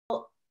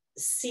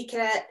Sea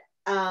Cadet,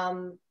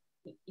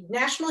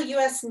 National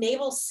U.S.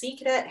 Naval Sea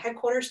Cadet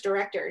Headquarters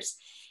Directors.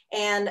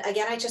 And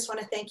again, I just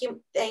want to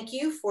thank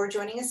you for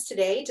joining us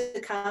today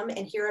to come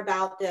and hear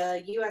about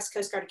the U.S.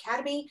 Coast Guard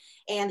Academy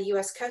and the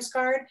U.S. Coast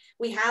Guard.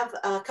 We have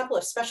a couple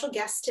of special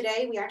guests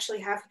today. We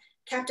actually have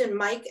Captain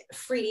Mike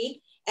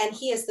Fredie, and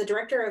he is the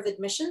Director of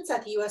Admissions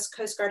at the U.S.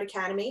 Coast Guard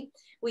Academy.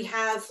 We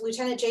have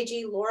Lieutenant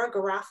J.G. Laura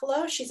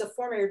Garofalo. She's a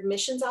former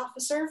admissions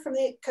officer from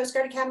the Coast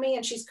Guard Academy,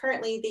 and she's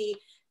currently the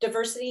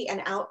Diversity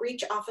and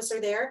Outreach Officer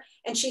there.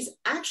 And she's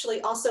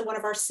actually also one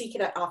of our Sea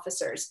Cadet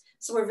officers.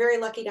 So we're very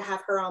lucky to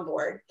have her on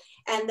board.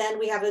 And then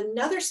we have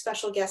another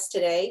special guest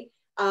today.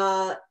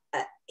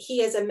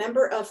 He is a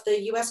member of the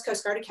U.S.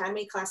 Coast Guard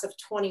Academy class of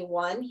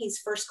 21. He's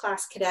first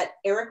class cadet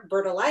Eric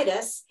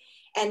Bertolitis,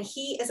 and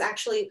he is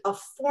actually a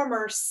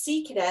former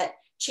Sea Cadet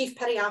Chief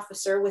Petty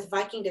Officer with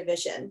Viking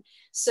Division.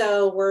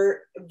 So we're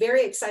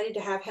very excited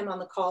to have him on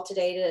the call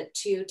today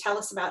to tell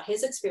us about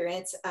his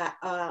experience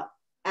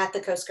at the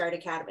Coast Guard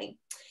Academy.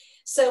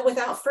 So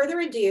without further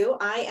ado,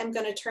 I am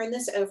going to turn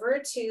this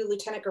over to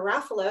Lieutenant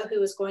Garofalo,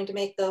 who is going to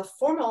make the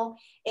formal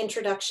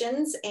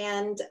introductions,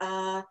 and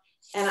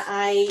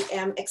I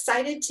am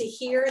excited to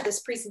hear this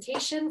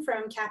presentation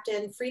from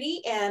Captain Fredie,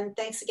 and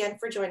thanks again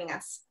for joining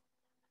us.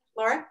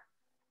 Laura?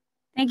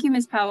 Thank you,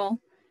 Ms. Powell.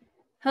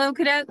 Hello,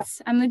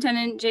 cadets. I'm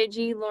Lieutenant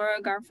J.G.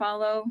 Laura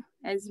Garofalo.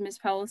 As Ms.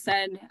 Powell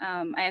said,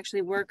 I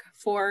actually work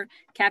for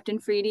Captain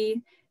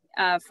Fredie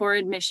for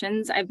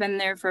admissions. I've been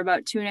there for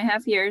about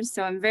 2.5 years,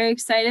 so I'm very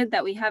excited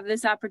that we have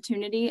this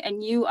opportunity,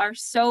 and you are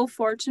so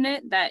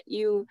fortunate that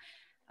you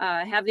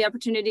have the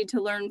opportunity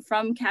to learn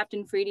from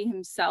Captain Fredie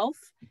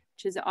himself,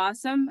 which is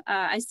awesome.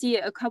 I see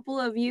a couple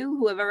of you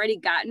who have already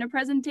gotten a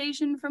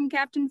presentation from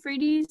Captain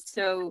Fredie,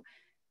 so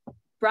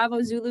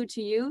bravo Zulu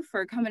to you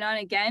for coming on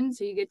again,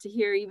 so you get to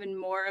hear even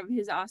more of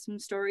his awesome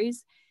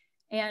stories.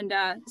 And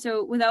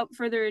so without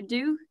further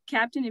ado,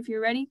 Captain, if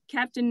you're ready,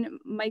 Captain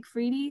Mike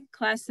Fredie,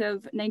 class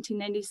of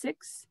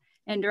 1996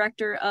 and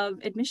Director of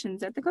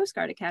Admissions at the Coast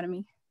Guard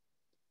Academy.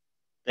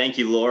 Thank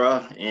you,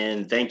 Laura,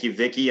 and thank you,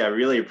 Vicki. I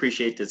really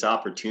appreciate this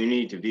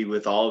opportunity to be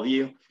with all of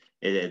you.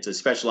 It's a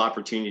special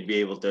opportunity to be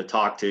able to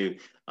talk to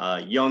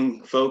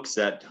young folks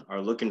that are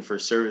looking for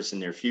service in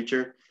their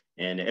future.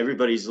 And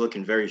everybody's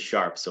looking very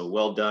sharp, so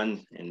well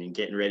done and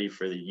getting ready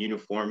for the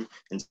uniform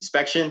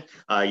inspection.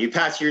 You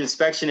pass your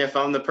inspection if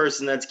I'm the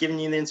person that's giving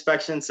you the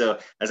inspection. So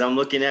as I'm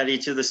looking at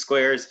each of the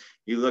squares,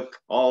 you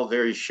look all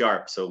very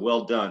sharp, so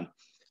well done.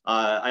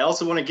 I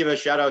also want to give a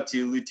shout out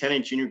to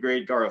Lieutenant Junior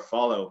Grade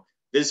Garofalo.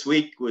 This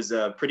week was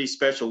a pretty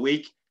special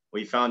week.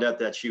 We found out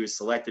that she was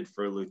selected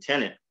for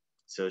lieutenant.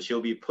 So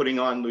she'll be putting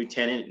on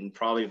lieutenant in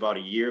probably about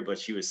a year, but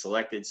she was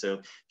selected. So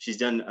she's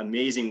done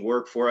amazing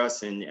work for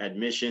us in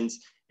admissions,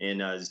 and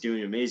is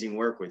doing amazing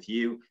work with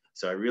you.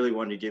 So I really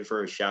wanted to give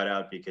her a shout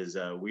out because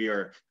we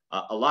are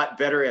a lot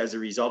better as a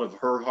result of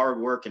her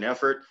hard work and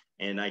effort.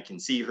 And I can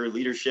see her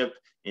leadership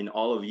in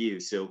all of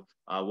you. So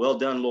well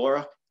done,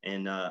 Laura.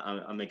 And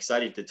I'm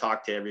excited to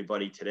talk to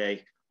everybody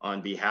today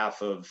on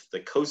behalf of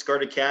the Coast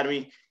Guard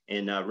Academy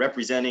and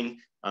representing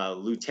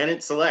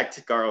Lieutenant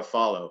Select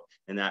Garofalo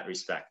in that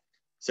respect.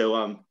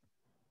 So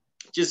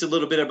just a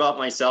little bit about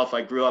myself.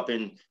 I grew up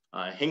in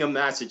Hingham,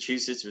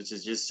 Massachusetts, which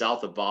is just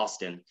south of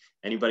Boston.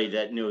 Anybody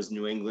that knows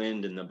New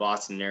England and the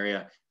Boston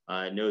area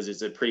knows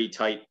it's a pretty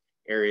tight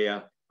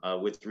area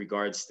with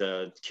regards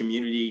to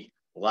community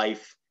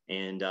life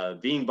and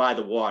being by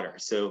the water.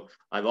 So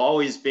I've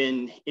always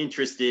been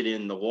interested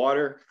in the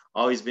water,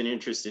 always been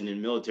interested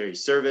in military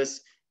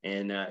service.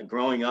 And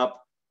growing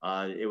up,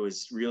 it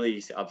was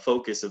really a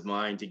focus of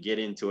mine to get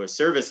into a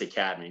service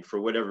academy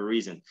for whatever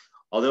reason.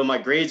 Although my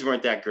grades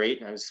weren't that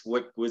great, I was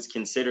what was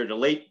considered a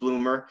late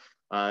bloomer.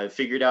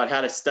 Figured out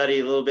how to study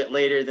a little bit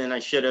later than I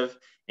should have.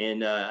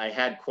 And I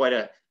had quite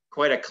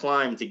a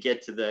climb to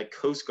get to the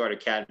Coast Guard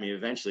Academy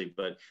eventually.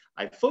 But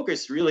I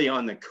focused really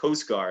on the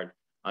Coast Guard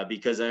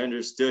because I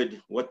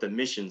understood what the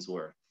missions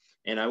were.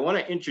 And I want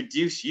to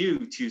introduce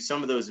you to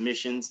some of those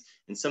missions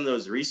and some of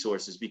those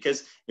resources,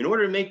 because in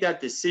order to make that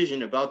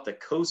decision about the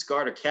Coast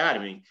Guard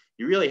Academy,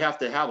 you really have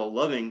to have a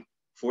loving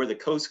for the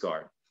Coast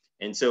Guard.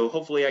 And so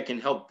hopefully I can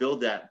help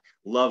build that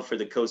love for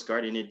the Coast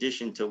Guard in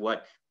addition to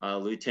what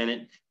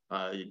Lieutenant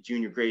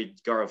Junior Grade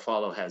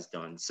Garofalo has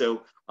done.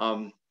 So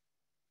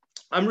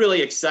I'm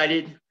really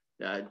excited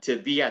to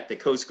be at the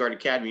Coast Guard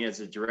Academy as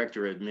a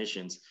Director of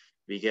Admissions,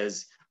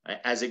 because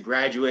as a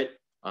graduate,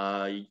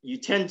 you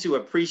tend to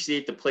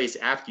appreciate the place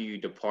after you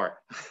depart.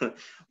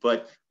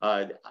 But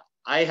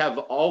I have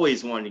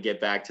always wanted to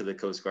get back to the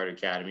Coast Guard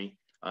Academy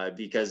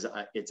because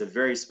it's a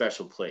very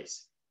special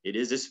place. It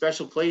is a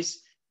special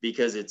place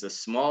because it's a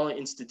small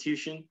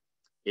institution.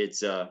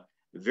 It's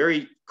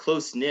very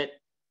close-knit,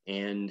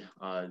 and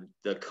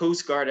the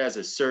Coast Guard as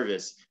a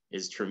service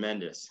is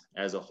tremendous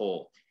as a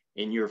whole.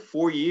 In your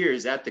 4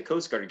 years at the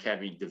Coast Guard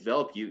Academy,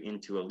 develop you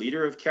into a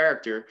leader of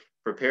character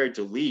prepared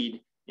to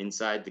lead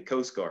inside the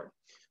Coast Guard.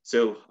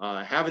 So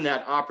having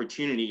that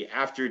opportunity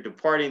after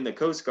departing the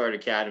Coast Guard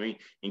Academy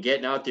and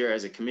getting out there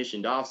as a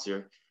commissioned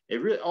officer,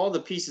 it really, all the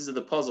pieces of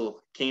the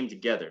puzzle came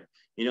together.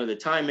 You know, the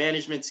time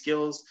management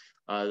skills,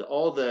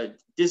 all the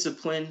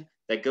discipline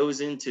that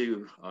goes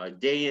into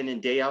day in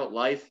and day out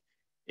life,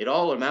 it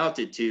all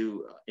amounted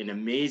to an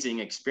amazing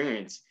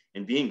experience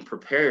and being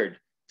prepared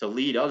to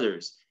lead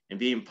others and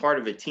being part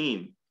of a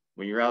team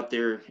when you're out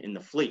there in the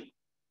fleet.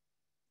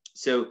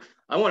 So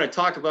I want to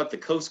talk about the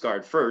Coast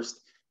Guard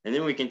first, and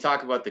then we can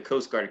talk about the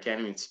Coast Guard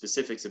Academy and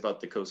specifics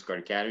about the Coast Guard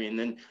Academy. And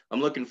then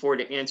I'm looking forward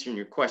to answering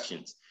your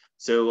questions.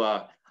 So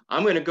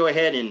I'm going to go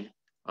ahead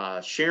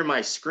and share my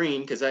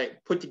screen because I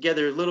put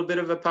together a little bit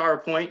of a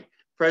PowerPoint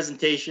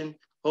presentation.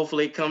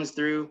 Hopefully it comes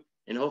through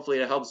and hopefully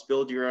it helps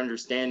build your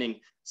understanding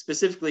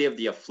specifically of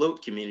the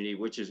afloat community,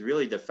 which is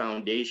really the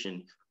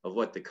foundation of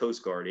what the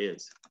Coast Guard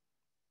is.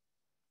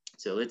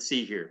 So let's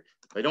see here.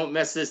 If I don't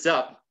mess this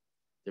up,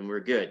 then we're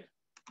good.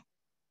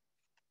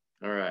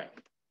 All right.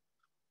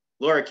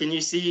 Laura, can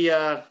you see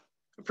a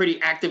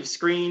pretty active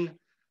screen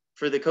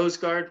for the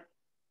Coast Guard?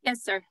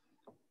 Yes, sir.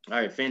 All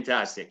right,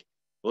 fantastic.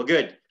 Well,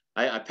 good.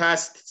 I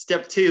passed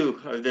step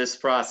 2 of this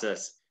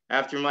process.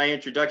 After my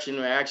introduction,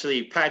 I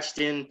actually patched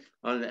in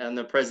on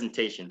the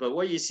presentation. But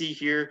what you see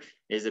here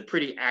is a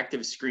pretty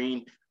active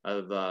screen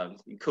of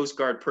Coast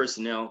Guard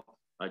personnel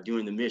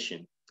doing the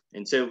mission.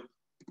 And so when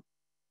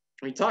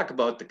we talk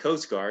about the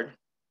Coast Guard,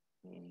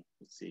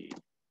 let's see.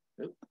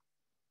 Oop.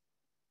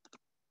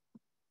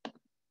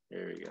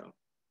 There we go.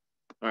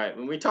 All right,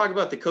 when we talk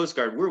about the Coast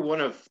Guard, we're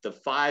one of the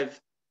 5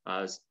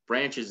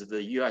 branches of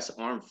the U.S.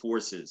 Armed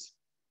Forces.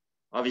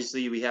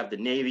 Obviously, we have the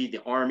Navy,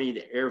 the Army,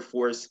 the Air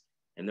Force,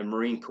 and the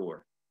Marine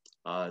Corps.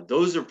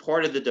 Those are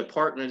part of the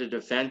Department of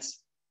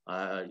Defense.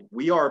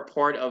 We are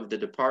part of the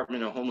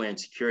Department of Homeland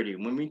Security.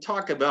 When we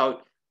talk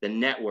about the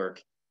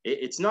network,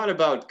 it's not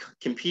about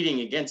competing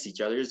against each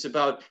other. It's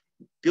about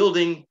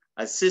building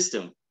a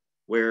system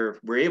where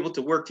we're able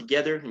to work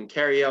together and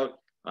carry out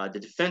the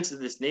defense of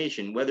this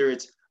nation, whether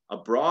it's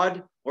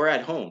abroad or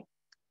at home.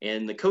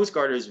 And the Coast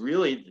Guard is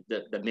really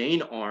the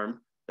main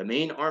arm, the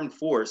main armed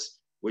force,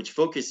 which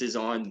focuses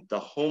on the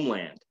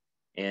homeland.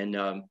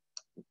 And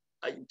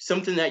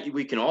something that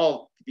we can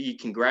all be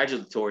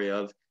congratulatory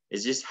of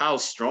is just how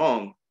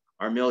strong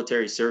our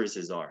military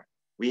services are.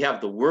 We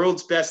have the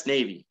world's best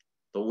Navy,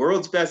 the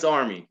world's best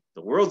Army,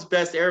 the world's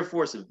best Air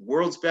Force, the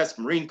world's best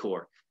Marine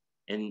Corps.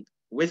 And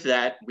with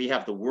that, we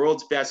have the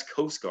world's best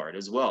Coast Guard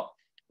as well.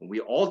 And we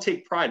all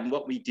take pride in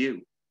what we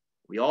do.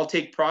 We all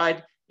take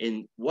pride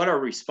in what our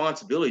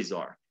responsibilities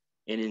are.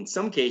 And in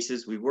some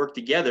cases, we work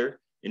together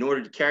in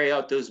order to carry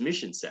out those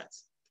mission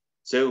sets.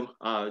 So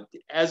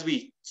as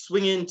we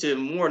swing into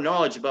more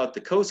knowledge about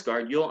the Coast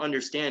Guard, you'll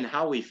understand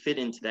how we fit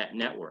into that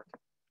network.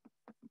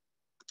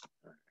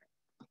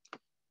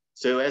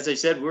 So as I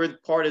said, we're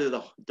part of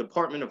the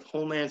Department of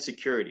Homeland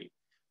Security,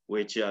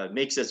 which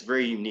makes us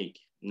very unique,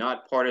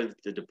 not part of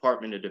the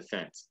Department of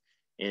Defense.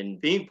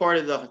 And being part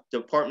of the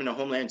Department of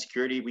Homeland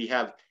Security, we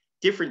have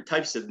different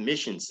types of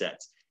mission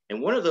sets.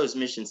 And one of those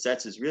mission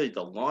sets is really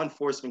the law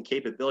enforcement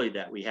capability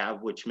that we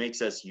have, which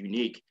makes us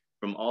unique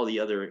from all the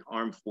other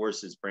armed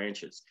forces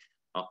branches.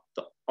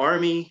 The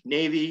Army,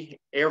 Navy,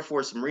 Air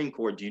Force, and Marine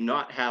Corps do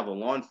not have a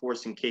law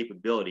enforcement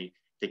capability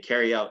to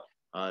carry out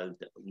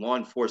law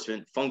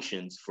enforcement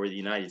functions for the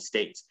United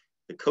States.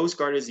 The Coast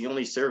Guard is the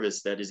only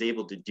service that is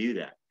able to do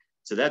that.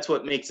 So that's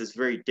what makes us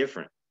very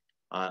different.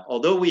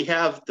 Although we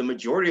have the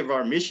majority of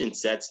our mission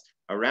sets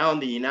around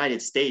the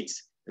United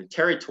States and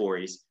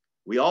territories,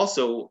 we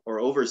also are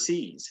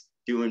overseas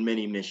doing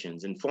many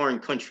missions in foreign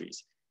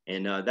countries.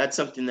 And that's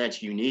something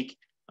that's unique.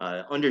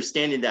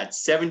 Understanding that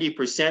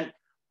 70%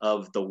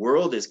 of the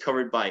world is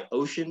covered by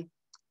ocean,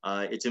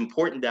 it's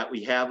important that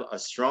we have a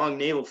strong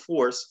naval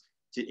force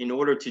in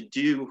order to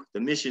do the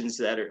missions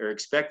that are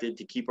expected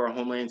to keep our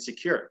homeland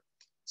secure.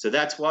 So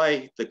that's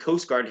why the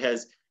Coast Guard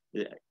has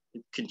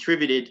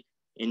contributed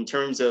in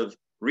terms of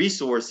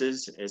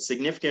resources, a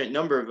significant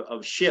number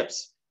of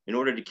ships in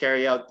order to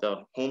carry out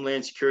the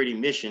Homeland Security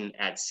mission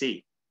at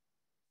sea.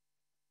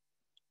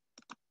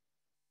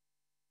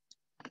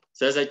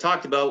 So as I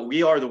talked about,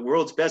 we are the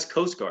world's best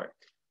Coast Guard.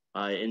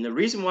 And the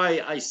reason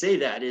why I say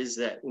that is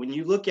that when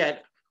you look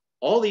at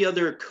all the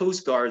other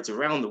Coast Guards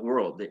around the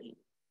world, the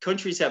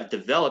countries have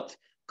developed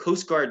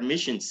Coast Guard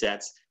mission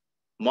sets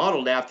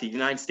modeled after the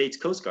United States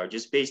Coast Guard,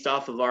 just based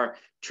off of our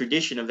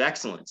tradition of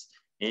excellence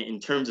in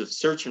terms of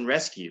search and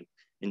rescue,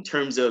 in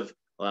terms of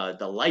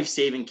the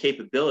life-saving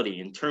capability,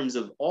 in terms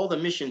of all the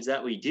missions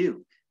that we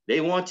do. They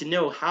want to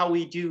know how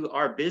we do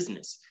our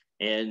business,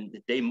 and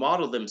they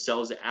model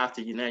themselves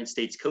after the United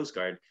States Coast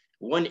Guard.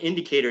 One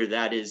indicator of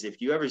that is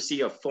if you ever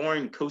see a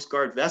foreign Coast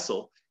Guard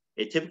vessel,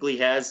 it typically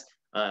has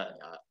a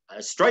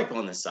stripe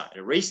on the side,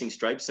 a racing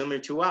stripe similar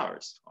to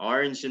ours,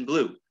 orange and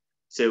blue.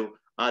 So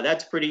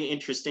that's pretty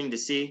interesting to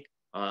see,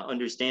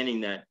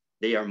 understanding that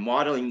they are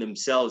modeling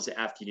themselves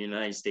after the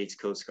United States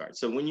Coast Guard.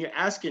 So when you're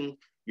asking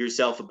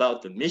yourself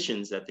about the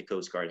missions that the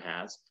Coast Guard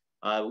has,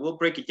 we'll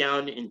break it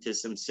down into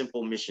some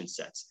simple mission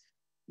sets.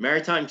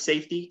 Maritime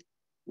safety,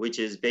 which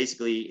is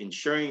basically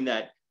ensuring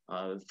that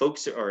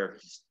folks are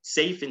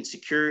safe and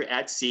secure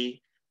at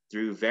sea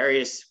through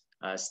various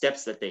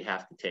steps that they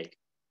have to take,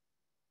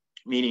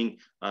 meaning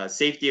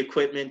safety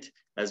equipment,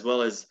 as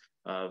well as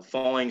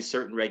following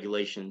certain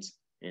regulations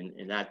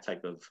in that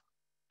type of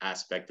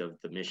aspect of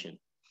the mission.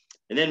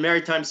 And then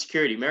maritime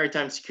security.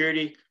 Maritime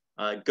security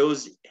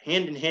goes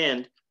hand in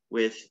hand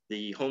with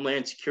the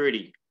Homeland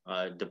Security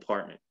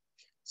Department.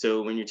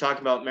 So when you're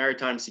talking about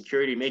maritime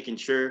security, making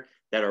sure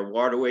that our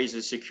waterways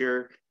are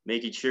secure,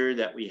 making sure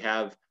that we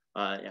have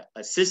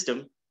a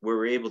system where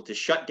we're able to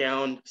shut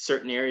down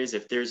certain areas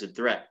if there's a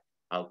threat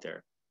out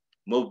there.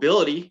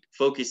 Mobility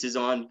focuses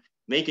on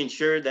making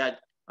sure that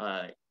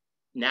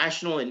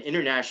national and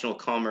international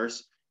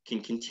commerce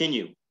can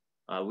continue.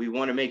 We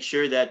want to make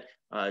sure that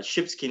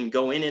ships can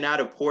go in and out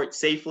of port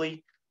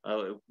safely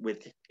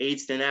with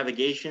aids to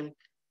navigation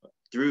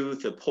through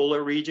the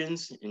polar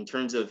regions. In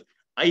terms of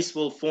ice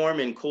will form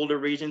in colder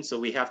regions, so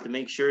we have to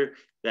make sure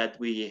that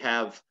we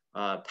have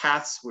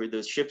paths where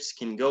those ships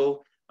can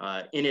go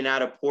in and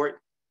out of port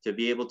to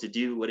be able to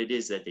do what it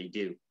is that they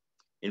do.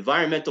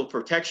 Environmental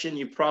protection,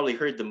 you probably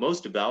heard the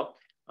most about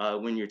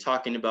when you're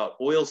talking about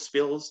oil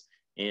spills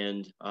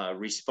and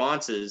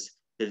responses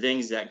to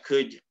things that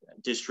could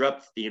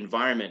disrupt the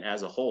environment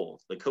as a whole.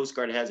 The Coast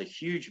Guard has a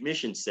huge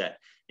mission set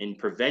in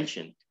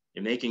prevention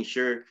and making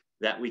sure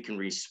that we can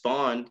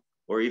respond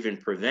or even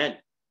prevent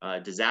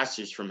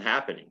disasters from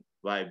happening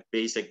by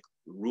basic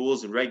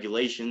rules and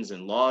regulations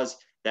and laws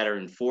that are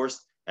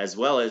enforced, as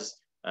well as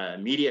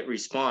immediate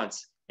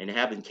response and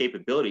having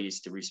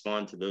capabilities to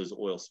respond to those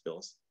oil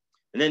spills.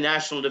 And then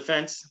national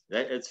defense,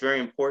 it's very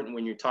important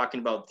when you're talking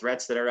about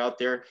threats that are out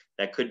there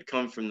that could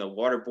come from the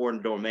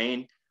waterborne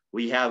domain.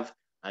 We have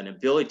an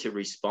ability to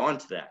respond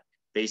to that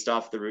based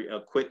off the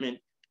equipment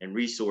and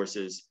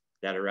resources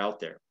that are out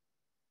there.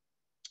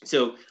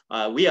 So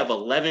we have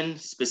 11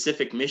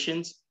 specific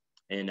missions,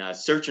 and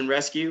search and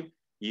rescue,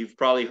 you've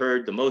probably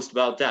heard the most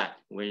about that.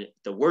 When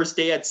the worst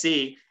day at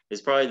sea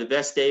is probably the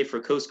best day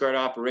for Coast Guard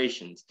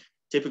operations.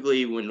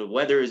 Typically when the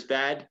weather is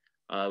bad,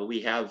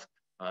 we have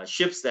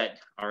ships that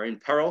are in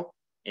peril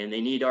and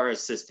they need our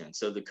assistance.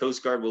 So the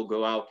Coast Guard will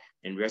go out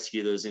and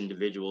rescue those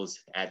individuals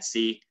at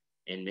sea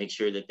and make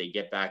sure that they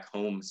get back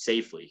home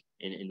safely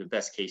in the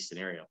best case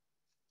scenario.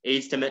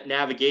 Aids to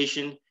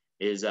navigation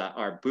is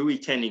our buoy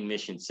tending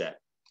mission set,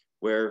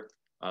 where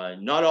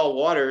not all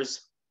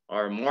waters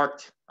are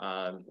marked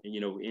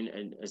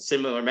in a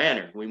similar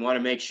manner. We want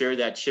to make sure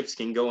that ships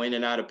can go in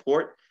and out of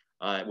port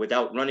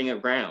without running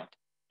aground.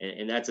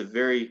 And that's a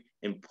very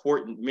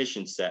important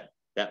mission set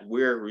that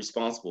we're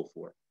responsible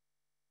for.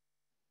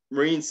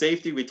 Marine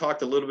safety, we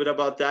talked a little bit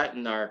about that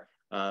in our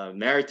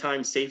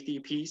maritime safety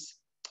piece.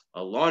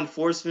 Law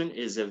enforcement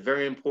is a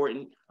very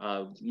important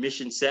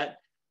mission set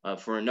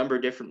for a number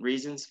of different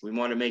reasons. We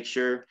want to make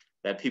sure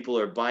that people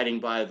are abiding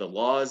by the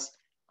laws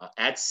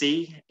at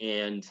sea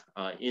and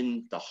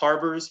in the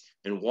harbors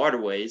and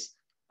waterways.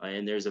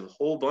 And there's a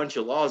whole bunch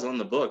of laws on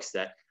the books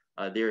that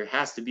there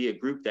has to be a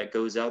group that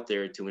goes out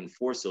there to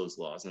enforce those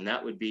laws. And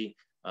that would be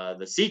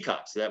the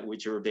CAPT,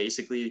 which are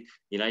basically the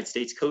United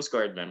States Coast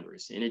Guard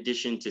members, in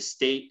addition to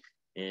state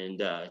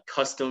and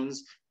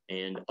customs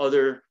and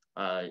other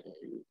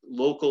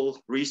local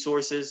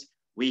resources.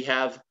 We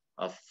have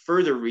a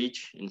further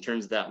reach in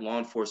terms of that law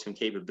enforcement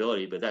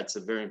capability, but that's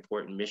a very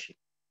important mission.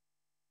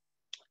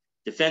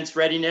 Defense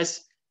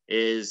readiness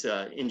is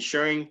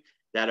ensuring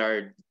that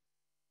our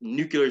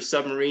nuclear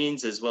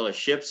submarines as well as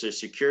ships are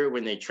secure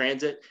when they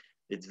transit.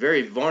 It's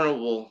very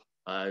vulnerable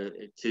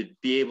to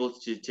be able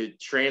to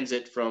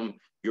transit from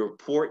your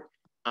port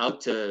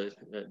out to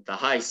the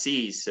high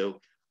seas. So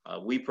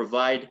we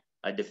provide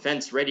a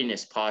defense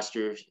readiness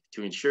posture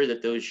to ensure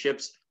that those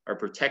ships are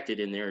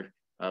protected in their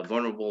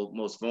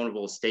most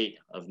vulnerable state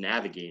of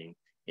navigating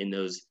in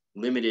those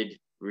limited,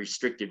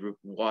 restricted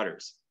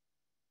waters.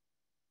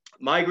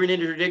 Migrant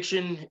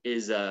interdiction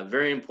is a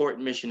very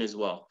important mission as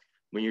well.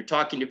 When you're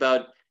talking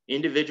about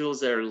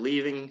individuals that are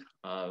leaving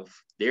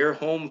their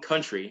home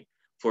country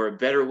for a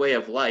better way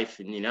of life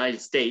in the United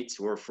States,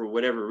 or for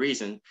whatever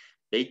reason,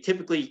 they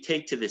typically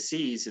take to the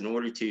seas in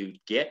order to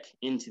get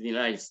into the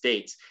United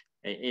States.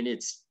 And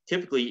it's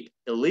typically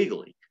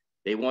illegally.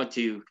 They want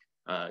to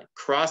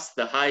cross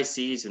the high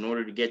seas in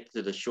order to get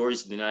to the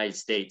shores of the United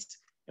States.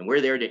 And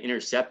we're there to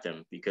intercept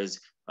them because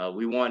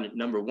we want,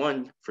 number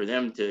one, for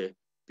them to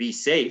be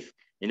safe.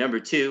 And number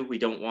two, we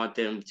don't want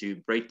them to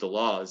break the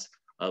laws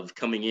of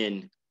coming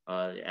in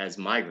as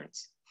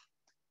migrants.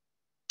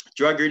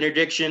 Drug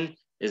interdiction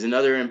is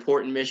another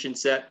important mission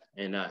set.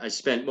 And I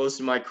spent most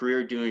of my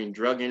career doing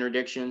drug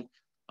interdiction.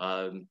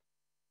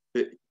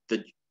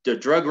 The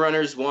drug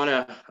runners want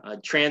to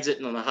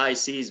transit on the high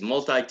seas,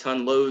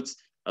 multi-ton loads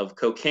of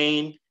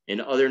cocaine and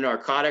other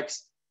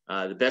narcotics.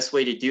 The best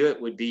way to do it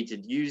would be to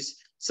use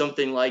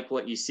something like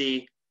what you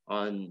see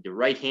on the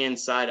right-hand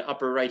side,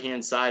 upper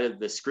right-hand side of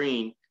the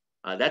screen.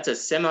 That's a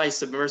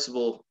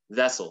semi-submersible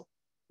vessel,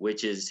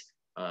 which is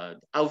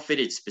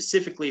outfitted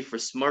specifically for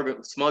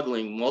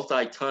smuggling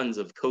multi-tons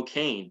of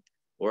cocaine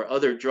or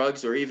other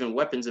drugs or even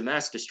weapons of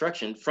mass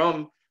destruction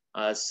from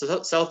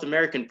South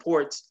American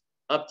ports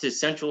up to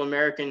Central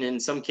American, in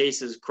some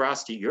cases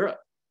across to Europe.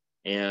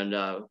 And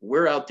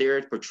we're out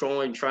there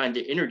patrolling, trying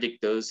to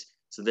interdict those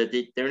so that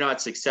they're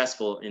not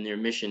successful in their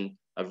mission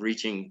of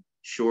reaching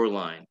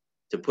shoreline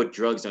to put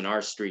drugs on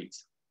our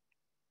streets.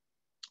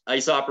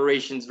 ICE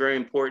operations, very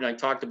important. I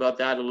talked about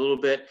that a little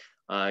bit,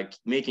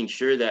 making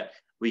sure that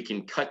we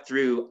can cut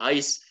through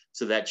ICE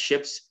so that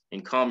ships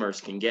and commerce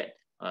can get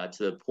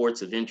to the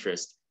ports of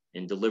interest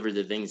and deliver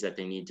the things that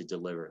they need to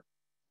deliver.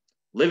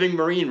 Living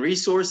marine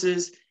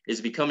resources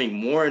is becoming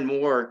more and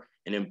more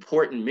an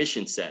important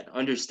mission set.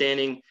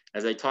 Understanding,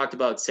 as I talked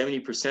about,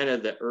 70%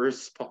 of the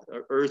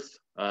Earth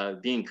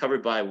being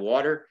covered by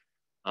water.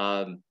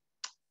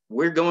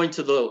 We're going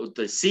to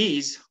the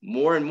seas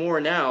more and more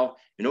now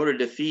in order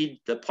to feed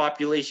the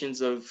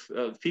populations of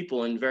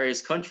people in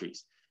various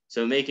countries.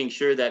 So making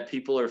sure that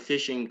people are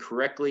fishing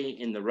correctly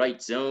in the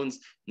right zones,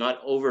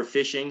 not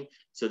overfishing,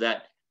 so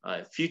that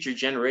future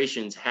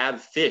generations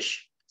have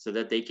fish so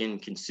that they can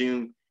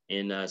consume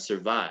and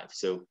survive.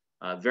 So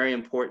very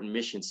important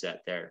mission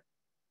set there.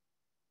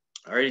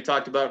 I already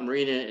talked about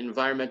marine and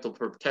environmental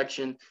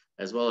protection,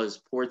 as well as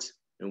ports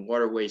and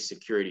waterway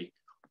security.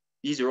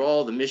 These are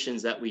all the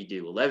missions that we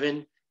do.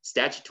 11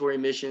 statutory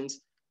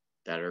missions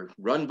that are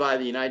run by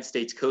the United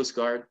States Coast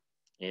Guard.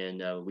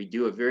 And we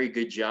do a very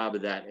good job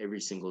of that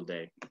every single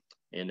day.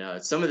 And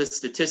some of the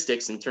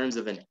statistics in terms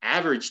of an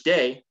average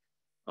day,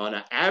 on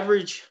an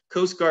average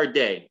Coast Guard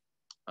day,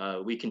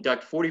 we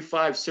conduct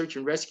 45 search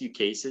and rescue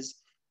cases.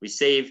 We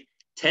save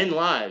 10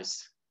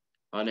 lives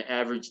on an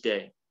average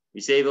day. We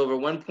save over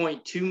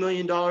 $1.2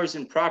 million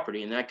in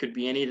property, and that could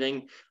be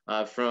anything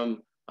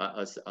from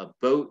a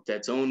boat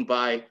that's owned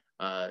by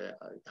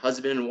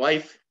husband and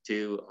wife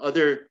to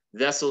other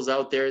vessels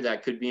out there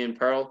that could be in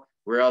peril.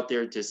 We're out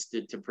there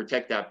to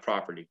protect that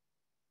property.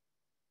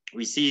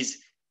 We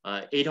seize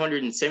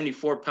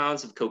 874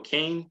 pounds of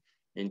cocaine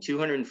and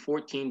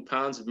 214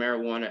 pounds of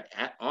marijuana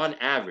on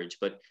average,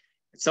 but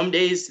some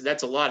days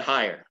that's a lot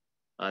higher.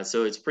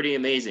 So it's pretty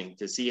amazing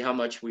to see how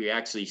much we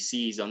actually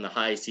seize on the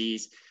high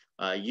seas,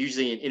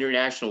 usually in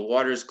international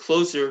waters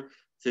closer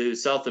to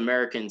South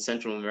American and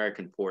Central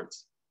American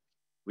ports.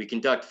 We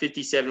conduct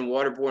 57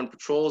 waterborne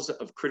patrols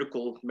of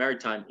critical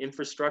maritime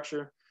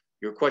infrastructure.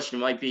 Your question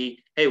might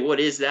be, hey, what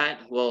is that?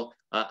 Well,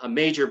 a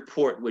major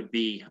port would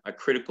be a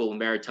critical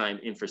maritime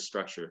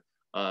infrastructure.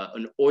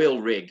 An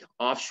oil rig,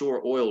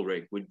 offshore oil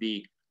rig would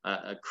be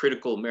a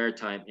critical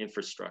maritime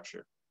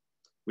infrastructure.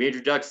 We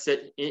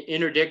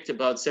interdict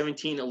about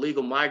 17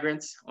 illegal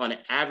migrants on an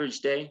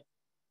average day.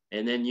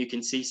 And then you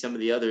can see some of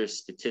the other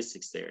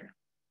statistics there.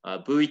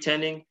 Buoy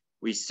tending,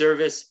 we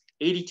service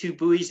 82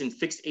 buoys and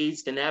fixed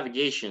aids to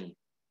navigation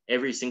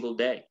every single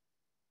day.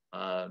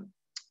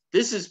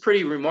 This is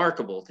pretty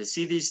remarkable to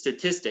see these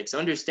statistics,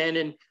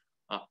 understanding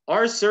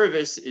our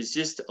service is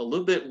just a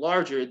little bit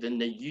larger than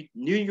the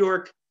New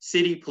York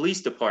City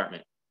Police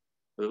Department,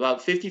 with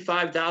about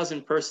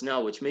 55,000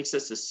 personnel, which makes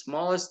us the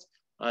smallest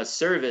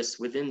service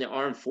within the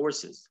armed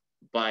forces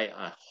by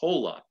a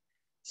whole lot.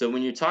 So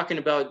when you're talking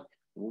about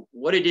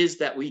what it is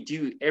that we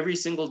do every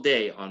single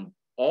day on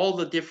all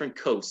the different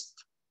coasts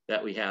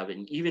that we have,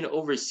 and even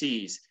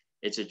overseas,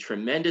 it's a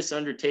tremendous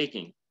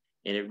undertaking.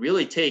 And it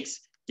really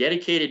takes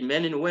dedicated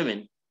men and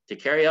women to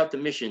carry out the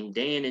mission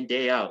day in and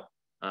day out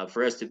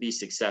for us to be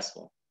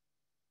successful.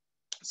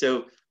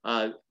 So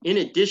in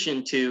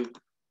addition to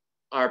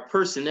our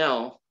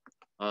personnel,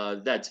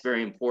 that's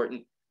very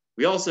important,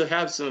 we also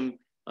have some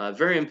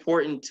very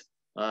important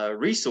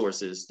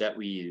resources that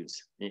we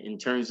use in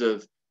terms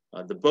of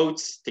the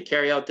boats to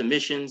carry out the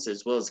missions,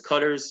 as well as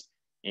cutters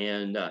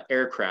and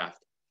aircraft.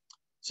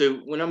 So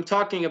when I'm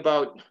talking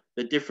about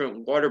the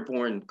different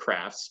waterborne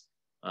crafts,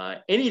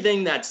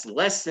 anything that's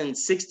less than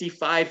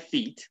 65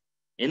 feet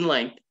in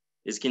length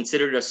is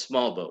considered a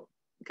small boat,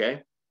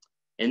 okay?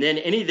 And then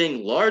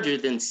anything larger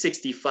than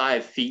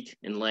 65 feet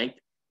in length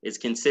is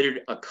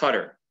considered a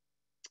cutter.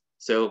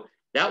 So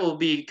that will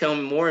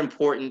become more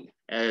important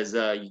as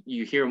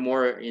you hear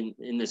more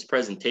in this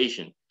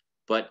presentation.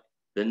 But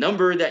the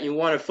number that you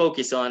want to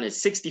focus on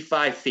is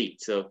 65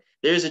 feet. So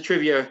there's a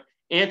trivia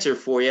answer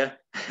for you.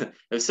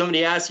 If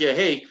somebody asks you,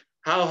 hey,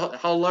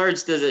 how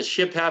large does a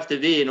ship have to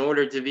be in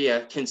order to be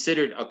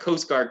considered a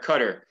Coast Guard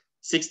cutter?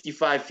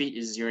 65 feet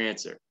is your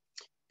answer.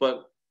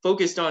 But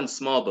focused on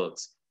small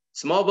boats.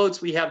 Small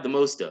boats we have the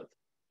most of,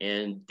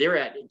 and they're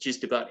at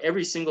just about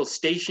every single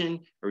station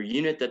or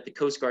unit that the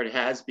Coast Guard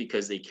has,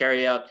 because they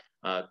carry out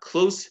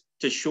close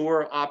to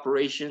shore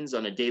operations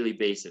on a daily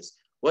basis.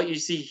 What you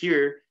see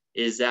here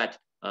is that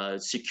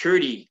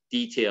security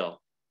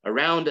detail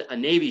around a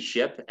Navy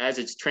ship as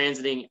it's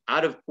transiting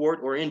out of port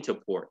or into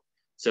port.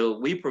 So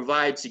we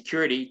provide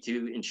security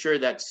to ensure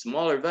that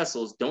smaller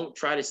vessels don't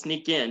try to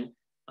sneak in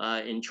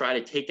and try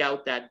to take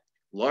out that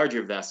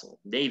larger vessel,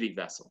 Navy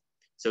vessel.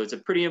 So it's a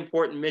pretty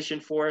important mission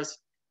for us,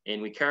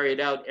 and we carry it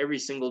out every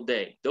single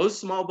day. Those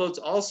small boats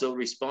also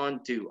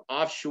respond to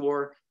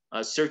offshore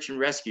search and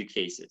rescue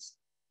cases.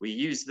 We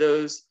use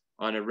those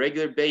on a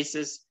regular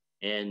basis,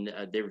 and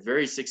they're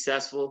very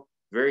successful,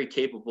 very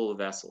capable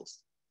vessels.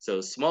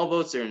 So small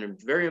boats are a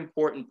very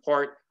important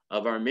part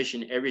of our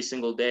mission every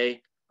single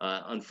day.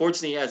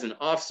 Unfortunately, as an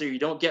officer, you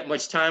don't get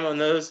much time on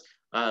those,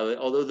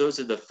 although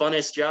those are the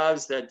funnest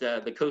jobs that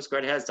the Coast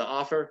Guard has to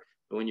offer.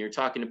 But when you're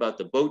talking about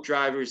the boat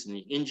drivers and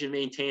the engine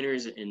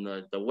maintainers and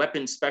the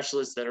weapons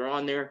specialists that are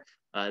on there,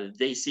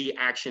 they see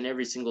action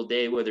every single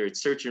day, whether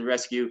it's search and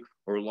rescue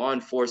or law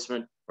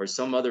enforcement or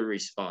some other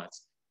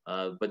response.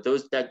 But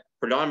that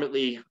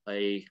predominantly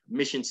a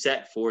mission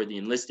set for the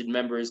enlisted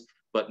members,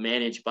 but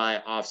managed by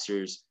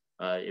officers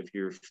if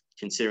you're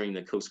considering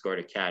the Coast Guard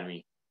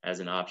Academy as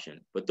an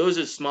option. But those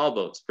are small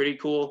boats, pretty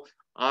cool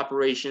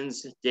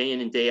operations day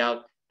in and day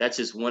out. That's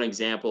just one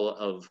example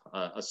of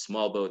a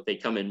small boat. They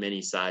come in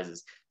many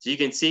sizes. So you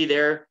can see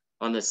there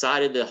on the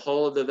side of the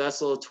hull of the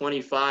vessel,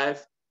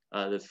 25,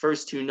 the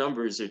first two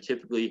numbers are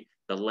typically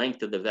the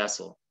length of the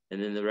vessel,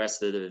 and then the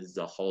rest of it is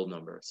the hull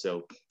number.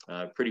 So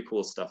pretty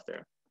cool stuff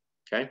there,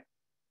 okay?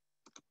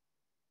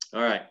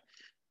 All right,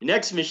 the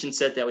next mission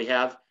set that we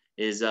have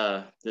is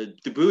the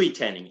buoy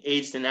tending,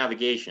 aids to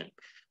navigation.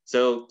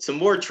 So some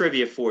more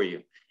trivia for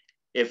you.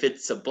 If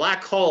it's a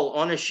black hull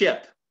on a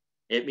ship,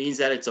 it means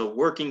that it's a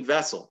working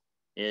vessel.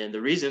 And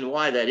the reason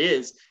why that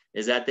is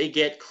that they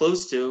get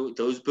close to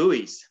those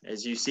buoys.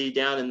 As you see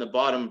down in the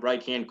bottom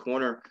right-hand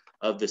corner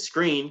of the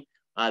screen,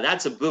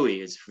 that's a buoy.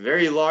 It's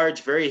very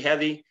large, very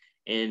heavy,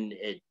 and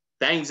it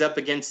bangs up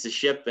against the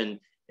ship. And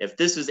if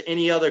this was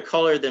any other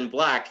color than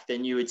black,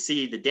 then you would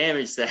see the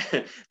damage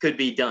that could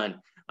be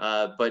done.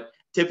 But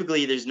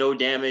typically there's no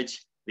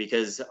damage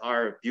because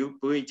our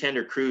buoy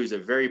tender crews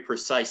are very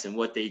precise in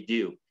what they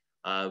do.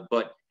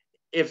 But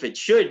if it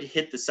should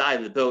hit the side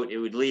of the boat, it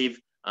would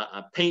leave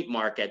a paint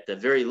mark at the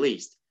very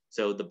least.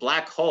 So the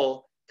black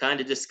hull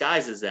kind of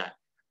disguises that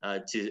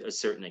to a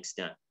certain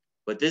extent.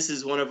 But this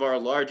is one of our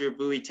larger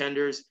buoy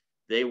tenders.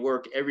 They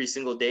work every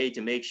single day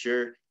to make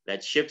sure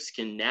that ships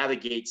can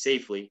navigate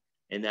safely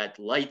and that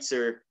lights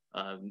are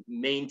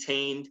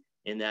maintained,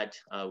 and that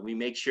we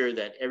make sure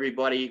that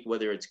everybody,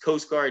 whether it's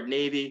Coast Guard,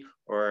 Navy,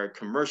 or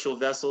commercial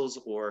vessels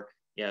or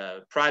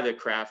private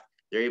craft,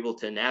 they're able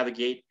to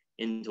navigate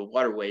into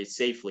waterways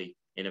safely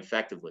and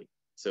effectively.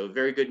 So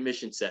very good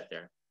mission set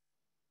there.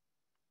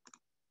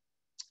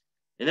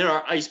 And then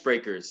our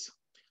icebreakers.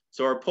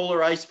 So our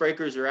polar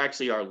icebreakers are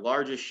actually our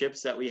largest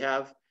ships that we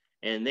have,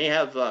 and they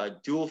have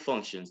dual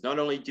functions. Not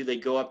only do they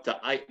go up to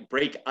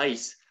break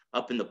ice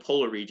up in the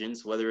polar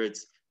regions, whether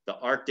it's the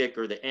Arctic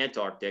or the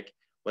Antarctic,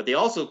 but they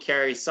also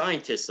carry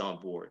scientists on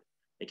board.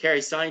 They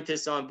carry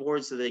scientists on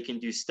board so they can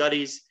do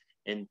studies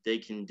and they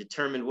can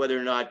determine whether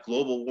or not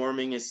global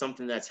warming is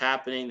something that's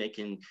happening. They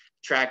can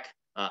track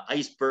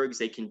icebergs.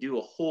 They can do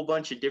a whole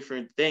bunch of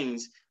different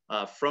things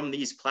from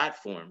these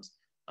platforms.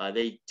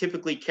 They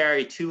typically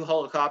carry 2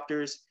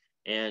 helicopters,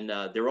 and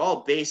they're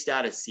all based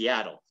out of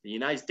Seattle. The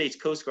United States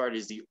Coast Guard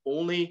is the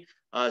only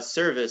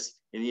service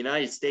in the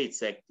United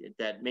States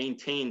that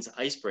maintains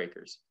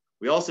icebreakers.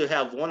 We also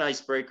have one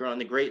icebreaker on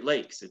the Great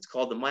Lakes. It's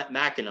called the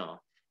Mackinac,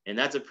 and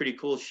that's a pretty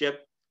cool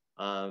ship.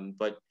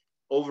 But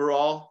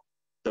overall,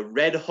 the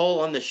red hull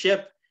on the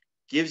ship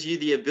gives you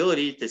the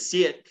ability to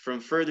see it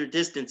from further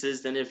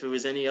distances than if it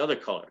was any other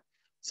color.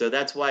 So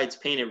that's why it's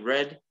painted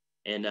red.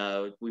 And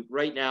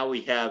right now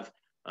we have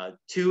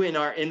 2 in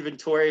our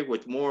inventory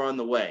with more on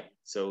the way.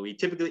 So we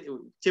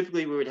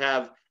typically we would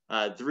have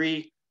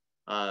 3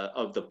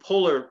 of the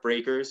polar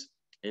breakers,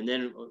 and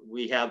then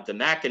we have the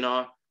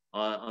Mackinac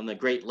on the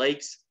Great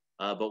Lakes.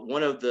 But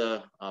one of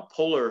the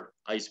polar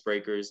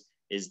icebreakers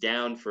is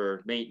down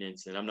for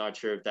maintenance, and I'm not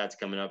sure if that's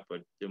coming up,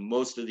 but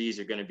most of these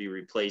are going to be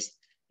replaced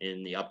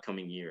in the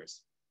upcoming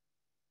years.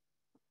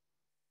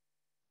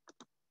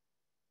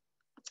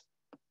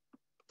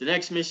 The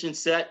next mission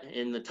set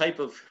and the type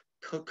of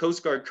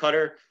Coast Guard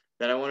cutter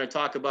that I want to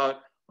talk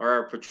about are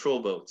our patrol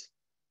boats.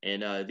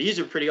 And these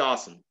are pretty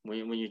awesome.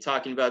 When you're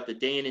talking about the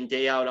day in and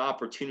day out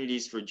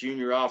opportunities for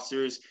junior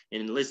officers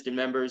and enlisted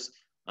members,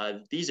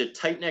 these are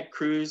tight neck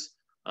crews,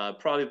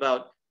 probably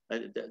about,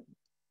 the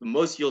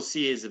most you'll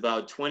see is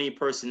about 20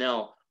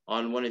 personnel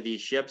on one of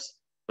these ships,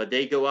 but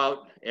they go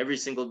out every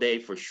single day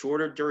for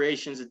shorter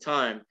durations of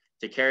time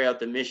to carry out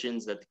the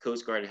missions that the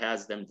Coast Guard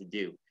has them to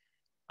do.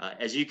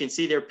 As you can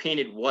see, they're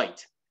painted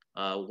white.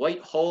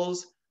 White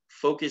hulls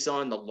focus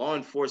on the law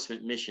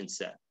enforcement mission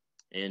set.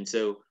 And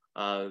so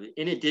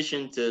in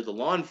addition to the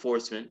law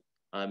enforcement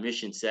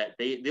mission set,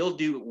 they'll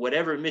do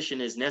whatever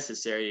mission is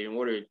necessary in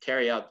order to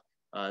carry out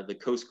the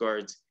Coast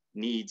Guard's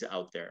needs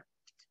out there.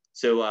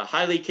 So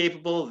highly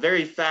capable,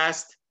 very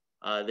fast.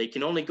 They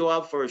can only go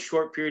out for a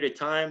short period of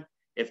time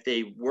if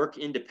they work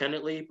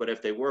independently, but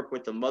if they work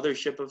with a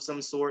mothership of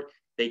some sort,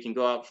 they can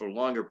go out for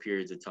longer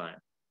periods of time.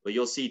 But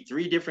you'll see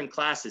 3 different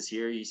classes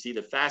here. You see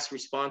the Fast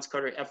Response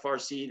Cutter,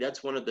 FRC.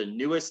 That's one of the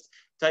newest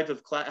type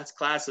of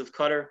class of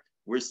cutter.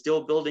 We're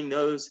still building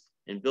those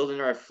and building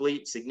our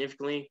fleet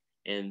significantly,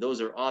 and those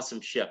are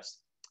awesome ships.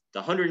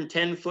 The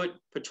 110-foot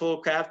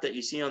patrol craft that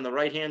you see on the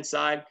right-hand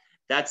side,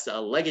 that's a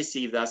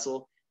legacy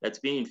vessel that's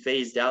being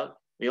phased out.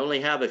 We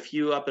only have a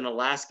few up in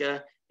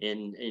Alaska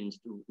and in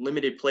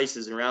limited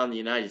places around the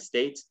United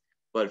States,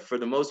 but for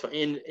the most part,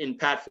 in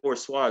Pat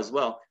Forsois as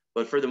well,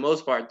 but for the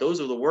most part,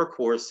 those are the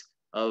workhorse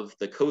of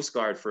the Coast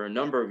Guard for a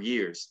number of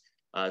years.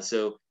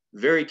 So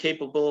very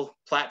capable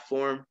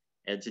platform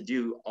and to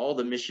do all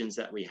the missions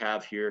that we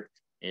have here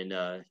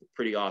and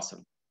pretty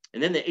awesome.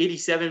 And then the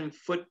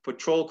 87-foot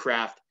patrol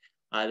craft,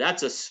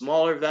 that's a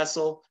smaller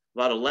vessel,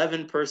 about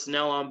 11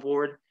 personnel on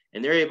board,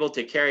 and they're able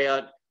to carry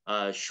out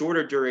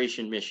shorter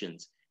duration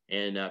missions.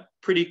 And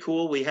pretty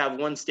cool. We have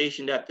one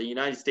stationed at the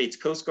United States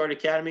Coast Guard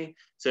Academy.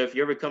 So if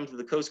you ever come to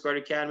the Coast Guard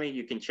Academy,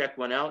 you can check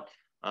one out.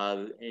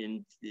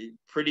 And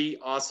pretty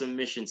awesome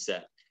mission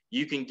set.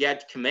 You can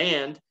get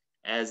command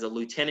as a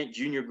lieutenant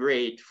junior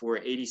grade for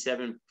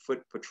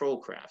 87-foot patrol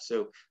craft.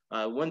 So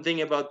one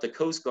thing about the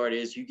Coast Guard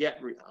is you get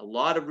a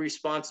lot of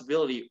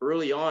responsibility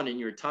early on in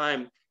your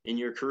time in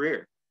your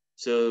career.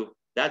 So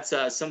that's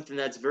something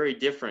that's very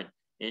different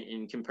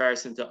in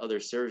comparison to other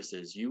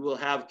services. You will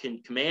have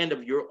command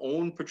of your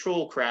own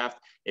patrol craft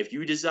if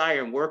you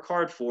desire and work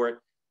hard for it.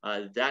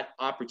 That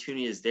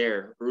opportunity is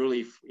there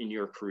early in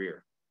your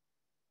career.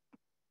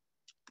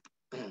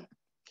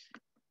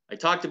 I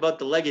talked about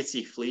the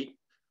legacy fleet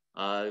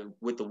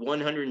with the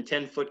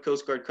 110-foot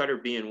Coast Guard cutter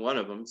being one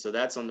of them. So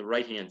that's on the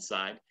right-hand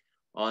side.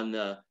 On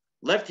the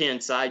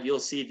left-hand side, you'll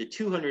see the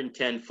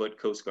 210-foot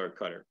Coast Guard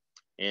cutter.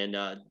 And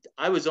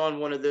I was on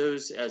one of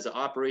those as an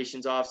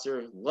operations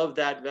officer. Love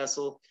that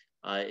vessel.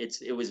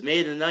 It was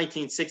made in the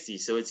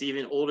 1960s, so it's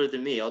even older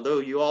than me. Although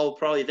you all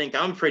probably think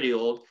I'm pretty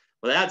old.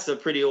 Well, that's a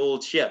pretty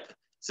old ship.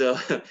 So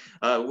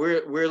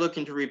we're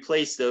looking to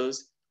replace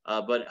those,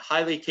 but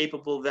highly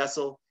capable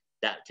vessel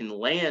that can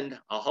land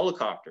a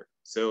helicopter.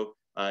 So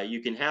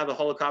you can have a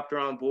helicopter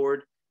on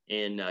board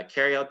and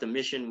carry out the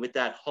mission with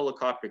that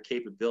helicopter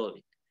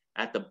capability.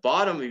 At the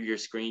bottom of your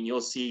screen, you'll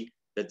see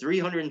the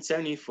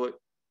 378-foot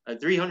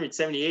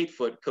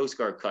Coast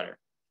Guard cutter.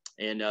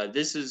 And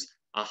this is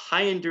a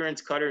high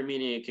endurance cutter,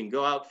 meaning it can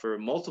go out for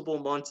multiple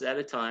months at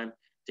a time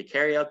to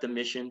carry out the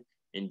mission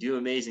and do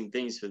amazing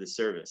things for the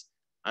service.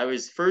 I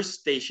was first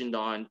stationed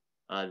on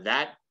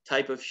that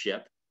type of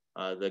ship,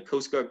 the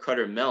Coast Guard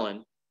cutter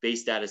Mellon,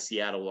 based out of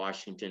Seattle,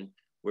 Washington,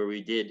 where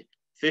we did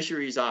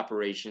fisheries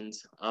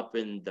operations up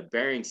in the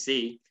Bering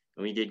Sea,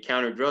 and we did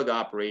counter-drug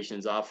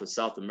operations off of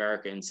South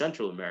America and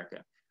Central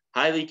America.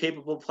 Highly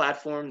capable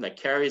platform that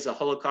carries a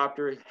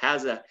helicopter,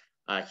 has a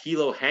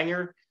helo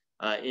hangar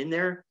in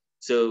there,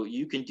 so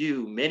you can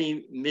do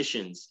many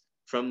missions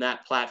from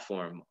that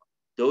platform.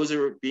 Those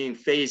are being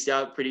phased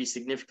out pretty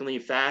significantly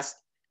fast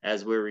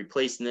as we're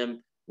replacing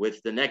them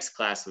with the next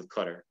class of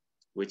cutter,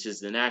 which is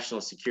the National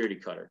Security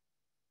Cutter.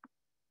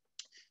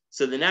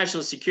 So the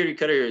National Security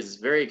Cutter is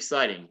very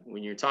exciting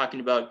when you're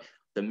talking about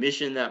the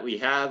mission that we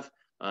have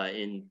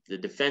in the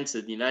defense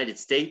of the United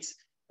States,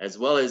 as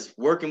well as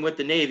working with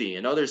the Navy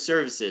and other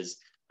services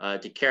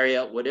to carry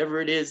out whatever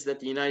it is that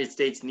the United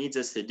States needs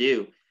us to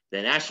do.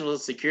 The National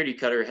Security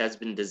Cutter has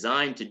been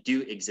designed to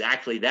do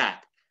exactly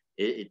that.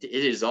 It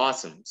is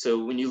awesome.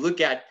 So when you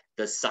look at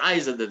the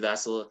size of the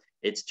vessel,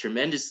 it's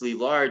tremendously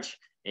large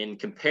and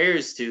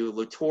compares to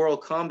littoral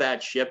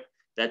combat ship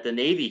that the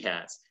Navy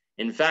has.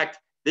 In fact,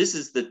 this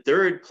is the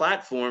third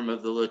platform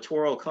of the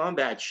littoral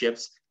combat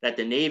ships that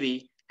the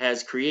Navy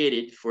has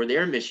created for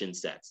their mission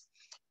sets.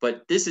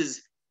 But this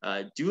is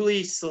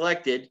duly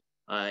selected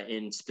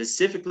and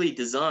specifically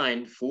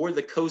designed for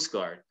the Coast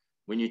Guard.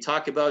 When you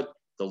talk about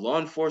the law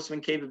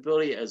enforcement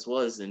capability, as well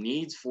as the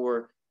needs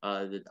for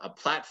a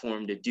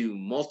platform to do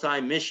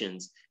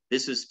multi-missions,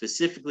 this was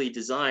specifically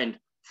designed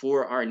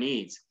for our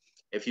needs.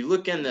 If you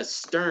look in the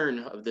stern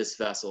of this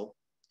vessel,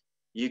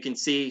 you can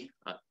see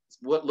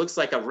what looks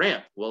like a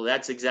ramp. Well,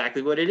 that's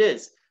exactly what it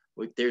is.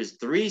 There's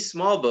 3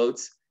 small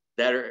boats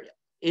that are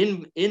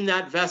in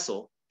that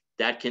vessel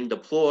that can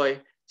deploy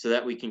so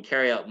that we can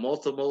carry out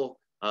multiple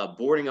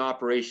boarding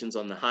operations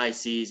on the high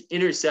seas,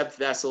 intercept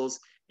vessels,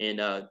 and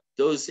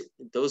those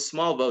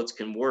small boats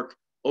can work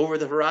over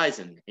the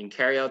horizon and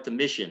carry out the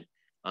mission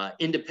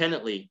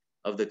independently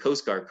of the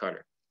Coast Guard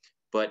cutter.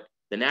 But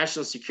the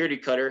National Security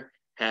Cutter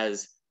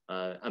has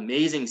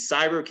amazing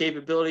cyber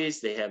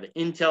capabilities. They have an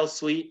intel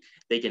suite.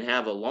 They can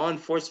have a law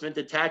enforcement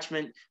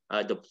detachment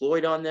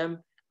deployed on them.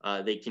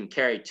 They can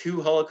carry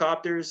 2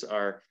 helicopters,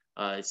 our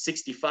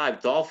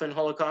 65 Dolphin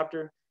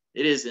helicopter.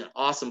 It is an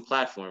awesome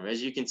platform.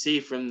 As you can see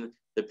from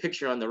the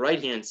picture on the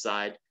right-hand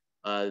side,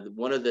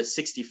 one of the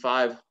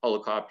 65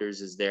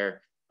 helicopters is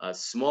there. A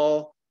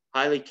small,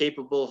 highly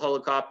capable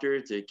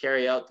helicopter to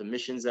carry out the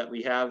missions that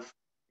we have,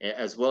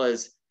 as well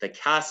as the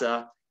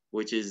CASA,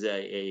 which is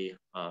a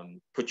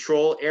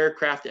patrol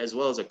aircraft, as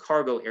well as a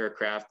cargo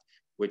aircraft,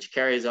 which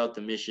carries out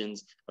the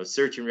missions of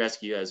search and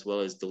rescue, as well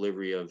as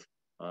delivery of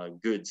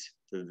goods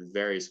to the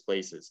various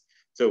places.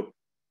 So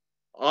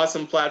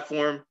awesome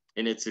platform,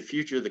 and it's the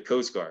future of the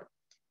Coast Guard.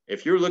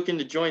 If you're looking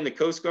to join the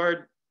Coast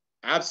Guard,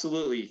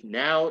 absolutely,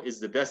 now is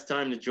the best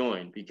time to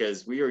join,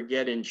 because we are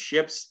getting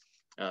ships,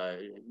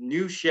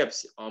 new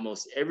ships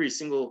almost every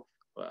single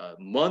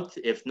month,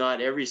 if not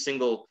every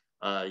single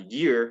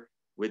year,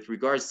 with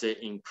regards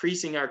to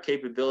increasing our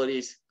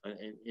capabilities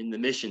in the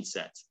mission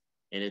sets.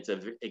 And it's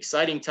an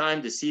exciting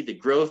time to see the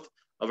growth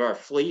of our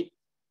fleet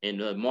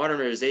and the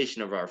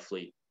modernization of our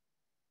fleet.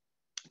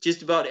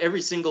 Just about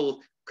every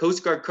single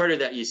Coast Guard cutter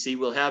that you see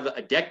will have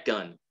a deck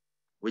gun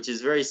which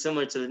is very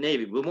similar to the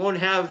Navy. We won't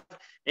have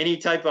any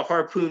type of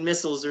harpoon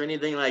missiles or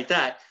anything like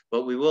that,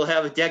 but we will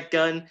have a deck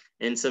gun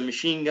and some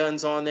machine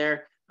guns on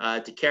there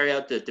to carry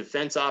out the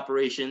defense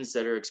operations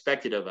that are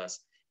expected of us.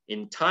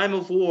 In time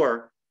of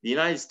war, the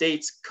United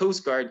States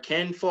Coast Guard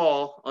can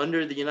fall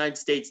under the United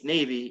States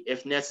Navy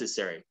if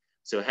necessary.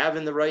 So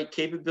having the right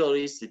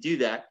capabilities to do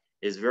that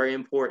is very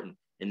important.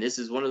 And this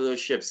is one of those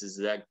ships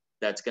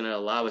that's going to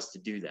allow us to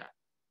do that.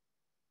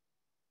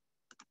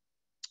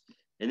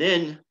 And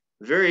then,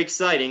 very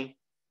exciting,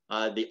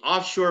 the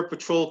offshore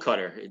patrol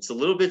cutter. It's a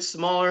little bit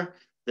smaller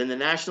than the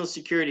national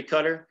security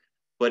cutter,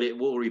 but it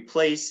will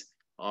replace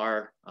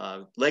our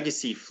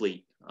legacy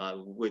fleet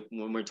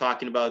when we're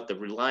talking about the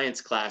Reliance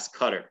class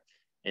cutter.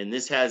 And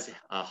this has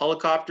a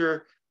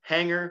helicopter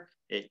hangar.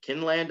 It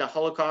can land a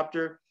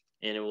helicopter,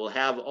 and it will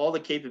have all the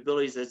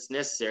capabilities that's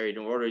necessary in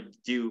order to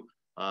do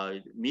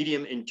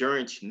medium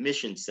endurance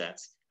mission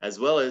sets, as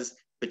well as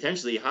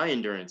potentially high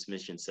endurance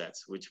mission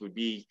sets, which would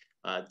be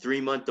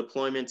 3-month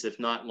deployments, if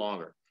not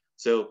longer.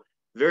 So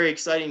very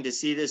exciting to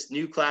see this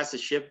new class of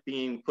ship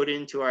being put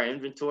into our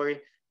inventory.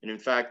 And in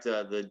fact,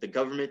 the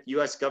government,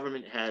 US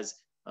government has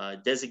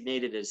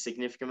designated a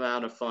significant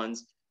amount of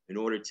funds in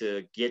order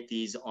to get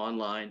these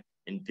online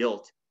and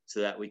built so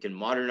that we can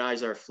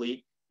modernize our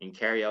fleet and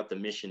carry out the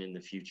mission in the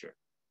future.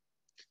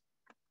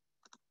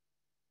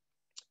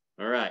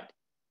 All right,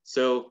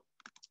 so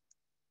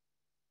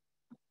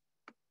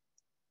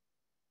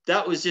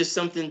that was just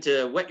something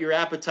to whet your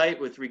appetite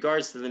with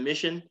regards to the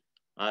mission.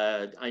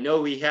 I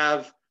know we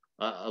have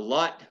a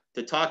lot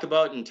to talk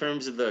about in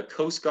terms of the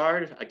Coast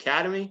Guard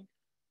Academy,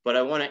 but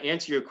I want to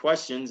answer your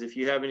questions if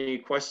you have any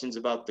questions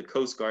about the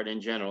Coast Guard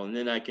in general, and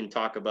then I can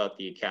talk about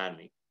the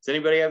Academy. Does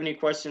anybody have any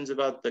questions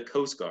about the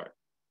Coast Guard?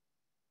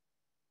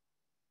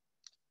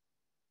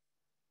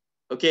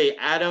 Okay,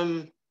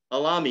 Adam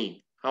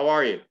Alami, how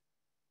are you?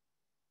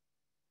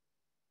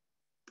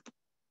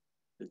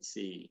 Let's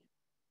see.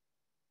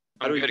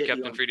 I'm good,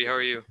 Captain Fredie. How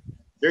are you?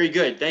 Very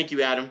good. Thank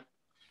you, Adam.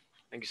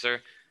 Thank you, sir.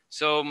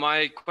 So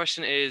my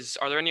question is,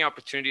 are there any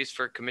opportunities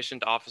for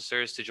commissioned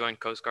officers to join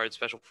Coast Guard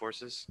Special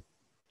Forces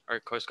or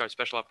Coast Guard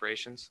Special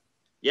Operations?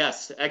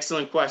 Yes,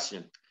 excellent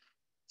question.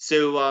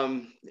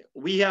 So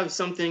we have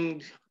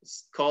something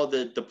called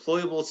the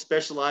Deployable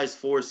Specialized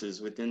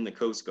Forces within the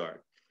Coast Guard.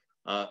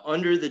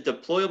 Under the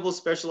Deployable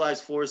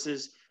Specialized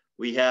Forces,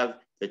 we have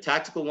the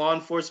Tactical Law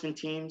Enforcement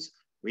Teams,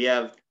 we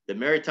have the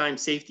Maritime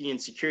Safety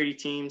and Security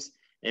Teams,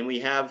 and we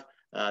have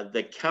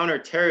the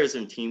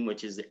Counterterrorism Team,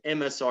 which is the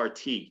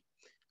MSRT.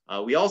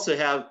 We also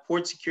have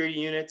Port Security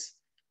Units,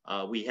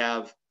 we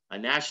have a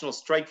National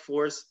Strike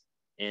Force,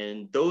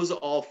 and those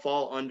all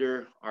fall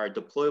under our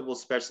Deployable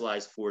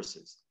Specialized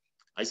Forces.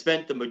 I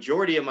spent the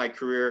majority of my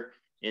career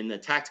in the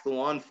Tactical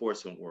Law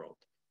Enforcement world,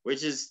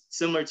 which is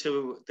similar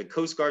to the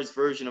Coast Guard's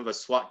version of a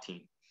SWAT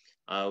team.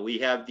 We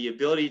have the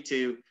ability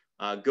to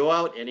go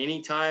out at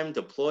any time,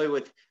 deploy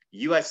with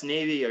US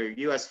Navy or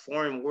US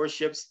foreign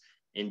warships,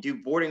 and do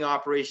boarding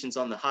operations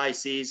on the high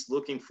seas,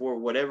 looking for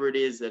whatever it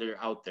is that are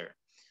out there.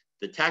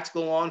 The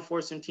tactical law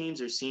enforcement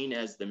teams are seen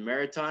as the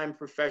maritime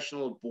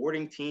professional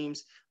boarding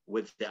teams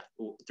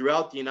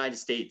throughout the United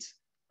States.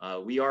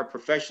 We are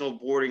professional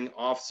boarding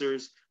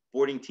officers,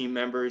 boarding team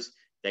members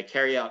that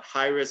carry out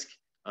high-risk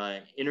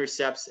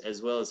intercepts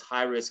as well as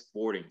high-risk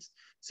boardings.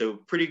 So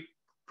pretty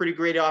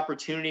great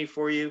opportunity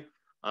for you.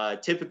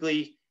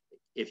 Typically,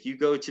 if you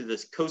go to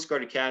the Coast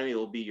Guard Academy, it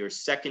will be your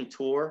second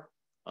tour.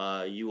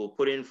 You will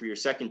put in for your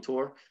second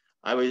tour.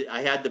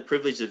 I had the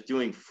privilege of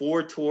doing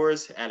 4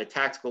 tours at a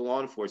tactical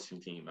law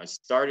enforcement team. I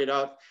started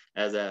out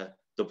as a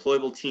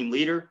deployable team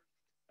leader,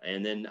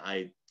 and then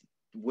I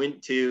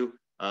went to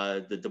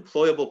the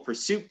deployable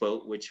pursuit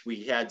boat, which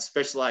we had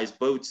specialized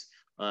boats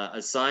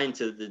assigned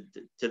to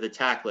the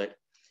TACLET.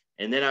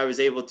 And then I was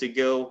able to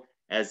go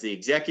as the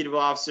executive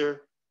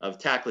officer of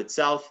TACLET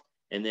South,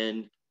 and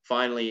then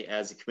finally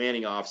as a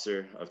commanding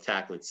officer of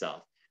TACLET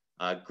South.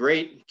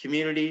 Great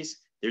communities.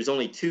 There's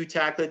only 2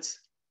 TACLETs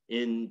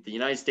in the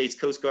United States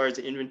Coast Guard's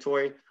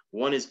inventory.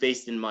 One is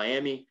based in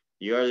Miami.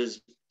 The other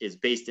is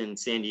based in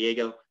San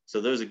Diego. So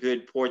those are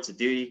good ports of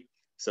duty.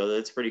 So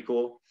that's pretty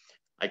cool.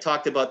 I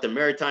talked about the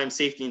maritime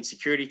safety and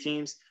security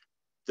teams.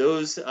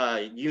 Those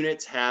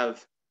units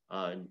have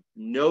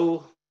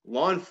no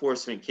law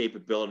enforcement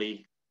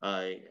capability,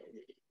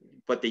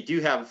 but they do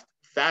have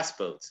fast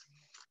boats,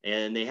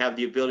 and they have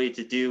the ability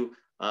to do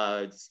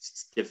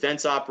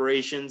defense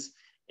operations,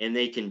 and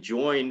they can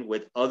join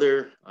with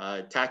other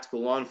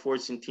tactical law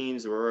enforcement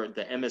teams or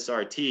the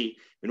MSRT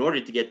in order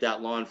to get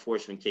that law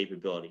enforcement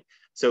capability.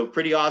 So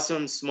pretty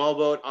awesome small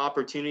boat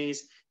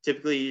opportunities.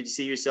 Typically, you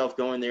see yourself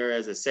going there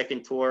as a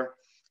second tour.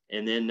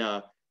 And then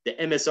the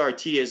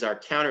MSRT is our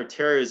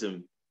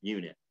counterterrorism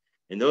unit.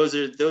 And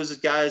those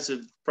guys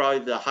are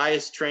probably the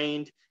highest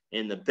trained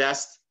and the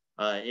best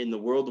in the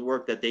world of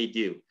work that they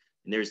do.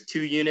 And there's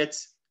 2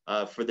 units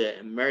for the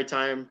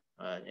maritime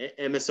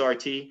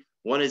MSRT.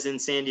 One is in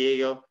San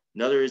Diego,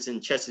 another is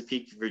in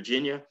Chesapeake,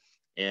 Virginia,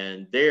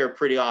 and they are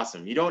pretty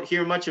awesome. You don't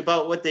hear much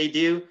about what they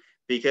do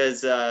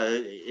because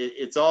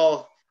it's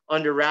all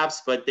under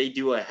wraps, but they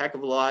do a heck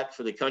of a lot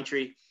for the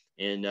country,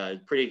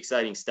 and pretty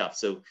exciting stuff.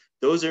 So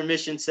those are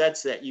mission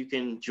sets that you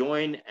can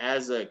join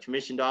as a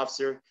commissioned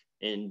officer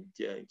and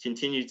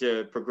continue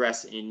to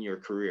progress in your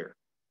career.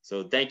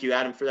 So thank you,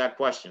 Adam, for that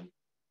question.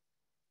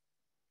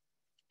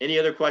 Any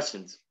other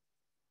questions?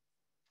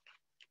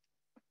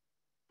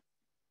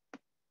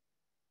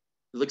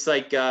 It looks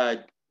like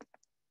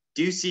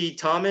Ducey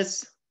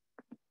Thomas,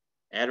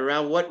 at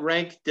around what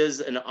rank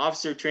does an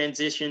officer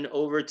transition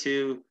over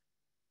to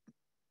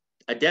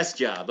a desk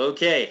job?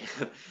 Okay,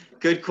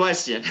 good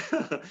question.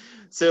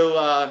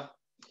 So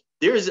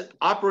there's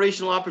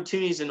operational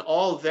opportunities in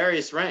all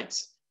various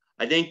ranks.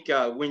 I think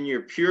when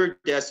you're pure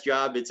desk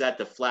job, it's at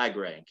the flag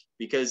rank,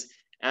 because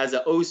as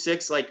a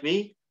 06 like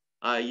me,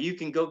 you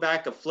can go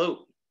back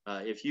afloat.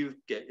 If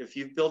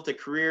you've built a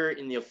career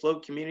in the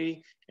afloat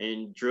community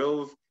and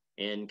drove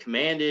and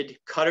commanded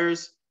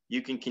cutters,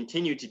 you can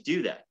continue to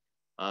do that.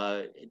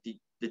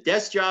 The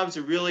desk jobs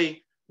are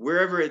really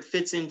wherever it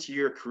fits into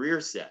your career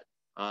set.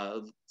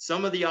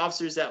 Some of the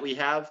officers that we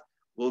have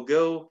will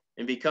go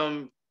and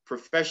become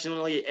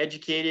professionally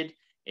educated,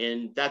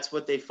 and that's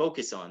what they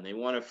focus on. They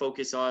want to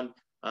focus on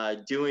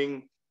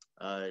doing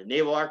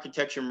naval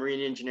architecture,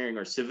 marine engineering,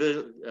 or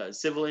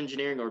civil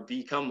engineering, or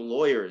become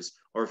lawyers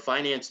or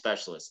finance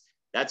specialists.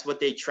 That's what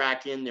they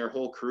track in their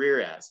whole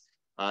career as.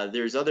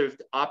 There's other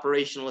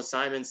operational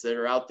assignments that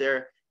are out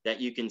there that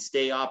you can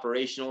stay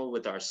operational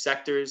with our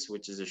sectors,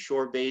 which is a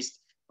shore-based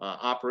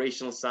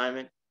operational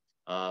assignment.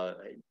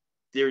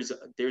 There's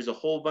a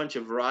whole bunch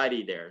of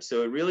variety there.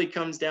 So it really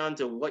comes down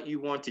to what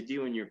you want to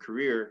do in your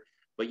career,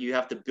 but you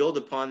have to build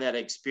upon that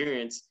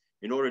experience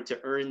in order to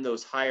earn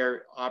those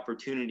higher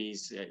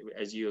opportunities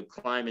as you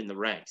climb in the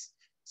ranks.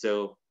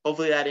 So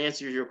hopefully that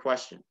answers your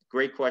question.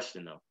 Great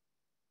question though.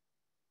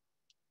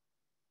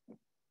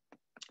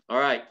 All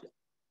right,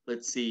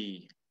 let's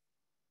see.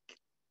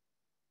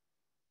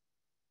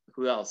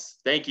 Who else?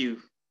 Thank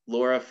you,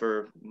 Laura,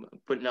 for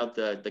putting out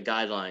the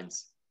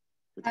guidelines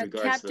with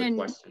regards Captain, to the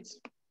questions.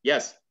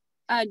 Yes.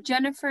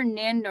 Jennifer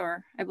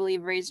Nandor, I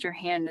believe, raised her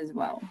hand as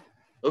well.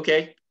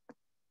 Okay.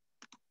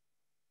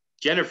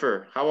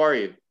 Jennifer, how are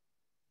you?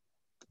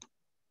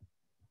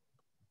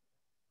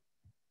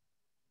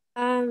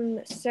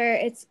 Sir,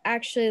 it's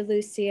actually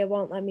Lucy. It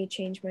won't let me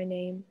change my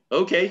name.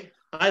 Okay.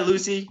 Hi,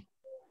 Lucy.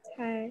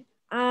 Hi.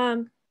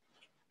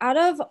 Out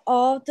of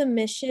all the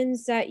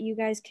missions that you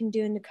guys can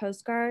do in the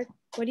Coast Guard,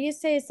 what do you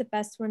say is the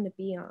best one to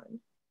be on?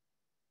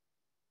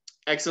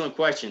 Excellent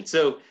question.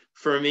 So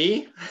for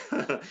me,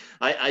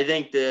 I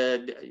think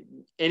that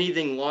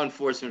anything law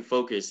enforcement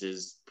focused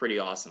is pretty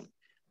awesome.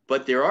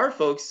 But there are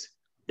folks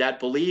that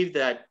believe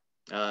that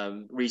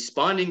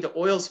responding to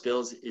oil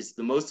spills is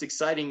the most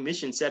exciting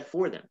mission set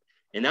for them.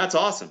 And that's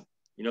awesome.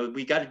 You know,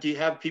 we got to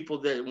have people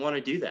that want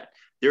to do that.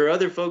 There are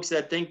other folks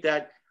that think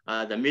that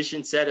the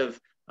mission set of,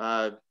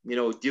 you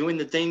know, doing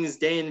the things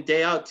day in and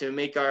day out to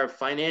make our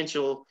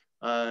financial,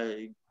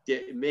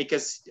 make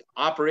us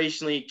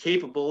operationally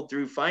capable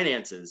through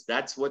finances.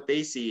 That's what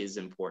they see is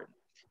important.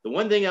 The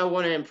one thing I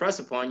want to impress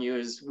upon you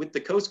is with the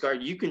Coast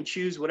Guard, you can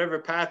choose whatever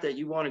path that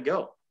you want to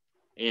go.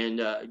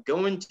 And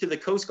going to the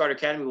Coast Guard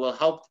Academy will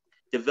help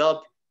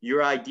develop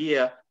your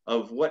idea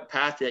of what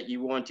path that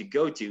you want to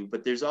go to,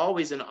 but there's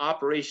always an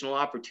operational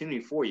opportunity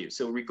for you.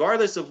 So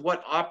regardless of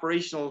what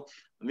operational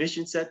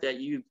mission set that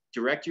you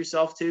direct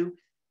yourself to,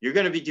 you're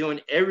going to be doing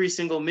every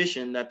single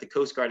mission that the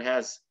Coast Guard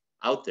has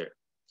out there.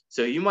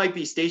 So you might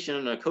be stationed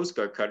on a Coast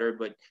Guard cutter,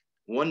 but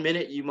one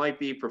minute you might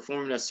be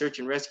performing a search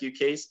and rescue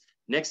case.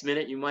 Next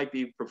minute you might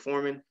be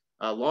performing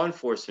a law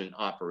enforcement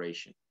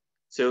operation.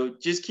 So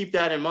just keep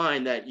that in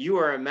mind, that you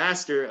are a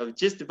master of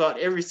just about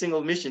every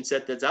single mission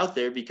set that's out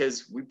there,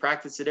 because we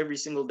practice it every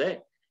single day.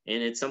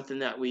 And it's something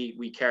that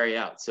we carry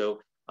out.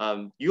 So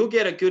you'll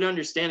get a good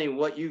understanding of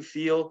what you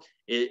feel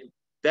it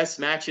best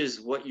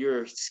matches what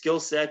your skill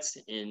sets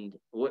and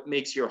what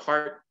makes your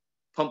heart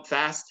pump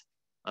fast.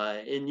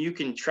 And you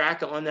can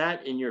track on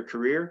that in your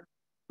career.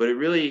 But it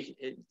really,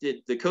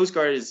 the Coast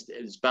Guard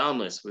is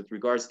boundless with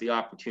regards to the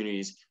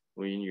opportunities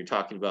when you're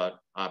talking about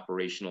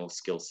operational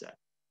skill set.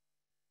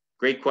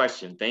 Great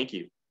question. Thank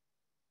you.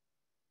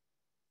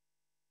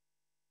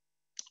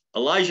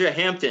 Elijah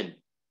Hampton.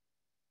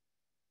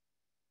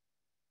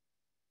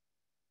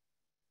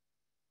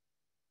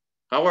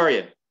 How are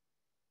you?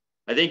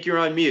 I think you're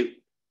on mute.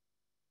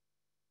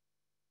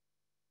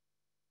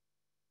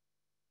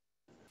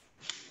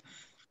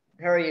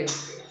 How are you?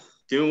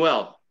 Doing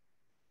well.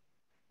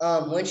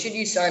 When should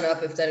you sign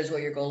up if that is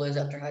what your goal is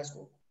after high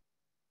school?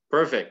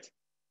 Perfect.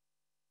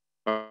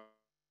 All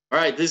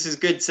right, this is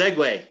good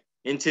segue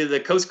into the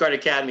Coast Guard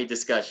Academy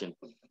discussion.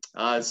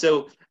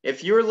 So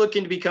if you're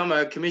looking to become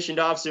a commissioned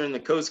officer in the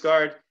Coast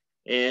Guard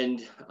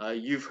and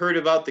you've heard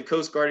about the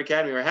Coast Guard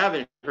Academy or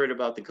haven't heard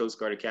about the Coast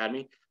Guard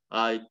Academy,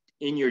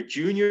 in your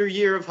junior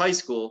year of high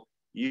school,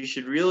 you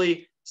should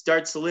really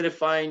start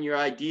solidifying your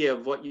idea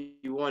of what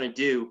you want to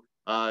do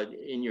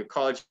in your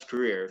college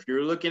career. If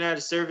you're looking at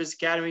a service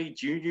academy,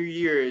 junior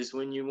year is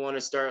when you want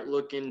to start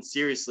looking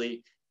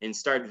seriously and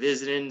start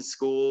visiting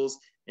schools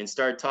and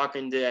start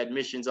talking to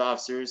admissions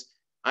officers.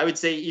 I would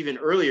say even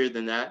earlier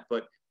than that,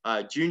 but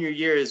junior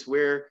year is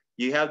where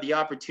you have the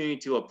opportunity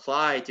to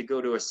apply to go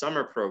to a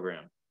summer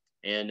program.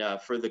 And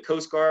for the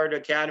Coast Guard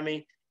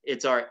Academy,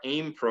 it's our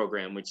AIM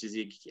program, which is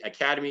the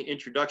Academy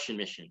Introduction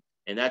Mission.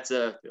 And that's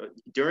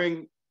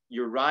during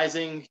your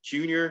rising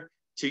junior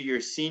to your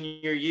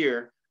senior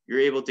year, you're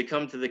able to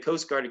come to the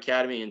Coast Guard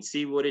Academy and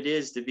see what it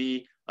is to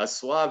be a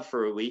swab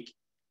for a week.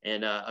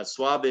 And a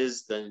swab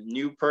is the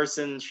new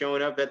person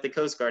showing up at the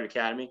Coast Guard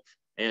Academy,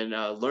 and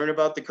learn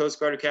about the Coast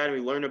Guard Academy,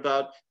 learn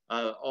about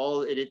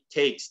all it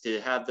takes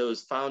to have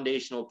those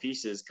foundational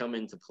pieces come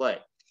into play.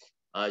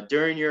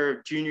 During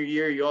your junior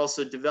year, you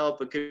also develop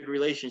a good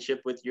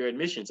relationship with your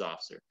admissions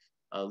officer.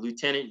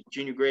 Lieutenant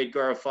Junior Grade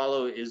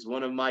Garofalo is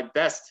one of my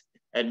best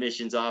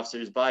admissions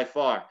officers by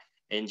far,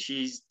 and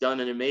she's done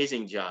an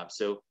amazing job.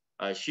 So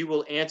she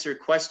will answer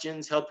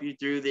questions, help you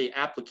through the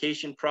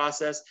application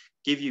process,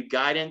 give you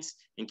guidance,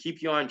 and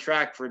keep you on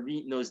track for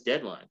meeting those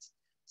deadlines.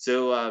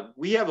 So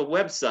we have a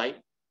website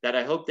that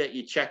I hope that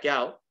you check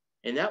out,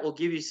 and that will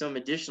give you some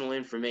additional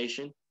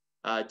information.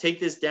 Take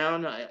this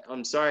down.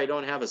 I'm sorry I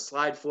don't have a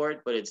slide for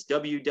it, but it's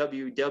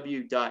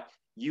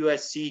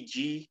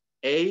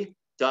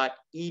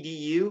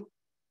www.uscga.edu,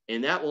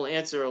 and that will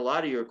answer a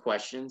lot of your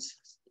questions.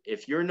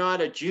 If you're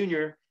not a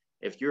junior,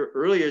 if you're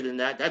earlier than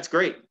that, that's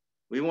great.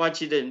 We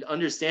want you to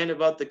understand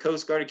about the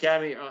Coast Guard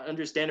Academy,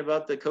 understand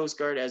about the Coast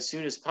Guard as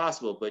soon as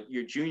possible. But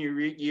your junior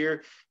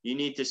year, you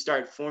need to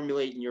start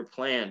formulating your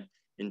plan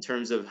in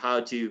terms of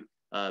how to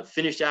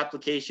finish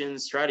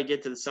applications, try to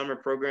get to the summer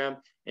program,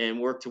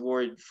 and work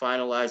toward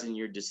finalizing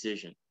your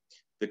decision.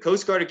 The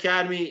Coast Guard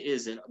Academy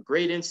is a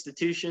great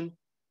institution.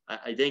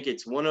 I think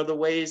it's one of the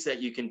ways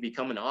that you can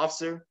become an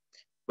officer.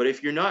 But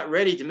if you're not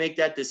ready to make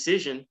that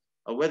decision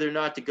of whether or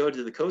not to go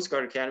to the Coast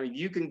Guard Academy,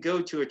 you can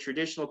go to a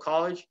traditional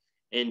college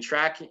and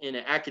track in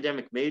an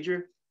academic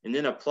major, and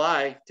then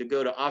apply to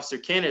go to Officer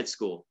Candidate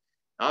School.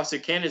 Officer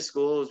Candidate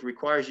School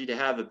requires you to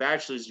have a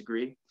bachelor's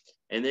degree,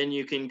 and then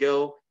you can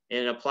go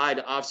and apply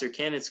to Officer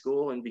Candidate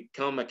School and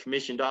become a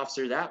commissioned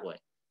officer that way.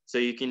 So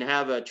you can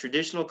have a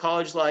traditional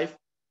college life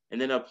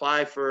and then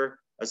apply for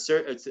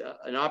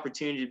an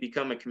opportunity to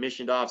become a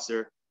commissioned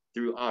officer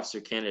through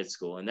Officer Candidate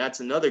School. And that's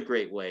another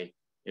great way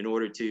in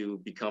order to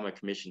become a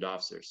commissioned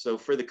officer. So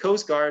for the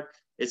Coast Guard,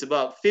 it's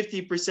about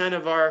 50%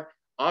 of our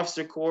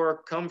officer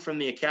corps come from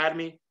the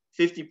academy,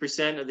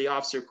 50% of the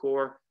officer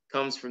corps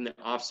comes from the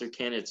Officer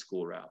Candidate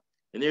School route.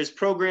 And there's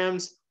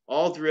programs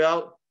all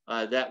throughout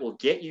that will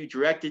get you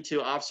directed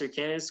to Officer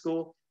Candidate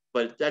School,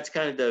 but that's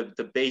kind of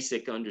the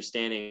basic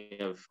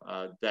understanding of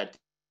that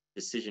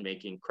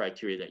decision-making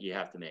criteria that you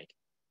have to make.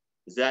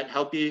 Does that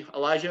help you,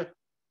 Elijah?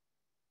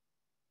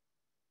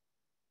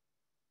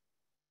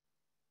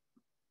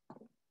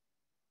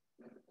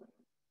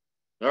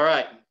 All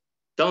right,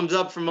 thumbs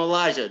up from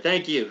Elijah,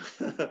 thank you.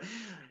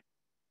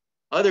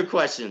 Other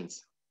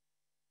questions?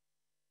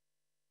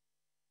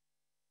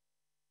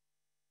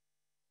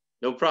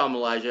 No problem,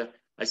 Elijah.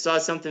 I saw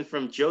something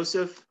from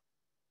Joseph.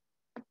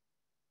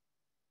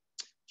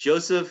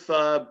 Joseph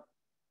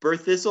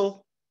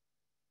Berthistle.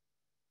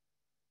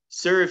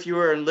 Sir, if you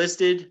were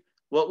enlisted,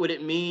 what would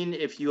it mean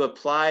if you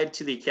applied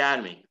to the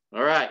academy?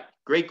 All right,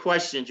 great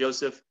question,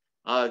 Joseph.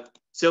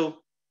 So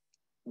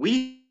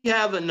we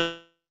have a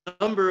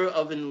number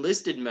of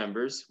enlisted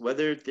members,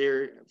 whether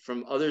they're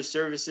from other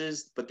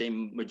services, but the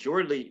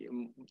majority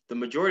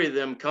of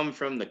them come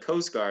from the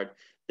Coast Guard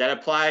that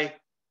apply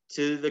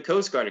to the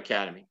Coast Guard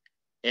Academy.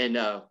 And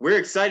we're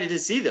excited to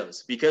see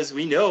those because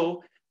we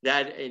know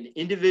that an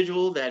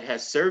individual that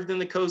has served in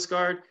the Coast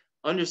Guard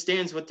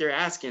understands what they're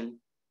asking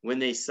when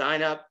they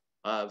sign up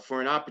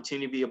for an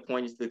opportunity to be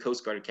appointed to the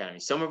Coast Guard Academy.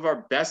 Some of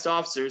our best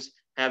officers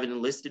have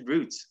enlisted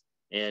roots,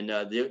 and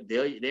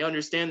they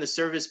understand the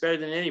service better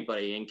than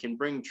anybody and can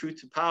bring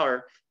truth to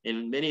power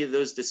in many of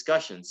those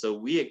discussions. So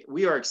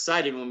we are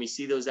excited when we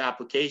see those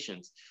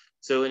applications.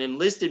 So an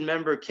enlisted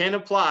member can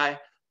apply,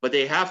 but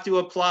they have to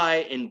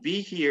apply and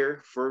be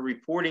here for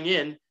reporting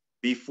in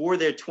before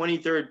their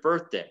 23rd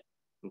birthday,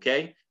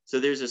 okay?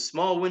 So there's a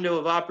small window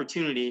of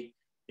opportunity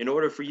in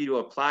order for you to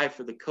apply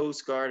for the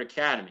Coast Guard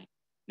Academy.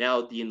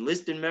 Now, the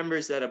enlisted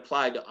members that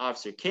applied to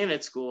Officer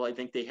Candidate School, I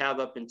think they have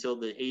up until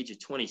the age of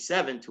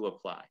 27 to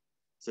apply.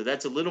 So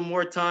that's a little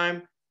more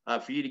time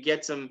for you to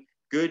get some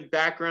good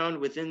background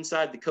with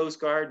inside the Coast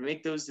Guard,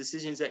 make those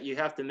decisions that you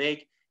have to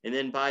make. And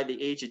then by the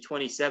age of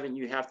 27,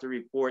 you have to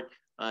report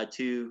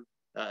to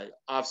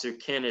Officer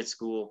Candidate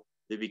School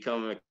to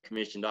become a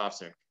commissioned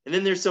officer. And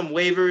then there's some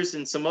waivers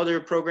and some other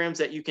programs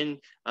that you can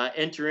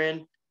enter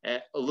in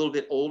at a little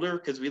bit older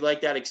because we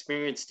like that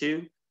experience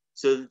too.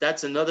 So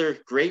that's another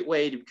great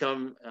way to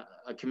become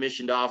a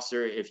commissioned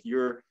officer if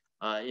you're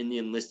in the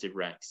enlisted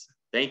ranks.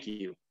 Thank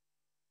you.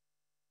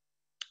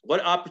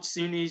 What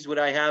opportunities would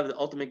I have? The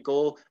ultimate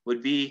goal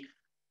would be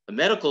a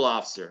medical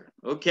officer.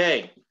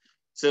 Okay,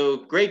 so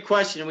great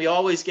question. We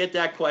always get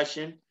that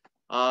question.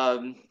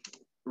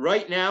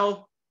 Right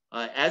now,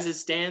 as it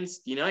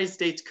stands, the United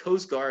States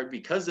Coast Guard,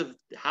 because of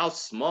how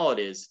small it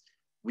is,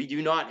 we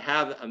do not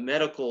have a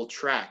medical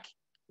track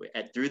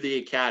through the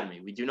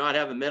academy. We do not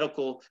have a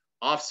medical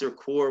officer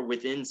corps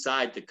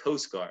inside the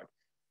Coast Guard.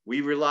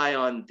 We rely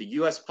on the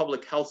U.S.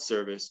 Public Health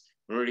Service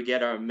in order to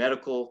get our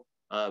medical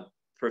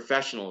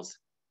professionals.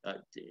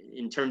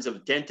 In terms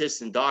of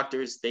dentists and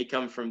doctors, they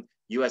come from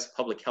U.S.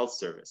 Public Health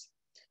Service.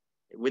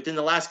 Within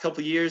the last couple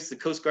of years, the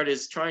Coast Guard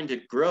is trying to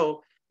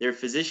grow their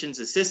physician's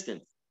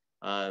assistant.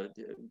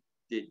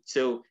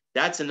 So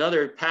that's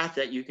another path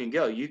that you can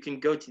go. You can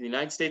go to the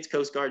United States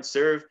Coast Guard,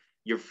 serve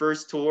your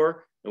first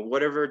tour, and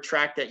whatever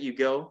track that you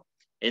go,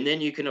 and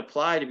then you can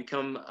apply to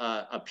become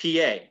a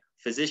PA,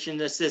 physician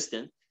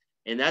assistant,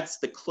 and that's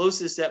the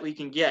closest that we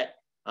can get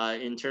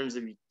in terms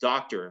of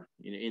doctor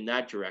in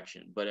that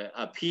direction. But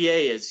a PA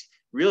is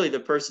really the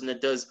person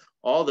that does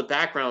all the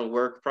background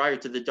work prior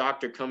to the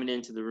doctor coming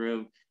into the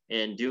room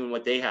and doing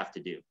what they have to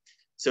do.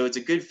 So it's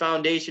a good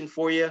foundation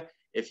for you.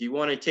 If you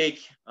want to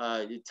take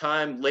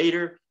time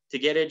later to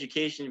get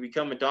education to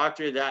become a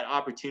doctor, that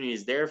opportunity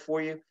is there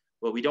for you.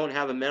 But we don't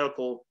have a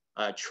medical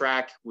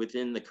track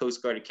within the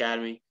Coast Guard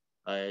Academy.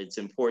 It's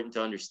important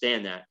to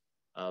understand that.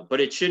 But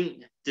it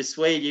shouldn't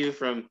dissuade you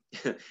from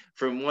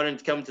wanting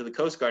to come to the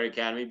Coast Guard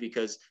Academy,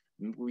 because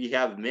we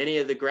have many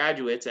of the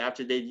graduates,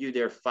 after they do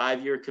their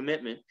 5-year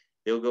commitment,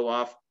 they'll go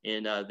off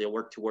and they'll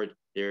work toward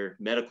their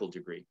medical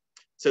degree.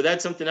 So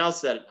that's something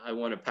else that I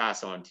want to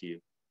pass on to you.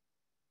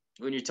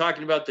 When you're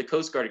talking about the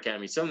Coast Guard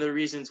Academy, some of the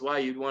reasons why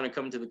you'd want to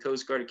come to the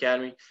Coast Guard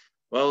Academy,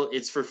 well,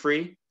 it's for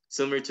free,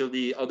 similar to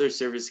the other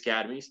service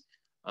academies.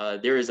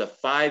 There is a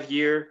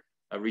 5-year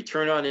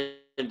return on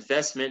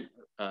investment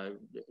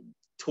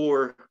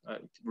tour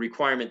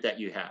requirement that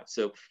you have.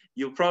 So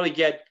you'll probably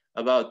get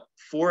about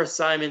 4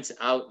 assignments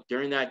out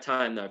during that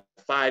time, the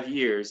 5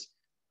 years,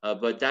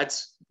 but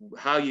that's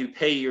how you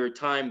pay your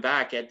time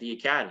back at the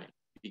academy,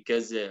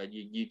 because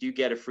you do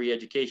get a free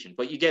education,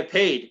 but you get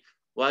paid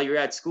while you're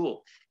at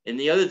school. And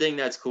the other thing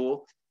that's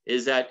cool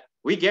is that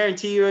we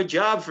guarantee you a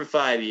job for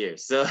 5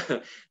 years. So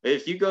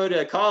if you go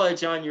to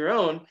college on your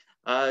own,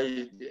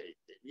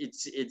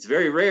 it's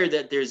very rare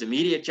that there's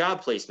immediate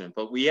job placement,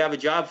 but we have a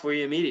job for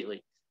you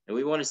immediately. And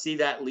we want to see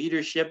that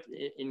leadership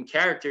in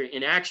character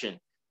in action.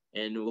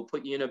 And we'll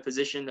put you in a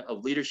position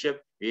of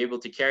leadership. You're able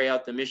to carry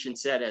out the mission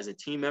set as a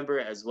team member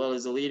as well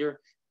as a leader.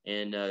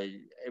 And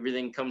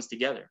everything comes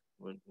together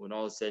when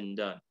all is said and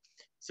done.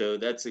 So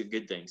that's a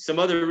good thing. Some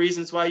other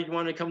reasons why you'd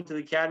want to come to the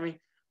academy.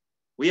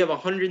 We have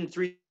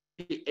 103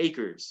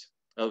 acres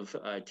of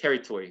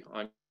territory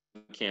on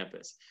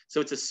campus. So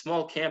it's a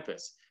small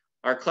campus.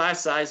 Our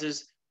class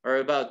sizes are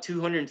about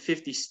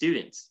 250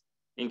 students.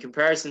 In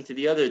comparison to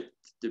the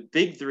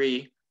big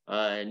three,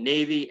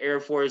 Navy,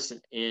 Air Force,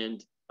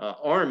 and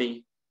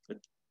Army,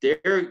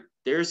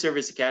 their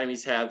service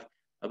academies have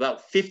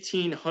about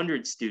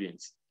 1,500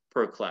 students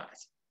per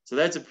class. So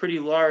that's a pretty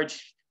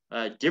large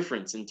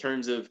difference in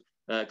terms of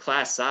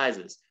class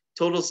sizes.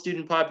 Total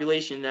student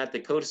population at the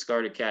Coast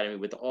Guard Academy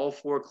with all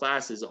 4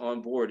 classes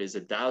on board is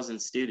 1,000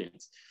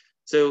 students.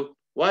 So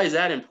why is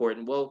that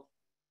important? Well,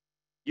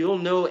 you'll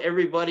know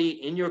everybody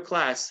in your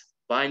class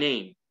by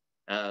name.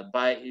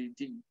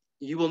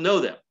 You will know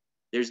them.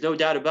 There's no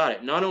doubt about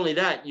it. Not only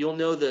that, you'll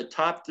know the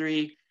top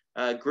 3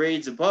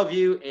 grades above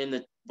you and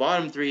the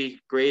bottom 3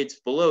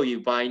 grades below you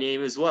by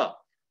name as well.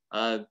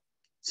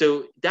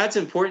 So that's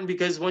important,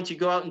 because once you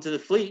go out into the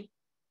fleet,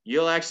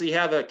 you'll actually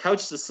have a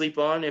couch to sleep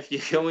on. If you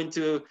go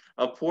into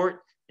a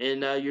port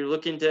and you're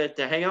looking to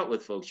hang out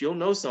with folks, you'll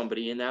know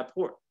somebody in that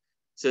port.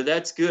 So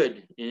that's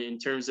good in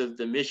terms of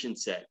the mission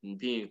set and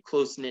being a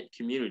close-knit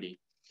community.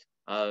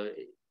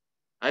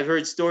 I've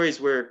heard stories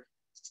where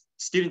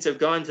students have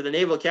gone to the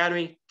Naval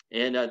Academy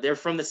and they're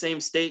from the same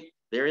state,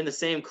 they're in the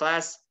same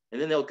class,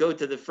 and then they'll go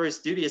to the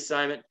first duty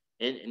assignment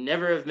and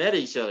never have met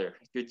each other,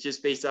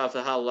 just based off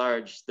of how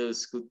large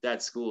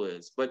that school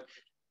is. But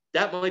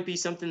that might be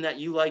something that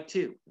you like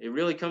too. It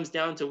really comes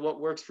down to what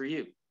works for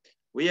you.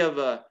 We have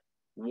a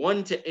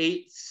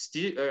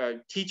 1-to-8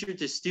 teacher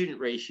to student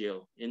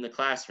ratio in the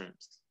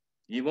classrooms.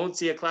 You won't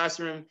see a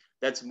classroom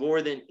that's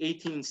more than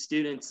 18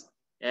 students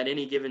at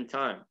any given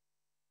time.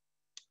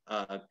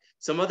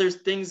 Some other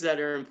things that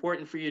are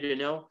important for you to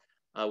know,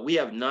 we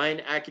have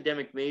 9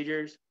 academic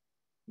majors,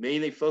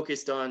 mainly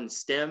focused on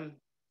STEM.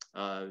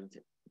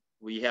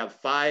 We have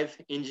 5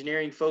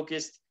 engineering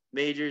focused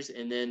majors,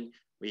 and then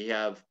we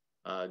have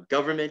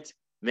government,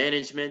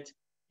 management,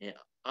 and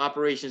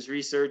operations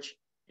research,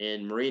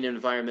 and marine and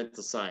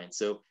environmental science.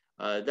 So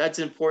that's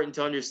important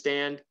to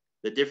understand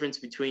the difference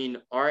between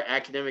our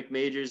academic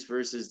majors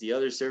versus the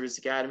other service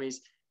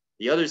academies.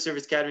 The other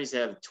service academies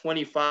have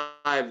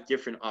 25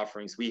 different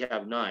offerings. We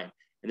have 9.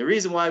 And the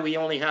reason why we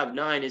only have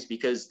 9 is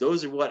because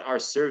those are what our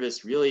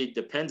service really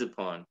depends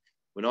upon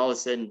when all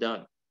is said and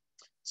done.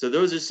 So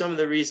those are some of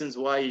the reasons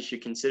why you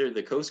should consider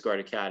the Coast Guard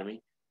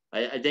Academy.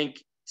 I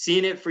think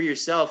seeing it for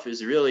yourself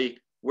is really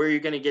where you're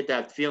going to get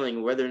that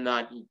feeling, whether or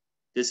not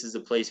this is the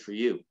place for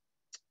you.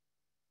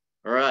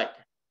 All right.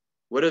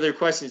 What other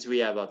questions do we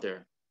have out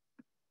there?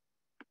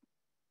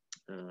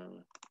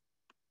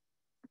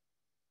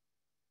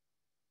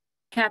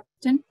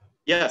 Captain?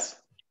 Yes.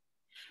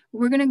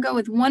 We're going to go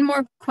with one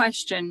more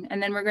question,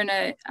 and then we're going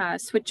to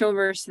switch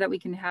over so that we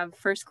can have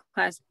first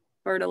class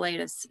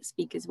Bertolaitis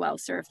speak as well,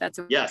 sir, if that's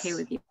okay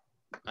with you.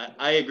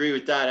 I agree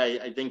with that.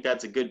 I think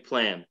that's a good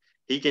plan.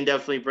 He can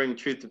definitely bring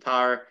truth to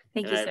power.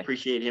 Thank you, I sir.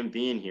 appreciate him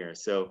being here.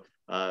 So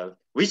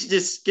we should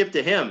just skip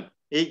to him.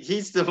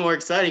 He's the more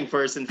exciting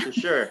person for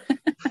sure.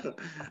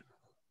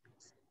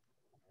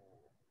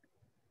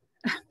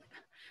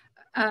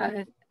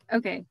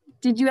 Okay.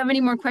 Did you have any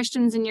more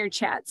questions in your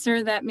chat,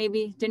 sir, that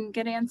maybe didn't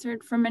get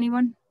answered from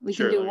anyone? We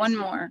can do one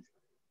more.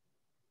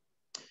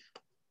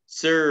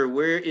 Sir,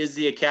 where is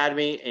the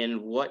Academy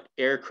and what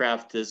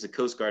aircraft does the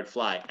Coast Guard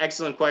fly?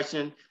 Excellent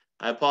question.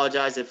 I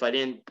apologize if I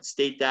didn't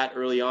state that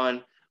early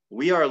on.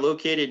 We are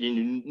located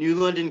in New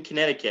London,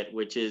 Connecticut,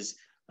 which is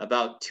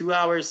about 2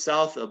 hours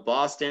south of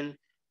Boston,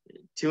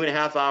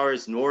 2.5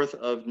 hours north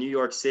of New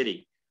York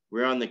City.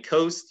 We're on the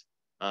coast.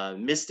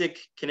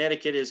 Mystic,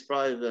 Connecticut is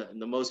probably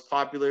the most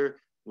popular,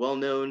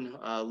 well-known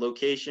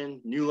location.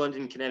 New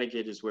London,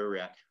 Connecticut is where we're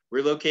at.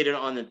 We're located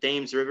on the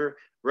Thames River.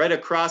 Right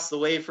across the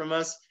way from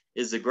us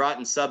is the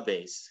Groton Sub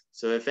Base.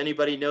 So if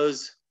anybody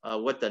knows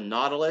what the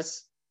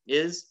Nautilus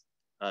is,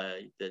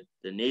 the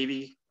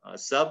Navy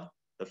sub,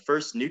 the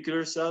first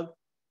nuclear sub,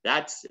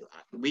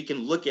 we can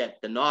look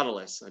at the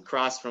Nautilus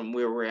across from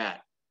where we're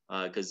at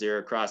because they're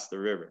across the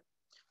river.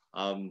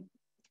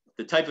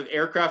 The type of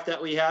aircraft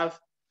that we have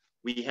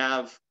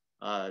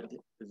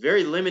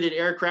very limited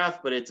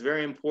aircraft, but it's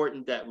very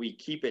important that we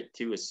keep it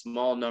to a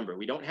small number.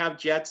 We don't have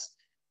jets.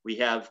 We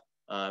have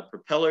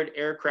propellered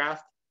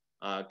aircraft,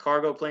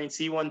 cargo plane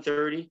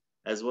C-130,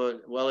 as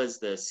well as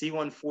the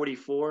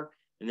C-144,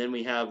 and then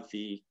we have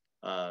the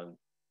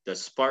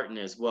Spartan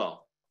as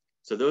well.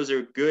 So those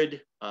are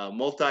good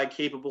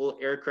multi-capable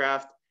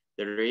aircraft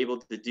that are able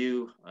to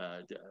do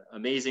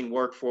amazing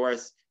work for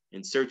us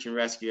in search and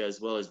rescue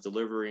as well as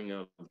delivering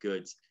of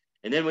goods.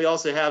 And then we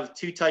also have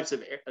two types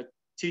of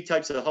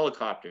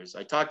helicopters.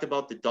 I talked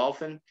about the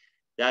Dolphin.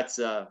 That's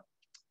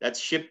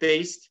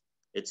ship-based.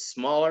 It's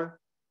smaller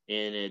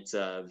and it's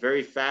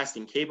very fast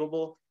and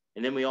capable.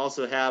 And then we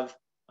also have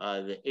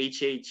the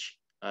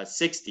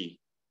HH-60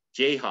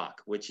 Jayhawk,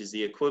 which is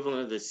the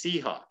equivalent of the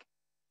Seahawk.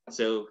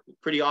 So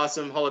pretty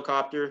awesome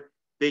helicopter,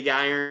 big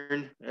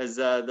iron, as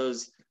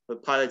those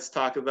pilots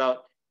talk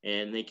about,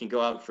 and they can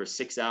go out for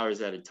 6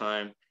 hours at a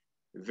time.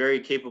 Very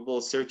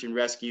capable search and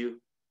rescue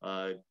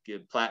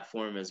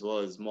platform as well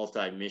as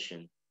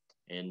multi-mission.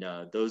 And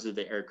those are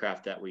the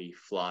aircraft that we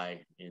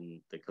fly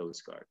in the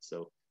Coast Guard.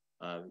 So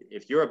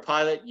if you're a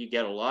pilot, you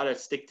get a lot of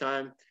stick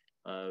time,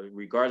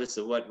 regardless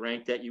of what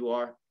rank that you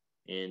are.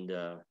 And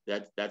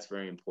that's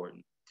very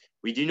important.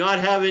 We do not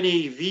have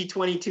any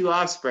V-22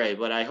 Osprey,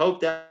 but I hope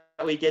that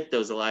we get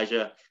those,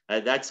 Elijah.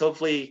 That's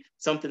hopefully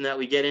something that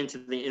we get into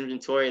the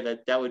inventory.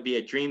 That would be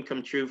a dream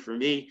come true for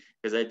me,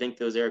 because I think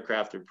those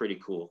aircraft are pretty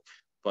cool.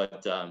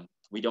 But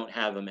we don't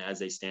have them as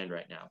they stand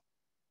right now.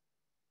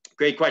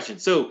 Great question.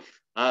 So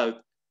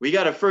we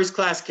got a first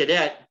class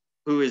cadet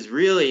who is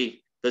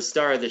really the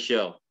star of the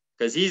show,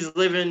 because he's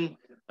living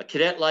a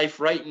cadet life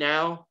right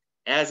now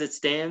as it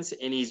stands,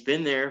 and he's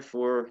been there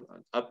for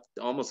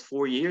almost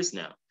 4 years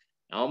now.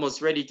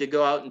 Almost ready to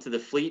go out into the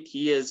fleet.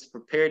 He has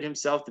prepared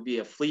himself to be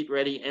a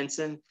fleet-ready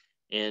ensign,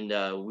 and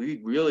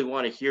we really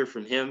want to hear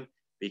from him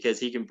because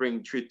he can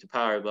bring truth to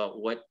power about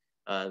what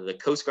the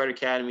Coast Guard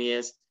Academy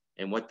is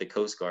and what the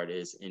Coast Guard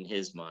is in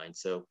his mind.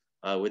 So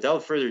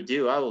without further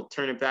ado, I will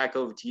turn it back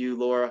over to you,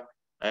 Laura.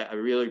 I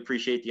really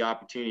appreciate the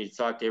opportunity to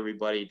talk to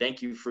everybody.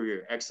 Thank you for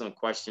your excellent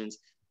questions,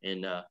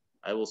 and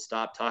I will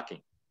stop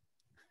talking.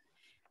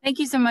 Thank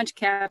you so much,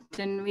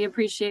 Captain. We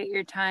appreciate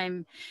your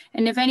time.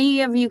 And if any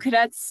of you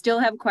cadets still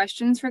have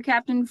questions for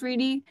Captain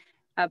Fredie,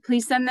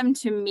 please send them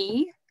to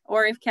me,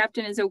 or if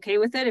Captain is okay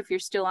with it, if you're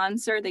still on,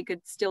 sir, they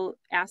could still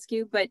ask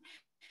you, but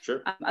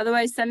sure.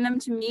 Otherwise send them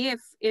to me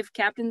if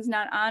Captain's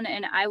not on,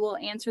 and I will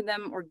answer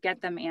them or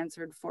get them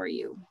answered for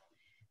you.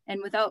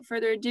 And without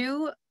further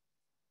ado,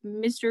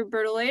 Mr.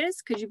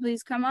 Bertolaitis, could you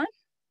please come on?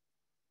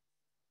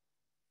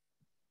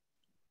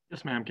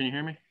 Yes, ma'am. Can you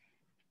hear me?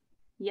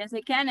 Yes,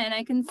 I can, and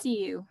I can see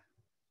you.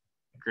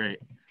 Great.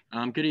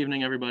 Good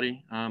evening,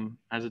 everybody.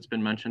 As it's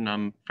been mentioned,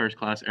 I'm first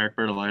class Eric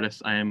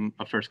Bertolaitis. I am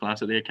a first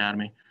class at the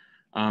Academy,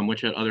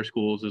 which at other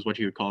schools is what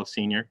you would call a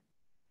senior.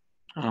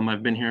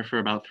 I've been here for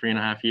about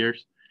 3.5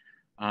 years.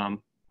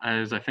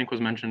 As I think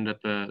was mentioned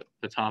at the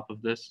top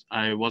of this,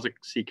 I was a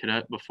Sea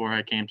Cadet before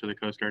I came to the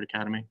Coast Guard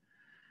Academy.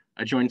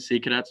 I joined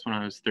Sea Cadets when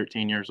I was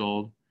 13 years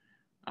old,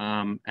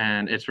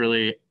 and it's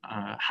really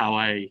how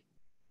I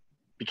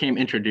became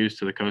introduced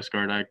to the Coast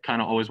Guard. I kind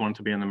of always wanted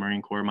to be in the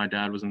Marine Corps. My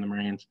dad was in the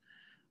Marines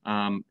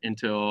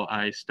until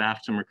I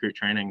staffed some recruit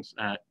trainings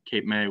at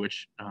Cape May,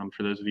 which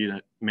for those of you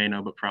that may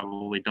know but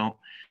probably don't,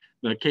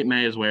 the Cape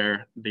May is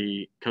where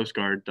the Coast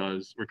Guard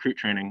does recruit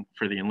training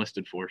for the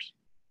enlisted force.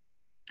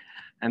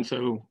 And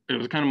so it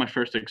was kind of my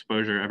first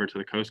exposure ever to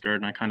the Coast Guard,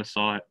 and I kind of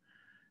saw it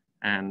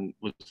and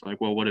was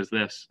like, well, what is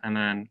this? And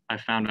then I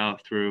found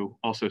out through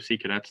also Sea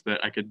Cadets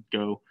that I could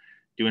go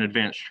do an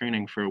advanced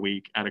training for a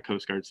week at a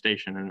Coast Guard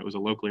station, and it was a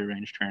locally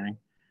arranged training.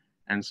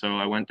 And so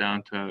I went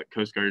down to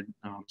Coast Guard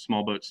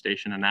Small Boat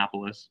Station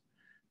Annapolis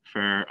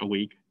for a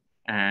week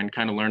and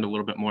kind of learned a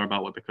little bit more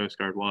about what the Coast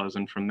Guard was.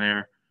 And from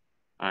there,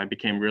 I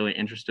became really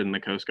interested in the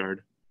Coast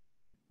Guard.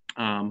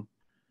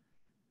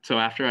 So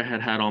after I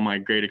had all my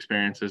great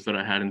experiences that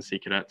I had in Sea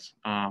Cadets,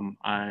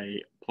 I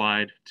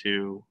applied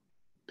to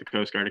the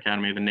Coast Guard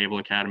Academy, the Naval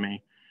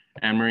Academy,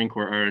 and Marine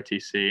Corps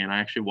ROTC, and I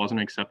actually wasn't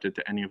accepted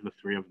to any of the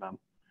three of them.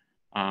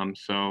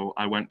 So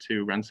I went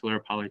to Rensselaer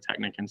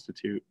Polytechnic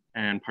Institute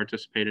and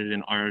participated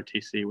in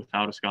ROTC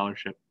without a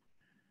scholarship,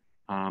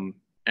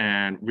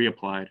 and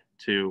reapplied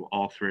to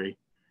all three.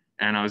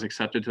 And I was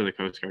accepted to the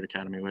Coast Guard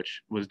Academy,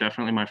 which was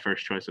definitely my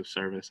first choice of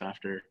service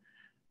after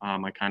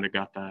I kind of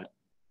got that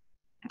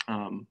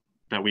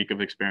week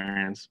of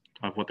experience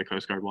of what the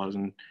Coast Guard was.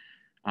 And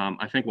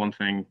I think one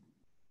thing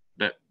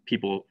that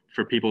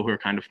for people who are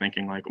kind of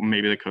thinking like,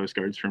 maybe the Coast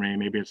Guard's for me,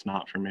 maybe it's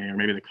not for me, or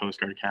maybe the Coast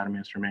Guard Academy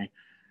is for me,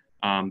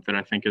 that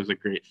I think is a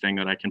great thing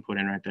that I can put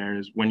in right there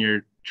is when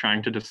you're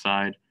trying to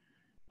decide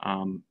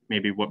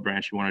maybe what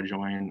branch you want to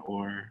join,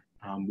 or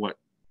what,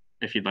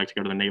 if you'd like to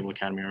go to the Naval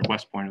Academy or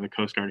West Point or the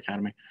Coast Guard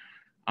Academy,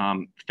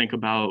 think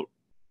about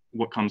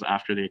what comes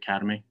after the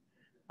Academy,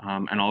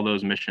 and all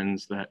those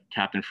missions that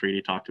Captain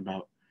Fredie talked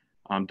about.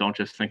 Don't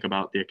just think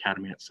about the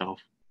Academy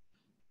itself.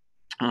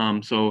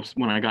 So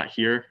when I got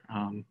here,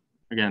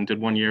 again,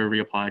 did 1 year,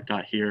 reapplied,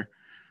 got here.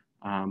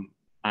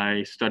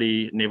 I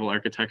study naval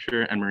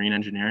architecture and marine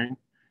engineering,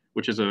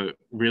 which is a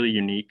really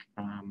unique,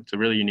 it's a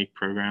really unique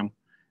program.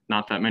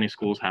 Not that many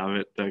schools have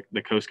it.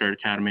 The Coast Guard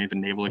Academy, the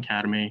Naval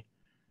Academy,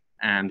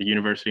 and the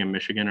University of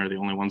Michigan are the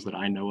only ones that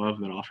I know of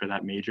that offer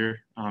that major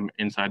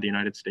inside the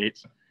United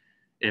States.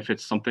 If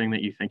it's something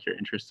that you think you're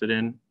interested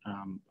in,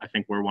 I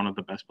think we're one of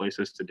the best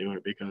places to do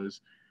it,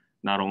 because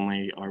not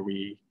only are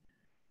we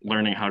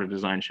learning how to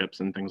design ships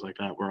and things like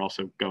that, we're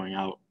also going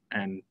out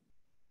and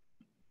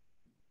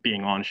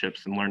being on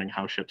ships and learning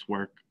how ships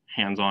work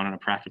hands-on in a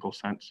practical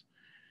sense.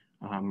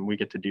 We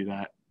get to do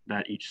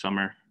that each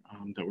summer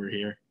that we're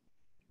here.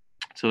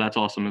 So that's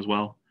awesome as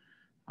well.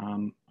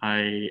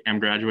 I am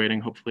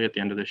graduating hopefully at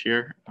the end of this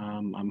year.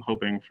 I'm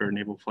hoping for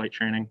naval flight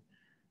training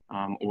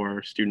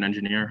or student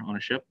engineer on a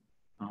ship.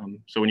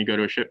 So when you go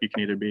to a ship, you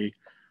can either be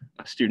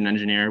a student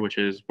engineer, which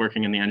is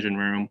working in the engine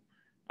room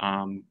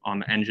on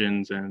the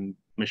engines and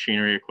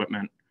machinery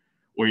equipment,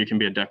 or you can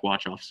be a deck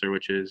watch officer,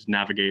 which is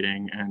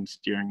navigating and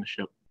steering the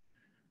ship.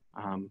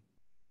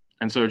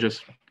 And so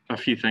just a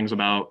few things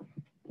about,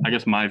 I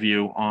guess, my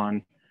view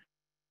on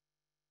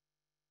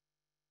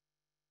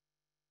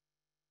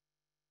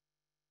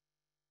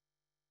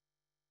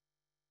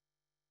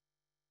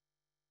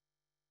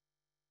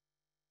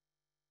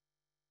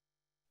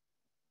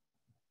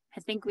I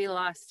think we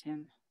lost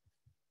him.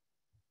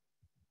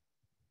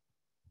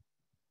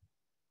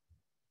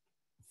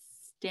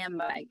 Stand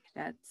by,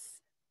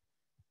 cadets.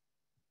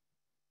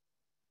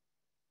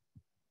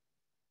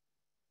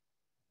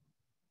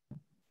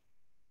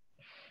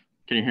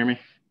 Can you hear me?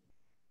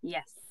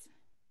 Yes.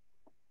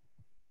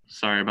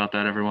 Sorry about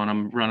that, everyone.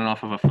 I'm running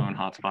off of a phone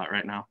hotspot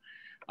right now.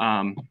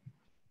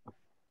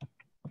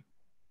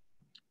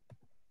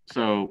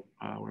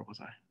 Where was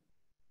I?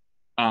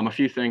 A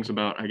few things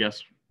about, I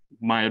guess,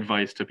 my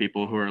advice to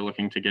people who are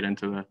looking to get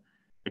into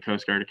the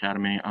Coast Guard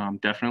Academy.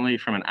 Definitely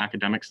from an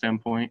academic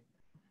standpoint,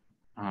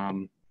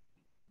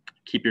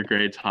 keep your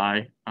grades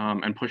high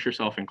and push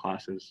yourself in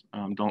classes.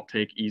 Don't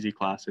take easy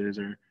classes,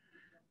 or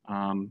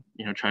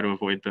try to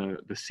avoid the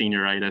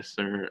senioritis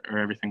or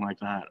everything like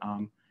that.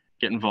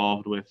 Get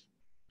involved with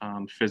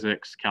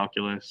physics,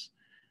 calculus,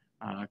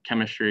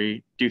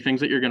 chemistry. Do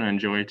things that you're going to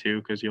enjoy too,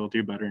 because you'll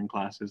do better in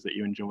classes that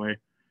you enjoy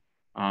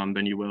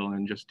than you will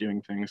in just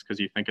doing things because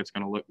you think it's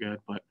going to look good.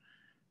 But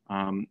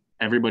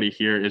everybody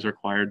here is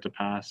required to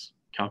pass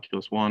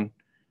Calculus 1.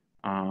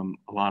 A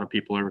lot of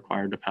people are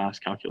required to pass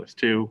Calculus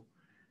 2.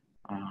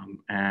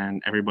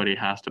 And everybody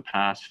has to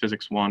pass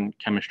Physics 1,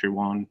 Chemistry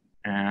 1,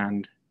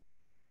 and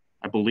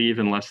I believe,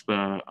 unless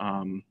the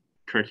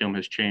curriculum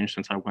has changed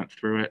since I went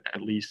through it,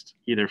 at least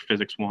either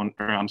Physics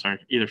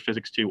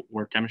 2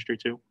 or Chemistry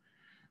 2.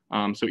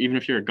 So even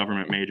if you're a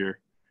government major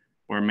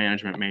or a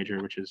management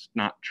major, which is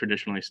not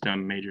traditionally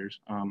STEM majors,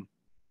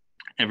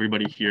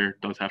 everybody here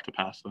does have to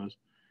pass those.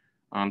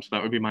 So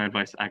that would be my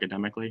advice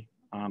academically.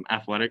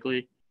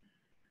 Athletically,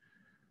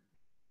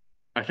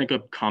 I think a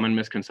common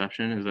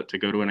misconception is that to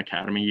go to an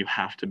academy, you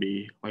have to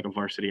be like a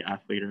varsity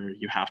athlete or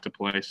you have to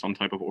play some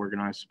type of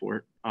organized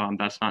sport.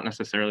 That's not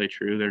necessarily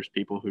true. There's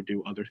people who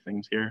do other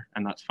things here,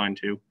 and that's fine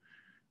too.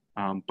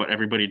 But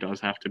everybody does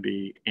have to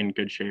be in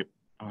good shape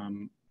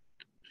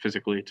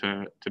physically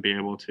to be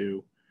able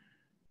to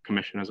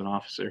commission as an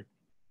officer.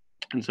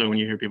 And so when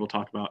you hear people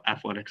talk about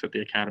athletics at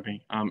the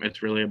academy,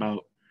 it's really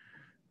about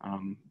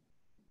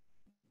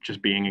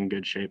just being in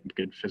good shape,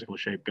 good physical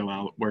shape. Go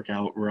out, work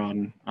out,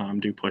 run,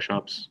 do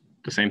push-ups,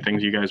 the same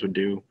things you guys would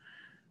do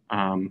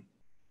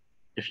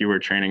if you were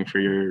training for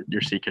your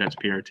Sea Cadets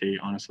PRT,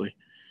 honestly.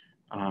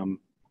 And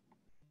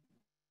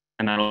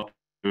that'll,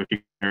 if you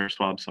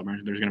SWAB summer,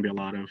 there's going to be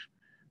a lot of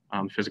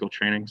physical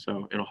training,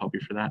 so it'll help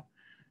you for that.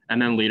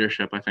 And then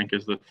leadership, I think,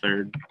 is the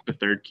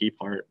third key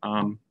part.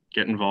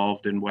 Get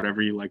involved in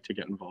whatever you like to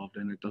get involved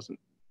in. It doesn't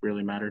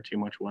really matter too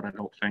much what, I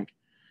don't think.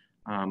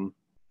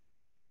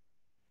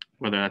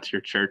 Whether that's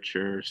your church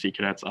or Sea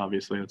Cadets,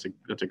 obviously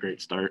that's a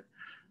great start.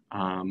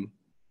 On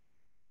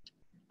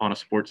a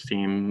sports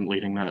team,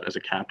 leading that as a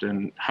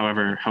captain,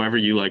 however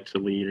you like to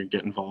lead or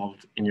get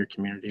involved in your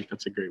community,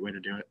 that's a great way to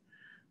do it.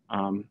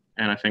 And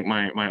I think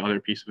my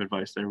other piece of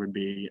advice there would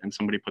be, and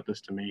somebody put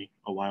this to me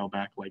a while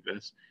back like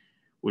this,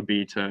 would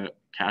be to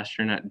cast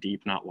your net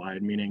deep, not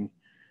wide, meaning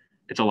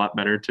it's a lot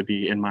better to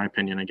be, in my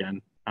opinion,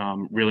 again,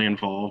 really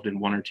involved in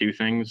one or two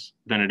things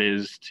than it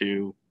is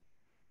to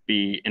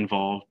be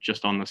involved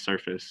just on the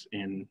surface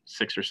in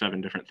 6 or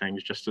 7 different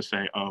things just to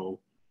say, oh,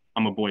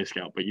 I'm a Boy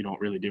Scout, but you don't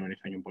really do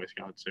anything in Boy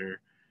Scouts, or,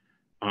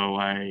 oh,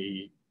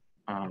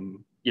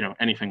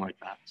 anything like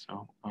that.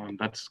 So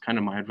that's kind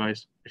of my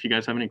advice. If you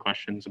guys have any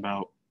questions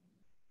about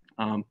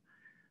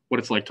what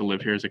it's like to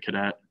live here as a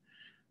cadet,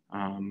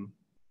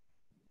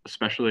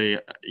 especially,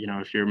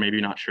 if you're maybe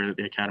not sure that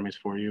the academy is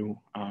for you,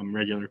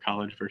 regular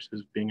college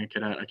versus being a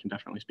cadet, I can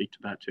definitely speak to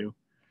that too.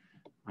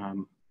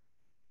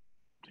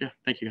 Yeah,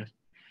 thank you guys.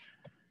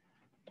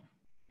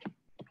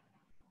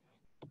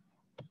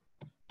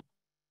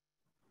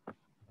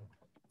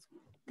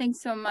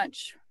 Thanks so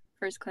much,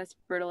 First Class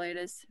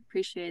Bertolaitis.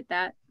 Appreciate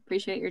that.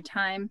 Appreciate your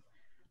time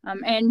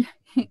and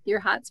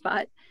your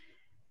hotspot.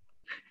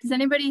 Does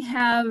anybody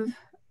have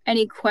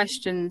any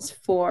questions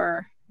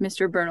for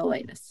Mr.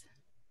 Bertolaitis?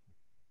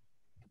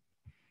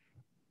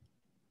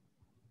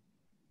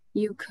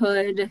 You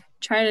could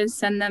try to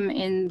send them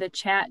in the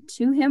chat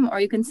to him, or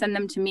you can send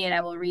them to me and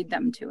I will read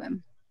them to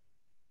him.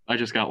 I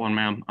just got one,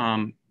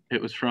 ma'am.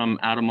 It was from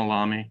Adam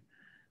Alami.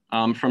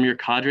 From your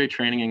cadre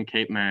training in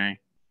Cape May,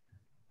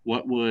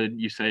 what would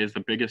you say is the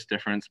biggest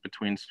difference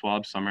between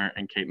SWAB Summer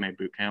and Cape May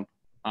Boot Camp?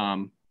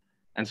 And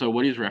so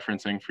what he's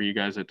referencing, for you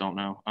guys that don't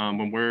know,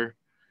 when we're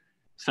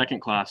second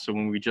class, so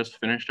when we just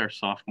finished our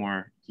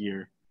sophomore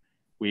year,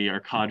 we are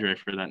cadre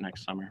for that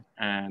next summer.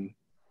 And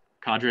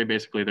cadre,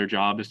 basically their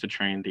job is to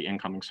train the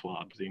incoming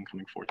SWABs, the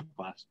incoming 4th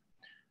class.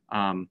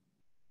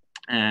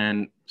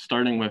 And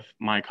starting with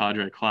my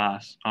cadre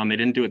class, they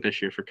didn't do it this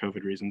year for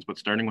COVID reasons, but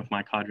starting with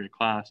my cadre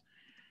class,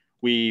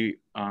 we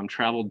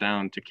traveled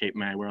down to Cape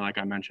May, where, like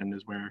I mentioned,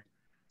 is where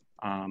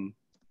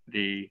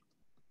the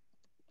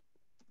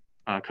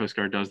Coast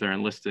Guard does their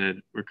enlisted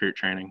recruit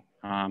training.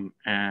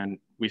 And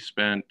we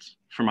spent,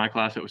 for my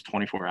class, it was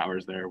 24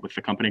 hours there with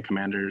the company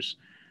commanders,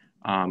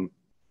 kind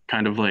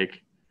of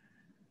like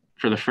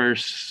for the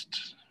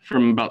first,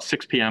 from about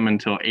 6 p.m.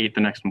 until 8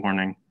 the next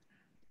morning.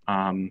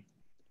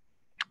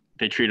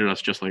 They treated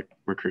us just like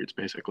recruits,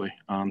 basically.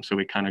 So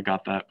we kind of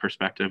got that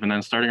perspective. And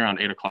then starting around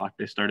 8 o'clock,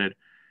 they started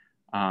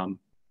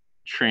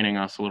training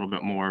us a little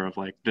bit more of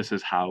like, this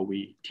is how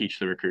we teach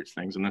the recruits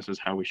things, and this is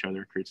how we show the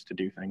recruits to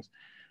do things.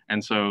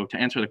 And so to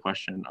answer the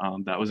question,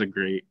 that was a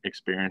great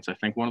experience. I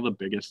think one of the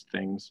biggest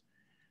things,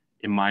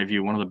 in my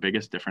view, one of the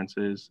biggest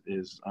differences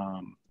is,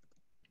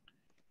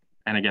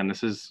 and again,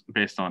 this is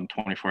based on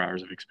 24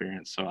 hours of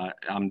experience, so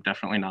I'm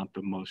definitely not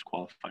the most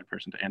qualified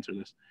person to answer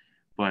this,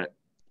 but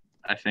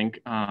I think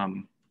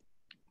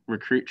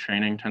recruit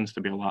training tends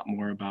to be a lot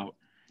more about,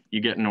 you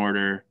get an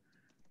order,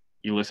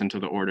 you listen to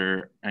the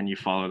order, and you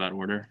follow that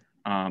order,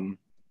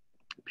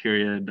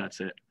 period, that's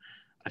it.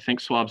 I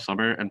think SWAB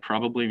Summer, and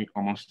probably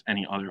almost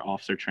any other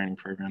officer training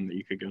program that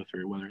you could go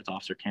through, whether it's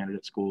officer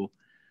candidate school,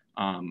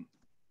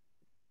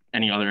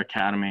 any other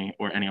academy,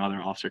 or any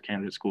other officer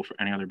candidate school for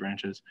any other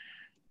branches,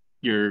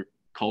 you're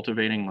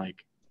cultivating,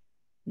 like,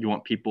 you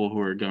want people who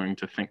are going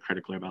to think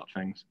critically about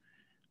things,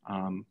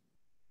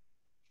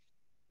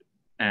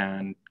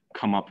 and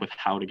come up with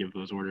how to give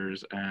those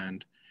orders,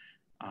 and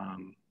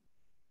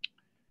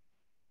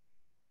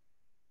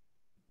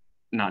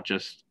not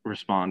just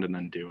respond and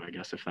then do, I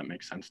guess, if that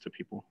makes sense to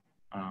people.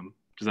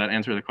 Does that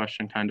answer the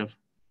question, kind of?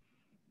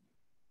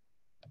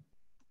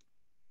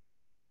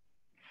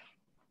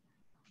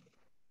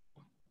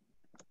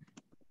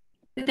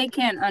 They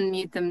can't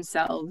unmute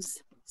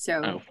themselves.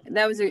 So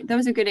that was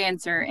a good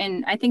answer.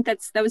 And I think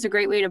that was a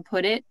great way to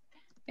put it,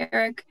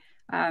 Eric.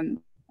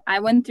 I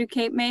went through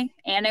Cape May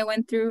and I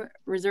went through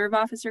Reserve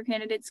Officer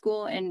Candidate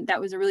School, and that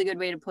was a really good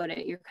way to put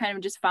it. You're kind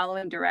of just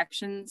following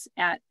directions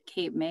at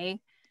Cape May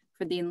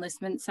for the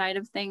enlistment side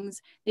of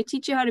things. They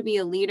teach you how to be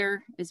a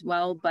leader as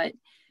well, but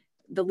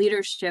the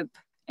leadership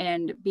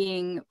and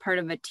being part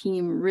of a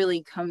team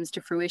really comes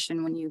to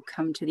fruition when you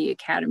come to the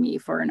academy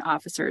for an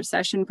officer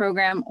accession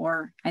program,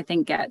 or I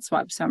think at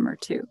SWAB Summer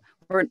too,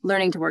 or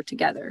learning to work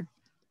together.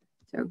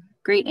 So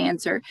great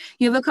answer.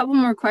 You have a couple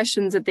more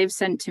questions that they've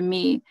sent to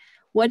me.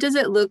 What does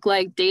it look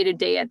like day to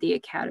day at the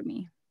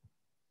academy?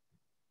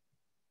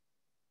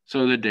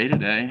 So the day to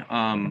day,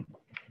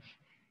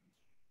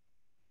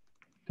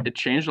 it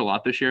changed a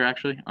lot this year,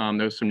 actually.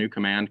 There was some new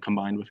command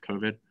combined with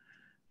COVID.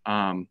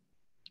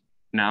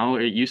 Now,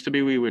 it used to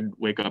be we would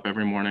wake up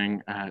every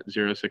morning at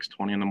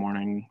 06:20 in the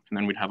morning, and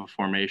then we'd have a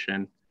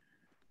formation,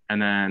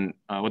 and then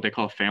what they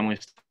call a family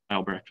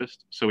style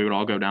breakfast. So we would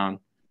all go down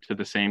to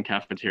the same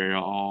cafeteria,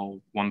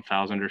 all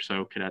 1,000 or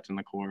so cadets in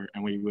the Corps,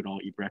 and we would all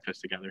eat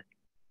breakfast together.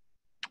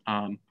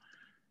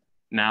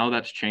 Now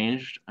that's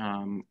changed.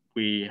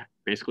 We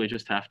basically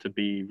just have to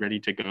be ready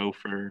to go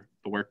for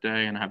the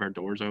workday and have our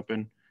doors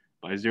open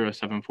by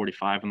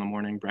 07:45 in the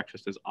morning.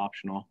 Breakfast is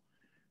optional.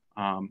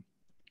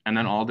 And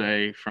then all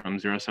day from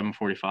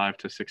 07:45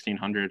 to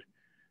 1600,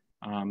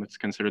 it's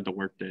considered the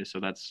workday. So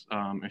that's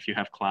if you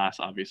have class,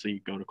 obviously you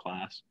go to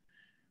class.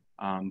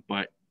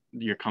 But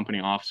your company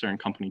officer and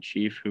company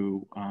chief,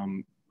 who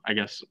I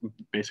guess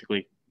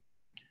basically,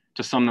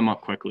 to sum them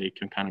up quickly,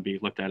 can kind of be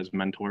looked at as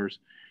mentors,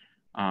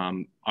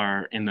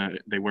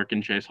 they work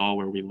in Chase Hall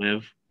where we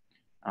live.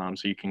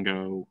 So you can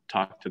go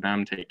talk to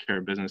them, take care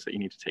of business that you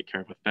need to take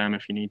care of with them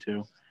if you need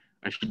to.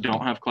 If you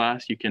don't have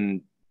class, you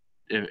can,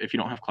 if you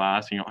don't have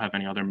class and you don't have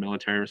any other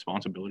military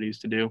responsibilities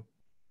to do,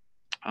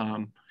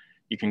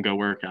 you can go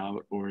work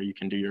out or you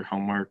can do your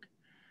homework.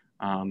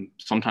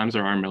 Sometimes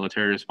there are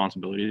military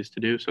responsibilities to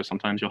do. So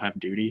sometimes you'll have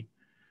duty,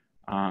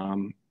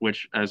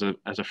 which as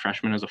a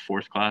freshman, as a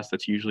fourth class,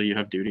 that's usually you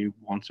have duty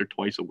once or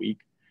twice a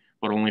week,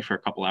 but only for a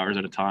couple hours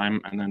at a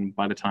time. And then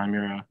by the time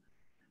you're a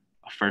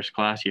first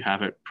class, you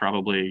have it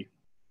probably,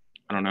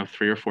 I don't know,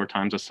 3 or 4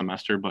 times a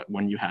semester, but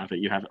when you have it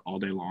all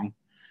day long.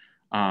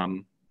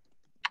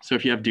 So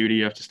if you have duty,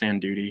 you have to stay on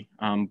duty.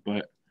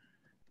 But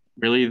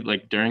really,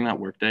 like during that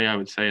workday, I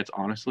would say it's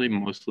honestly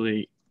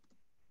mostly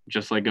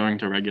just like going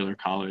to regular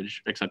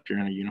college, except you're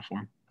in a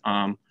uniform.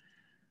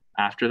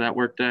 After that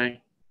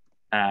workday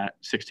at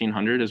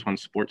 1600 is when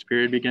sports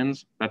period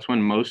begins. That's when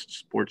most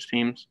sports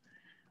teams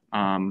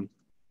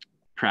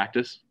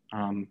practice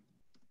from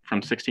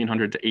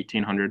 1600 to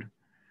 1800.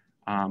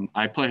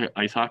 I play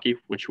ice hockey,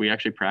 which we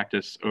actually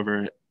practice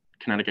over at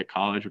Connecticut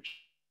College,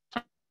 which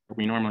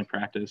we normally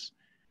practice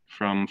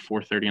from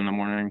 4:30 in the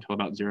morning till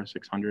about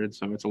 0600.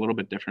 So it's a little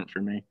bit different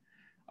for me.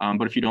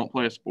 But if you don't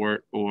play a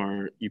sport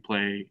or you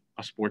play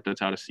a sport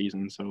that's out of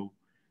season, so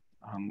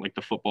like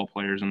the football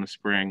players in the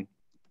spring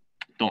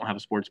don't have a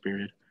sports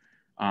period,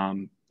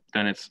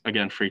 then it's,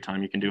 again, free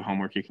time. You can do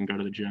homework, you can go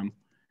to the gym,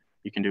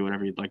 you can do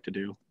whatever you'd like to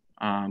do.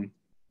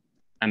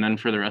 And then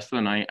for the rest of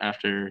the night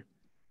after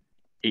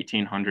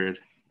 1800,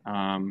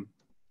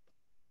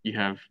 you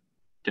have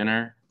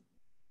dinner,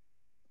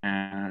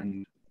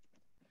 and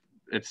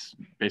it's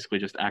basically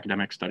just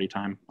academic study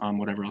time,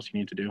 whatever else you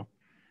need to do.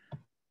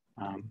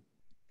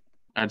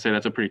 I'd say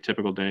that's a pretty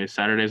typical day.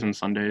 Saturdays and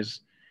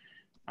Sundays,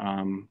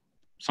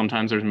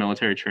 sometimes there's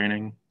military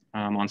training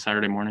on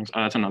Saturday mornings.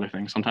 Oh, that's another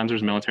thing. Sometimes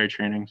there's military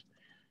trainings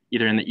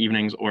either in the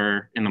evenings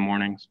or in the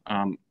mornings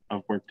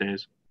of work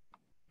days,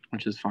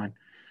 which is fine.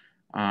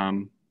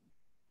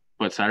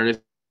 But Saturdays,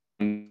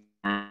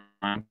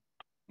 as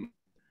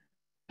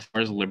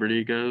far as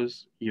Liberty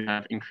goes, you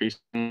have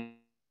increasing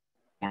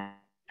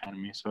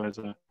academy. So as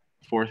a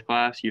fourth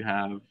class, you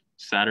have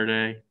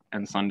Saturday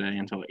and Sunday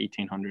until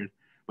 1800,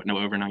 but no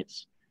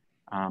overnights.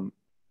 I'm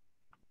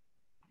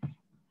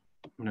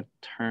gonna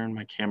turn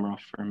my camera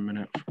off for a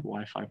minute for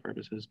Wi-Fi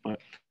purposes,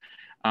 but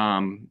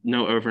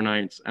no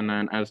overnights. And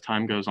then as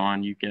time goes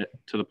on, you get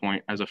to the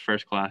point as a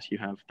first class, you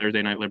have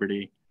Thursday night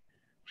Liberty,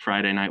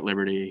 Friday night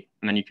Liberty,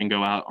 and then you can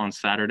go out on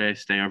Saturday,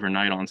 stay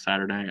overnight on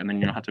Saturday, and then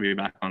you don't have to be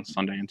back on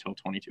Sunday until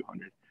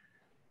 2200.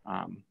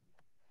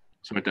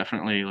 So it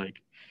definitely,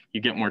 like, you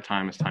get more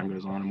time as time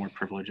goes on and more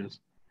privileges.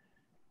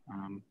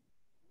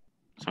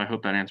 So I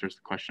hope that answers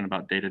the question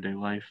about day-to-day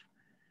life.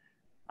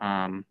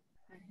 The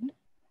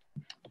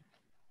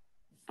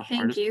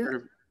Thank you. part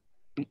of,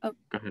 oh,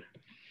 go ahead.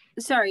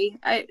 Sorry,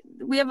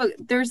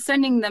 they're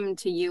sending them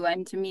to you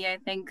and to me, I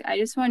think. I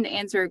just wanted to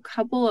answer a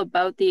couple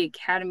about the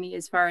academy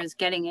as far as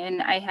getting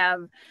in. I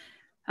have,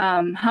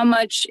 how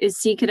much is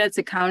Sea Cadets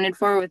accounted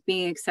for with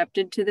being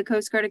accepted to the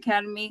Coast Guard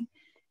Academy?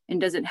 And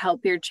does it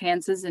help your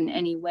chances in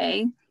any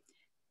way?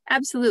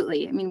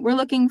 Absolutely. I mean, we're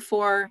looking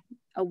for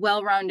a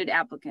well-rounded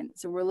applicant.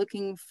 So we're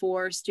looking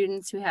for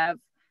students who have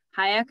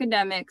high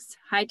academics,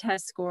 high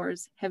test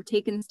scores, have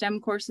taken STEM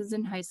courses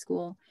in high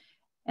school,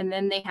 and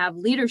then they have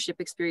leadership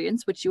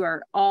experience, which you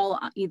are all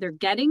either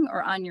getting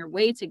or on your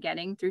way to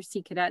getting through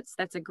Sea Cadets.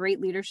 That's a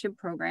great leadership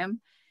program.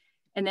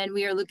 And then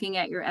we are looking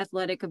at your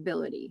athletic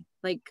ability.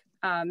 Like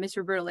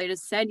Mr. Bertolaitis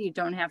said, you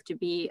don't have to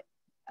be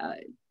a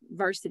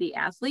varsity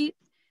athlete,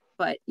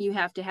 but you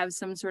have to have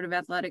some sort of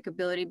athletic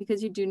ability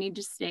because you do need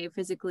to stay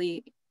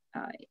physically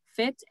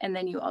fit. And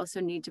then you also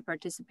need to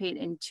participate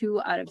in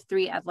 2 out of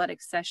 3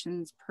 athletic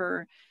sessions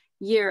per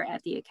year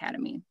at the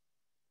academy.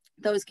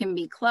 Those can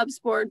be club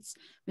sports.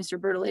 Mr.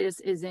 Bertolaitis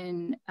is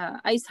in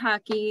ice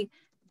hockey.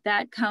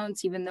 That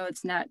counts, even though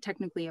it's not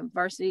technically a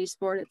varsity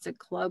sport, it's a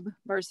club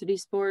varsity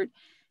sport.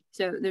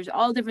 So there's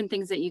all different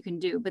things that you can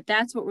do, but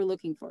that's what we're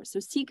looking for. So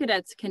Sea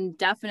Cadets can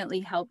definitely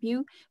help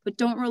you, but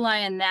don't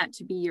rely on that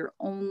to be your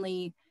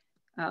only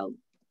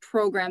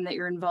program that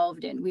you're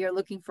involved in. We are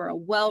looking for a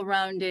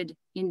well-rounded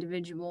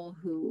individual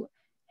who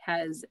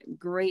has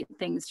great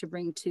things to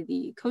bring to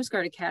the Coast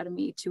Guard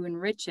Academy to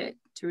enrich it,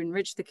 to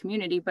enrich the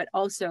community, but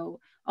also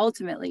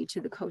ultimately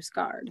to the Coast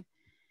Guard.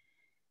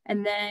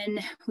 And then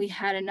we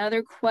had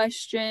another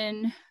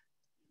question.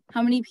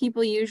 how many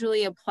people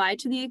usually apply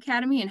to the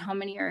academy and how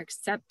many are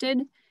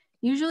accepted.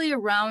 Usually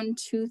around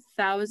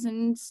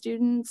 2,000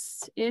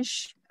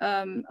 students-ish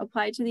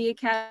apply to the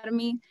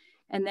academy,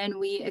 and then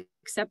we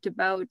accept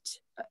about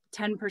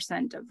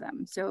 10% of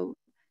them. So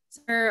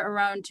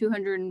around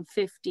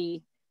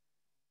 250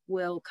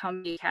 will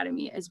come to the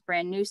academy as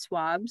brand new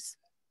swabs.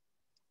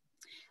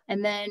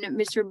 And then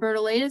Mr.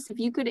 Bertolatis, if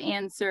you could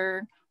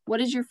answer, what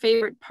is your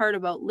favorite part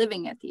about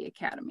living at the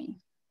academy?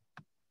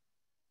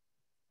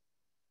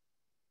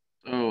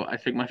 So I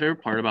think my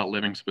favorite part about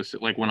living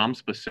like when I'm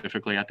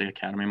specifically at the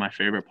academy, my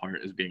favorite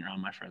part is being around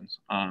my friends.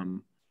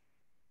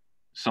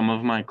 Some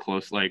of my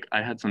like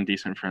I had some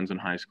decent friends in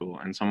high school,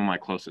 and some of my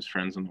closest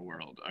friends in the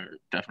world are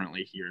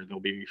definitely here. They'll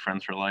be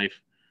friends for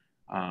life.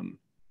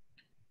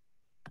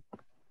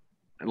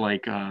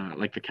 Like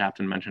the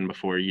captain mentioned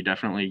before, you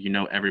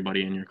know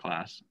everybody in your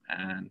class,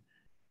 and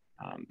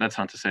that's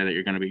not to say that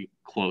you're going to be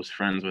close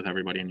friends with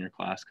everybody in your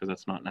class, because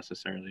that's not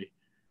necessarily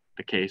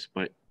the case,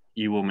 but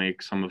you will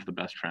make some of the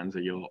best friends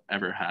that you'll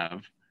ever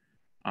have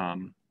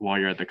while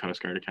you're at the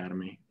Coast Guard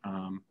Academy.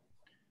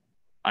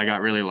 I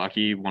got really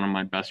lucky. One of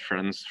my best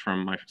friends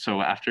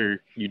so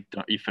after you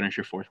finish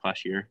your 4th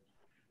class year,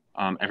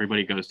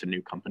 everybody goes to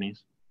new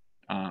companies.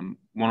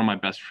 One of my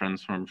best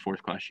friends from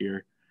 4th class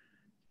year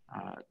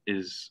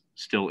is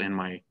still in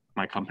my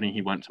company.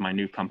 He went to my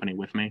new company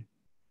with me,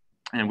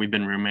 and we've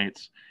been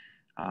roommates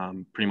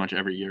pretty much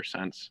every year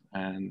since.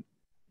 And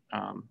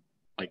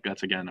like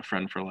that's, again, a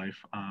friend for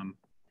life.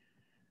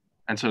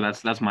 And so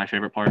that's my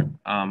favorite part.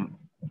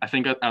 I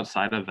think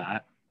outside of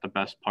that, the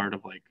best part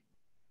of like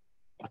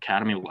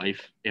academy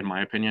life, in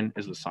my opinion,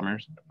 is the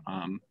summers.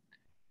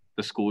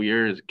 The school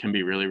year can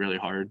be really, really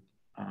hard.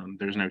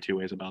 There's no two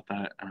ways about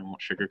that, and I won't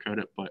sugarcoat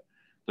it, but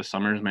the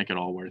summers make it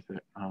all worth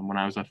it. When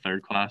I was a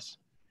 3rd class,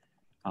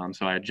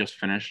 so I had just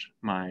finished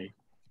my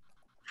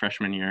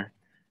freshman year,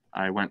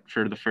 I went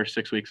for the first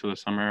 6 weeks of the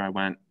summer. I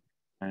went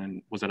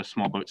and was at a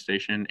small boat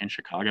station in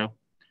Chicago,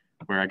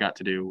 where I got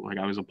to do, like,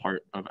 I was a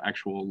part of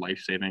actual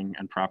life-saving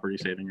and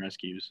property-saving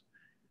rescues,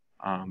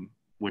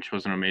 which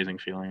was an amazing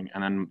feeling.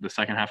 And then the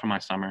second half of my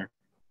summer,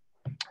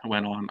 I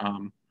went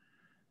on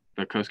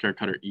the Coast Guard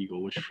Cutter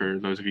Eagle, which, for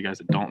those of you guys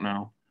that don't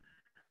know,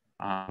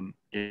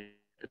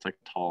 it's like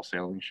a tall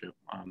sailing ship.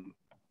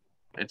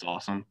 It's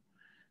awesome.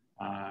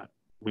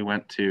 We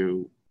left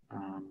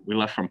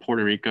from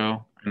Puerto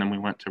Rico, and then we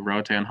went to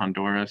Roatan,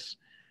 Honduras,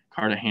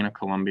 Cartagena,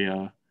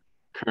 Colombia,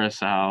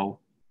 Curacao,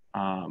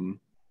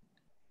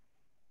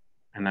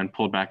 and then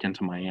pulled back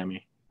into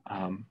Miami.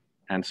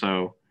 And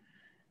so,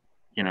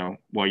 you know,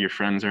 while your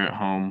friends are at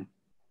home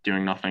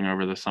doing nothing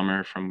over the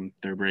summer from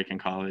their break in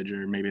college,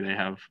 or maybe they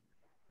have,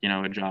 you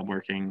know, a job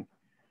working,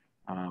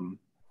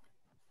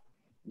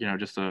 you know,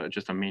 just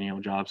a menial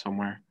job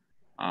somewhere,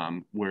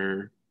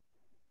 we're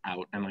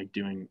out and like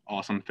doing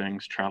awesome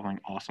things, traveling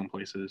awesome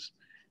places,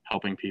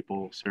 helping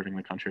people, serving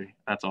the country.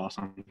 That's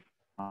awesome.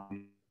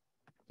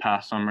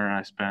 Past summer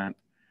I spent,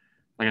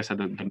 like I said,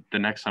 the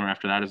next summer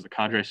after that is the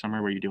cadre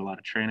summer, where you do a lot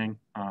of training.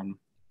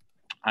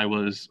 I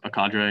was a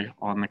cadre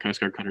on the Coast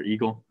Guard Cutter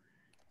Eagle,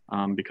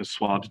 because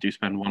swabs do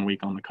spend 1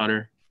 week on the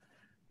cutter.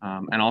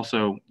 And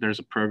also there's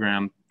a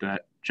program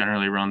that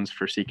generally runs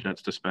for Sea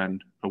Cadets to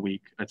spend a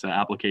week. It's an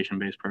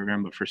application-based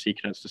program, but for Sea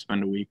Cadets to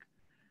spend a week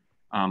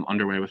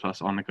underway with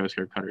us on the Coast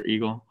Guard Cutter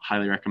Eagle.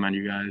 Highly recommend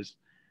you guys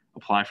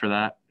apply for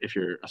that,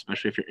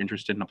 especially if you're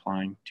interested in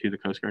applying to the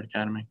Coast Guard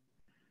Academy.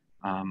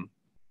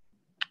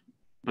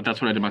 But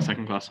that's what I did my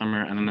second class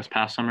summer. And then this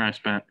past summer, I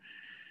spent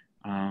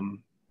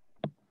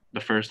the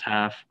first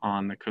half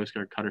on the Coast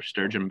Guard Cutter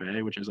Sturgeon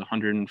Bay, which is a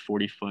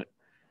 140-foot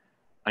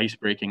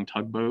ice-breaking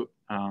tugboat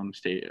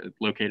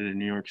located in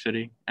New York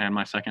City. And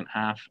my second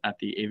half at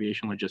the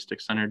Aviation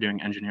Logistics Center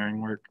doing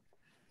engineering work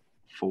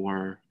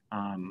for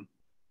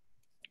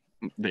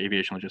the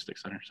Aviation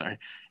Logistics Center,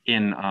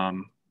 in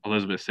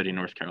Elizabeth City,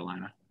 North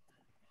Carolina.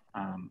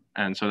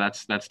 And so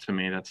that's to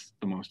me, that's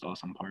the most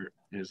awesome part,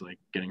 is like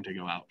getting to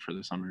go out for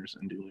the summers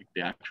and do like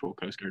the actual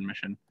Coast Guard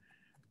mission,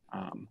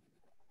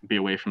 be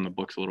away from the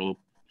books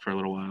for a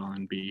little while,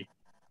 and be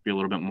a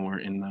little bit more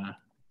in the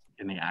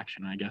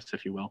action, I guess,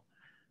 if you will.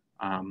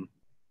 A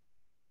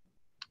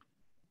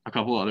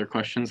couple other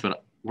questions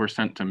that were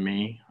sent to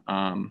me.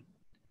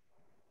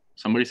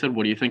 Somebody said,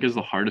 what do you think is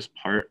the hardest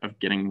part of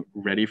getting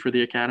ready for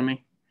the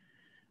academy?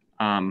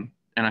 And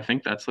I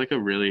think that's like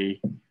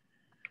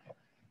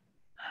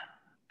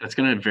that's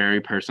going to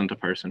vary person to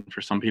person. For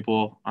some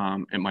people,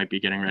 it might be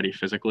getting ready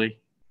physically,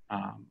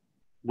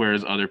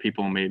 whereas other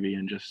people may be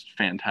in just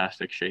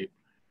fantastic shape.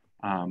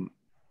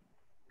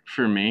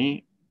 For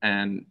me,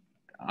 and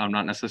I'm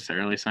not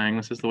necessarily saying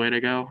this is the way to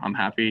go, I'm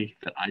happy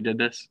that I did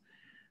this.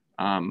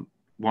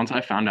 Once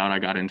I found out I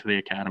got into the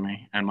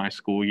academy and my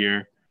school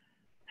year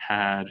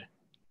had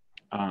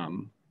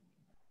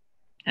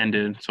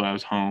ended, so I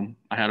was home,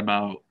 I had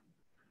about,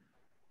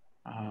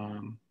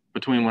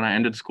 between when I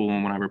ended school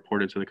and when I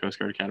reported to the Coast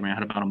Guard Academy, I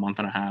had about a month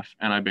and a half,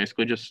 and I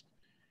basically just,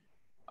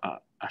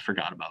 I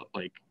forgot about,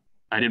 like,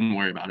 I didn't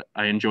worry about it.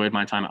 I enjoyed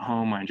my time at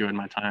home. I enjoyed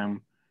my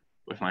time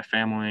with my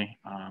family,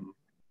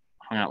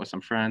 hung out with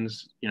some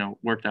friends, you know,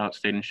 worked out,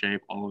 stayed in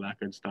shape, all of that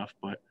good stuff.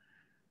 But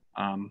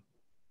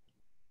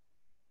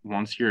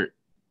once you're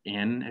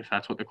in, if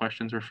that's what the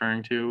question's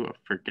referring to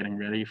for getting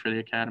ready for the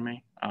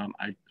academy,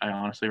 I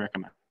honestly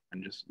recommend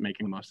just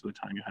making the most of the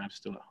time you have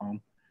still at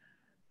home.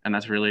 And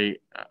that's really,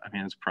 I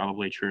mean, it's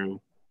probably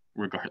true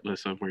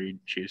regardless of where you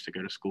choose to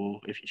go to school,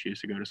 if you choose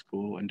to go to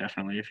school, and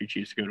definitely if you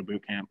choose to go to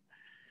boot camp,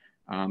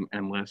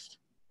 enlist.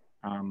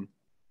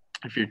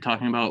 If you're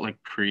talking about like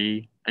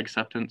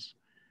pre-acceptance,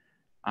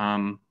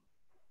 the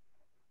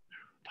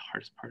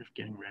hardest part of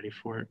getting ready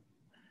for it,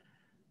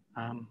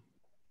 I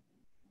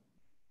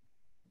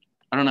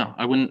don't know.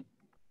 The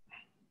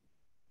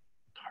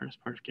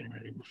hardest part of getting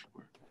ready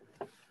before,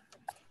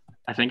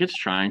 I think it's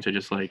trying to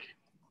just like,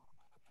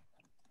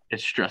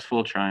 it's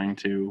stressful trying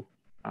to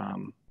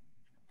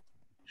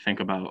think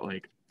about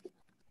like,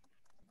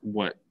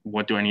 what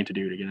do I need to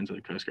do to get into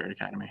the Coast Guard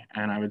Academy?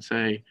 And I would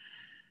say,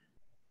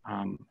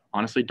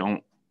 honestly,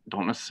 don't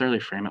necessarily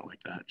frame it like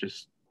that.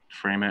 Just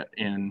frame it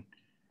in,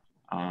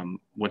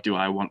 what do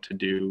I want to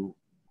do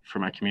for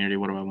my community?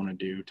 What do I want to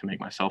do to make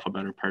myself a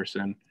better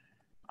person?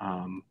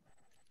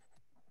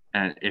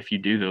 And if you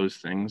do those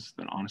things,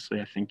 then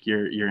honestly, I think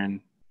you're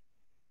in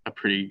a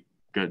pretty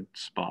good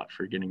spot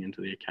for getting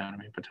into the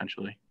academy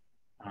potentially.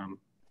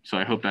 So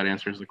I hope that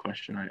answers the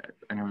question.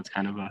 I know it's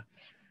kind of a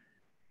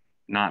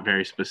not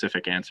very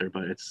specific answer,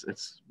 but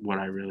it's what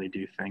I really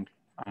do think.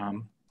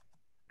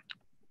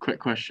 Quick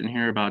question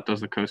here about,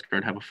 does the Coast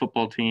Guard have a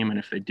football team? And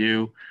if they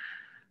do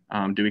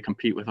we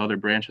compete with other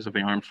branches of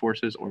the armed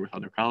forces or with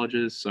other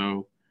colleges?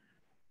 So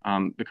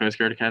the Coast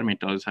Guard Academy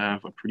does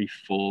have a pretty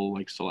full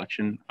like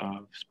selection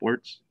of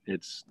sports.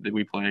 It's that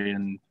we play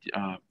in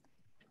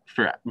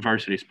for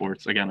varsity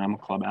sports. Again, I'm a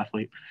club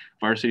athlete.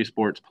 Varsity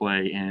sports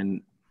play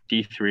in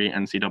D3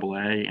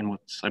 NCAA in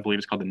what's I believe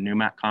is called the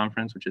NEWMAC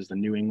conference, which is the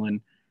New England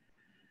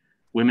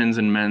Women's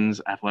and Men's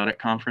Athletic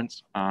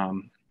Conference.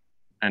 And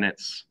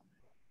it's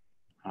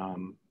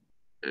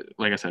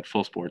like I said,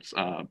 full sports,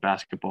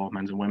 basketball,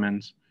 men's and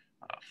women's,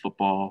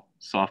 football,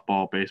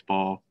 softball,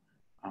 baseball,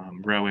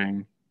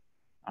 rowing.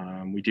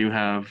 We do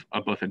have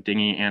both a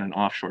dinghy and an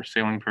offshore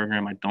sailing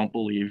program. I don't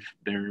believe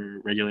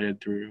they're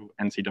regulated through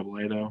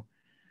NCAA though.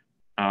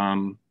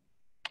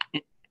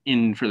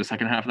 For the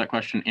second half of that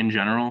question, in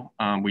general,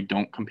 we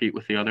don't compete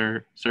with the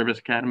other service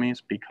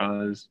academies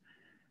because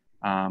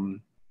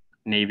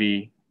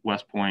Navy,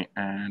 West Point,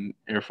 and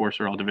Air Force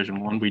are all Division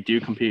I. We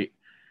do compete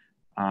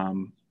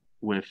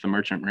with the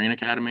Merchant Marine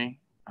Academy.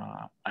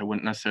 I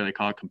wouldn't necessarily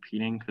call it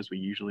competing because we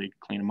usually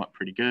clean them up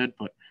pretty good,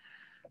 but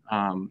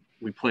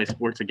we play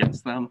sports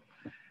against them.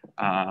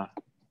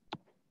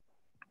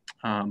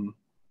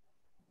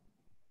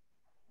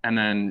 And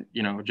then,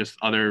 you know, just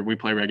we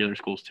play regular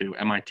schools too.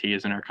 MIT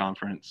is in our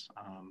conference.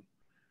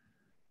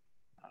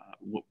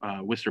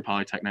 Worcester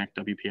Polytechnic,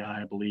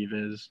 WPI, I believe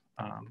is.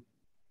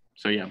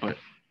 So yeah, but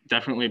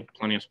definitely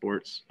plenty of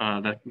sports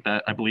that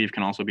I believe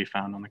can also be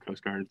found on the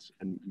Coast Guard's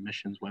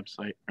admissions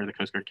website, or the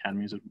Coast Guard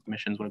Academy's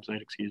admissions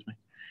website, excuse me.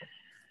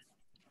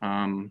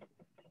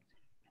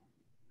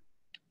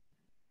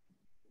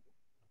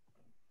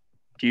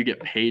 Do you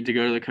get paid to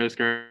go to the Coast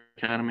Guard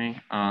Academy?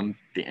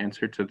 The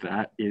answer to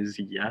that is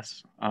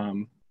yes.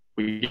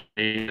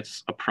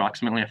 It's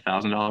approximately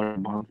 $1,000 a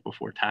month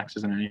before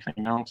taxes and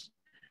anything else.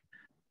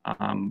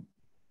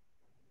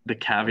 The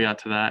caveat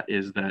to that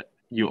is that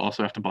you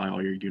also have to buy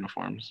all your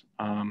uniforms.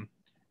 And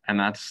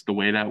that's the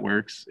way that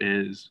works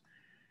is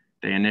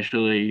they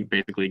initially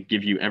basically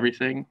give you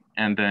everything,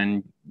 and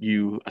then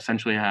you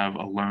essentially have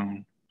a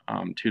loan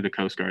to the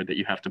Coast Guard that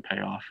you have to pay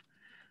off.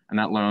 And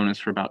that loan is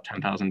for about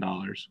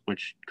 $10,000,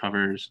 which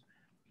covers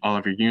all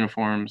of your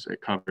uniforms. It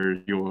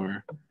covers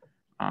your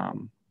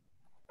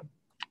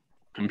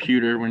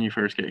computer when you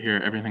first get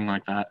here, everything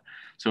like that.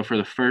 So for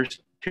the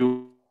first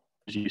 2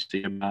 years, you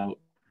see about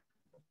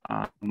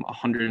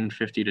 $150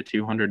 to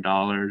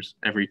 $200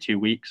 every 2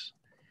 weeks.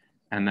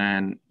 And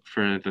then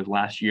for the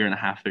last year and a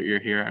half that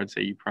you're here, I'd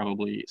say you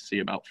probably see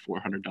about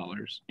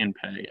 $400 in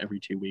pay every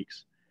 2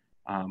 weeks,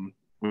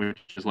 which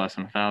is less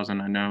than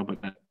 $1,000, I know,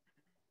 but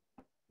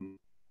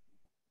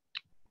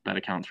that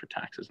accounts for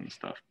taxes and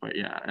stuff. But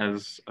yeah,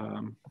 as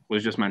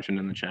was just mentioned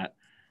in the chat,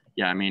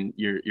 yeah, I mean,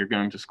 you're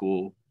going to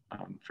school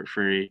for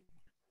free.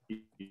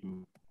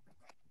 You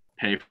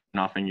pay for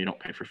nothing. You don't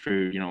pay for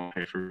food. You don't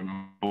pay for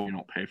room. You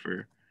don't pay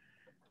for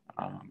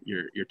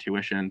your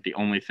tuition. The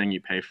only thing you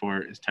pay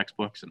for is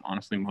textbooks, and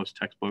honestly, most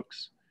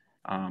textbooks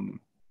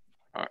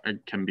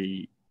can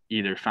be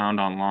either found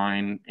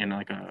online in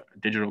like a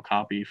digital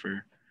copy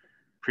for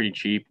pretty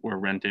cheap, or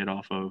rented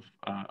off of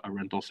a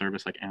rental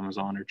service like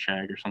Amazon or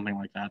Chegg or something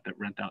like that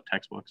rent out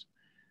textbooks.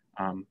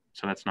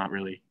 So that's not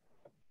really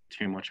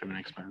too much of an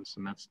expense,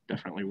 and that's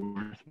definitely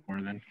worth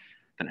more than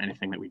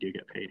anything that we do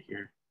get paid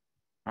here.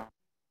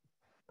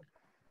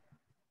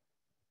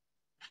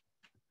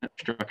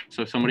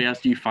 So somebody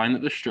asked, do you find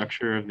that the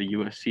structure of the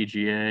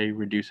USCGA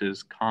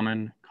reduces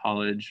common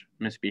college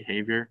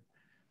misbehavior?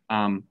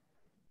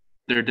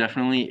 There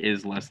definitely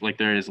is less, like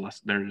there's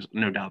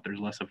no doubt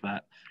there's less of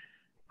that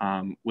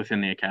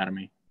within the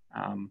academy.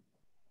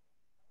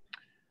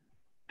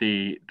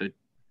 the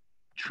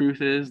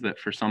truth is that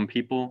for some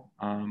people,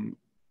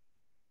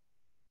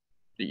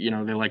 you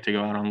know, they like to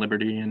go out on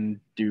liberty and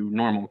do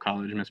normal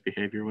college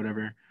misbehavior,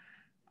 whatever.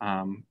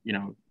 You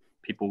know,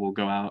 people will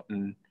go out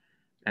and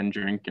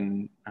drink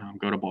and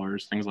go to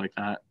bars, things like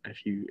that.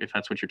 If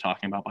that's what you're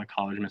talking about by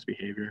college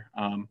misbehavior.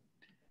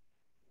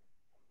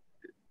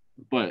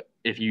 But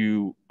if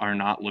you are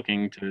not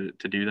looking to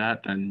do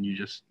that, then you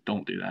just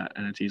don't do that,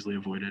 and it's easily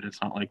avoided.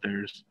 It's not like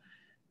there's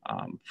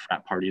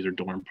frat parties or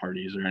dorm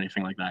parties or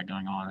anything like that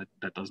going on.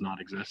 That does not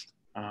exist,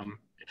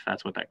 if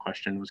that's what that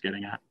question was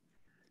getting at.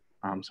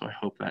 So I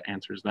hope that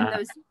answers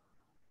that.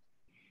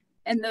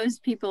 And those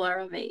people are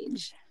of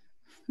age.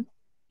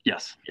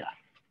 Yes, yeah.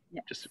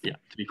 Just, yeah,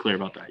 to be clear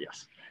about that,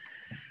 yes.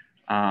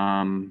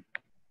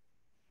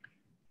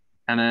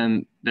 And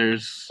then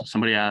there's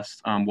somebody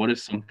asked, what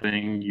is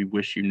something you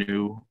wish you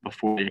knew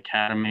before the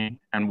academy,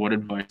 and what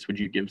advice would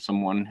you give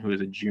someone who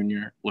is a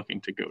junior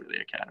looking to go to the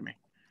academy?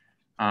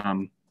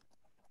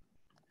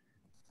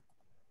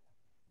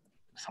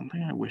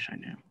 Something I wish I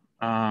knew.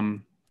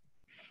 I'm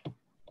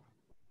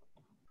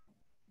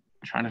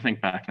trying to think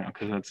back now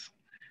because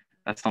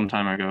that's some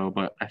time ago,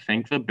 but I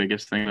think the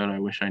biggest thing that I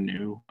wish I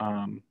knew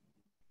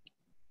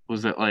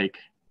was that, like,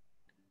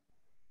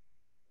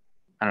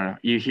 I don't know,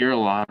 you hear a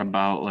lot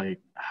about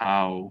like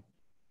how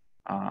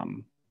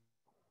I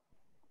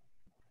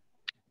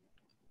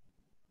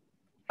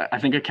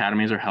think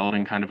academies are held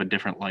in kind of a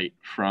different light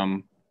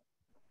from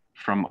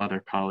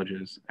other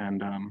colleges,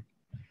 and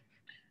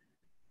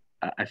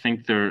I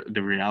think the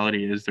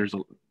reality is there's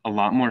a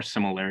lot more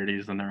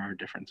similarities than there are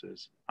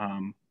differences.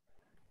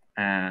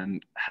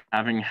 And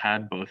having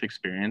had both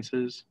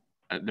experiences,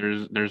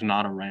 there's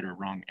not a right or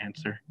wrong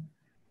answer.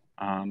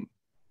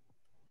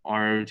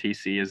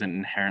 ROTC isn't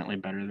inherently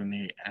better than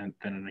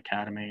an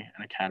academy.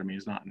 An academy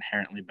is not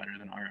inherently better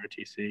than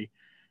ROTC.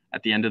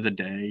 At the end of the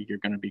day, you're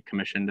going to be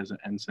commissioned as an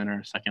ensign or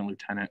a second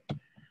lieutenant,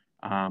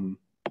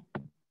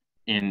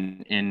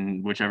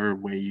 in whichever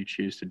way you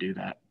choose to do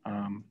that.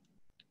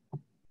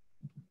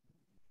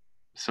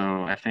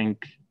 So I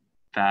think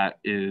that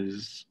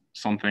is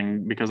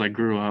something, because I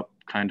grew up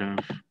kind of,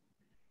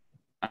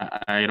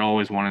 I had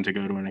always wanted to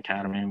go to an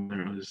academy.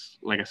 Whether it was,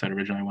 like I said,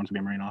 originally I wanted to be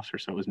a Marine officer,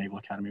 so it was Naval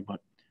Academy, but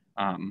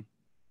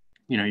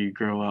you know, you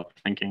grow up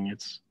thinking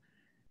it's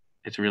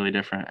really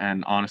different.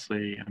 And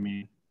honestly, I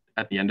mean,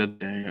 at the end of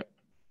the day,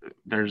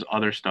 there's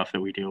other stuff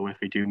that we deal with.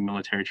 We do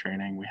military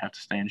training. We have to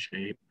stay in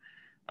shape.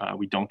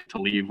 We don't get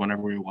to leave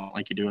whenever we want,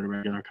 like you do at a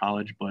regular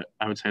college. But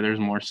I would say there's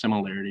more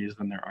similarities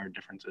than there are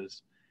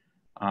differences.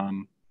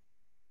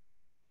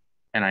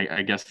 And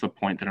I guess the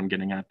point that I'm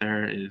getting at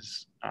there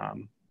is,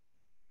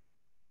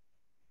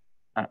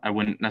 I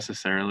wouldn't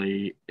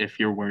necessarily, if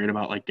you're worried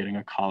about like getting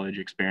a college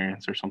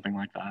experience or something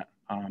like that,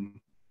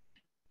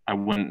 I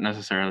wouldn't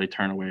necessarily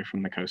turn away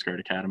from the Coast Guard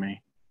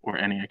Academy or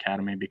any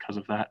academy because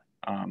of that.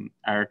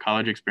 Our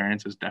college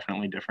experience is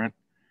definitely different.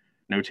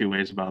 No two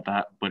ways about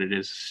that, but it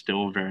is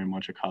still very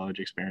much a college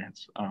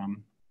experience.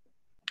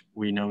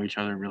 We know each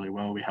other really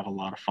well. We have a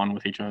lot of fun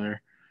with each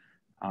other.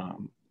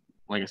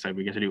 Like I said,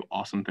 we get to do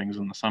awesome things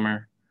in the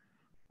summer.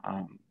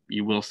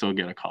 You will still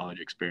get a college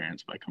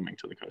experience by coming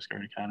to the Coast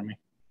Guard Academy.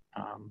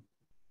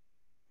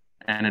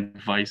 And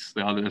advice,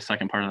 the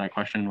second part of that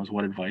question was,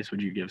 what advice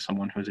would you give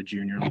someone who is a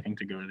junior looking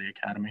to go to the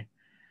academy?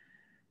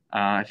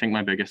 I think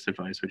my biggest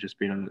advice would just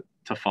be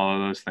to follow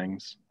those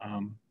things,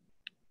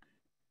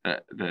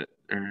 that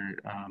are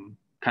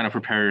kind of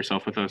prepare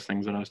yourself with those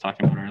things that I was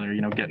talking about earlier.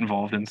 You know, get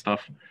involved in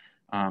stuff,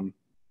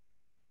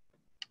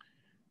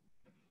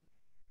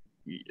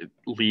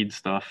 lead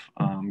stuff,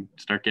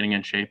 start getting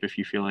in shape if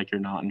you feel like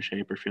you're not in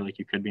shape or feel like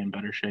you could be in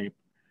better shape.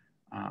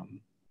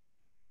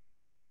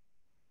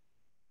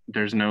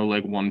 There's no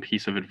like one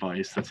piece of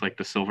advice that's like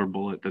the silver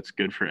bullet that's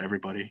good for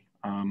everybody.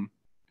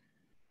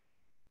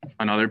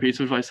 Another piece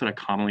of advice that I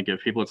commonly give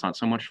people, it's not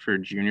so much for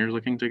juniors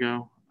looking to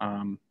go,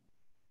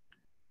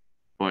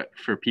 but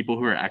for people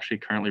who are actually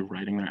currently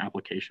writing their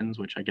applications,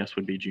 which I guess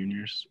would be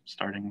juniors,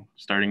 starting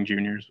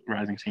juniors,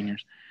 rising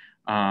seniors,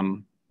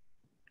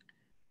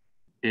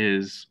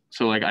 is,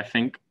 so like, I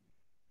think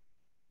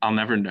I'll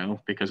never know,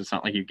 because it's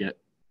not like you get,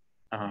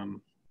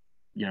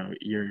 you know,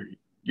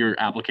 your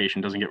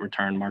application doesn't get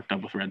returned marked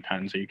up with red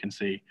pen so you can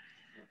see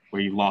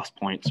where you lost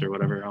points or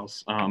whatever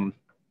else.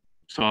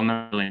 So I'll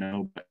never really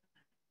know, but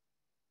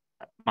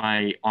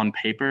on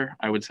paper,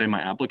 I would say my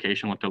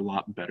application looked a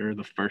lot better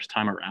the first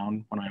time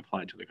around when I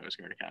applied to the Coast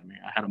Guard Academy.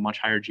 I had a much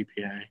higher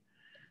GPA.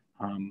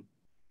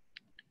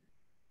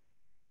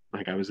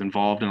 Like, I was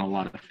involved in a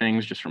lot of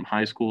things just from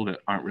high school that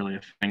aren't really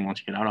a thing once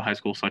you get out of high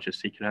school, such as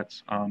sea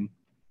cadets.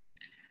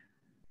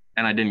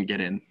 And I didn't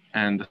get in.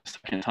 And the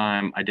second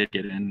time I did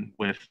get in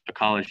with a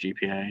college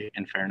GPA,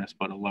 in fairness,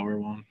 but a lower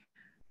one.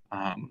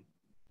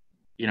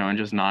 You know, and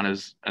just not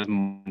as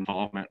much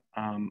involvement.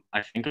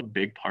 I think a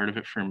big part of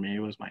it for me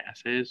was my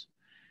essays.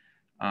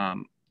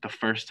 The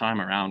first time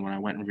around when I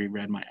went and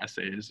reread my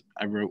essays,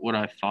 I wrote what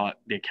I thought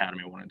the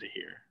academy wanted to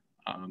hear.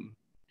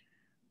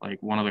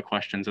 Like, one of the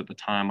questions at the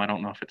time, I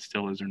don't know if it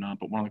still is or not,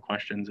 but one of the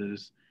questions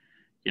is,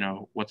 you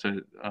know, what's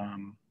a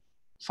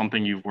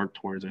something you've worked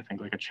towards, I think,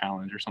 like a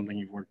challenge or something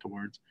you've worked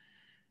towards.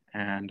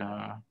 And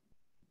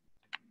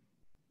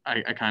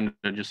I kind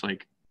of just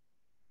like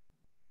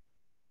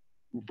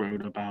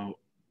wrote about,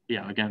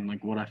 yeah, again,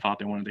 like what I thought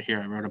they wanted to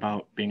hear. I wrote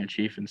about being a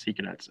chief in Sea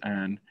Cadets,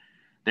 and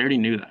they already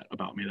knew that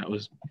about me. That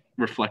was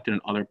reflected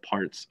in other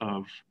parts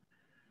of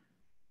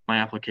my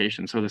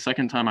application. So the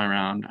second time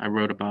around, I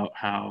wrote about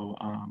how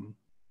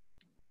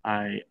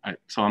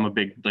so I'm a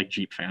big like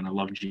Jeep fan. I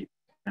love Jeep.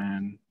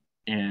 And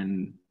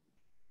in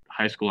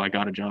high school, I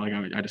got a job.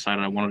 I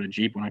decided I wanted a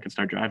Jeep when I could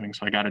start driving.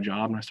 So I got a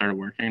job and I started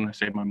working and I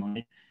saved my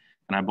money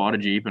and I bought a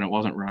Jeep and it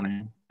wasn't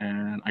running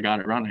and I got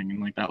it running.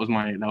 And like, that was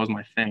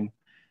my thing.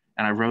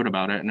 And I wrote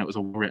about it and it was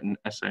a written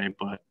essay,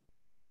 but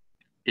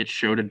it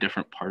showed a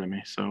different part of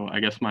me. So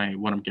I guess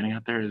what I'm getting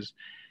at there is,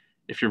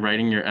 if you're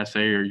writing your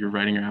essay or you're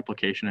writing your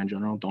application in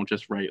general, don't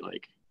just write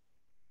like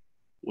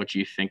what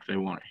you think they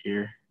want to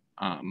hear.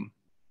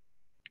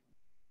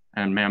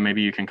 And man,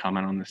 maybe you can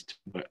comment on this too,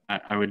 but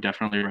I would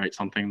definitely write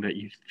something that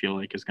you feel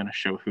like is going to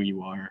show who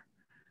you are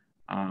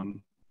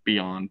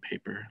beyond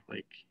paper.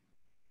 Like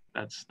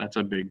that's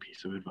a big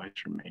piece of advice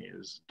from me,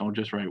 is don't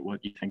just write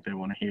what you think they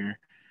want to hear,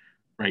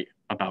 write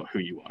about who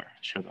you are,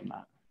 show them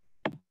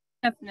that.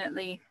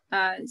 Definitely.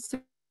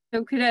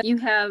 So Cadet, you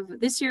have,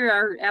 this year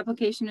our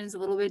application is a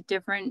little bit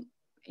different.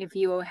 If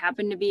you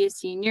happen to be a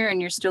senior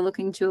and you're still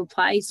looking to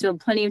apply, you still have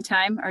plenty of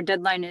time. Our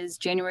deadline is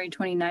January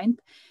 29th,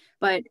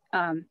 but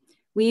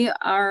we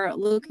are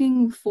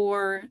looking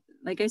for,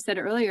 like I said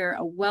earlier,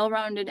 a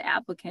well-rounded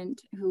applicant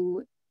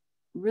who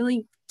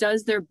really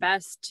does their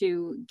best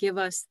to give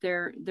us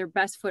their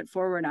best foot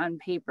forward on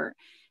paper.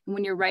 And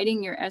when you're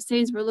writing your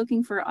essays, we're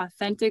looking for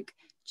authentic,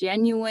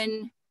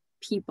 genuine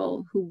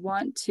people who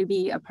want to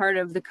be a part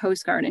of the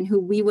Coast Guard and who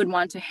we would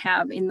want to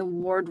have in the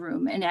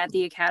wardroom and at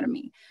the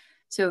academy.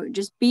 So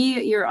just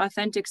be your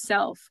authentic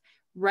self,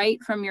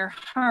 write from your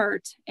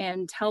heart,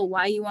 and tell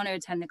why you want to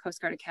attend the Coast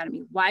Guard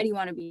Academy. Why do you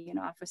want to be an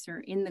officer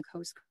in the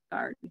Coast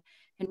Guard?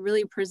 And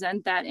really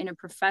present that in a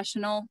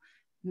professional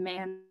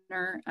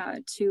manner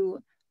to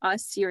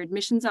us, your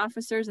admissions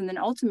officers, and then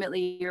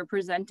ultimately you're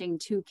presenting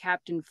to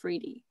Captain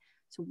Fredie.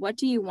 So what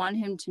do you want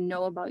him to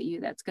know about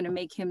you that's going to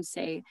make him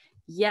say,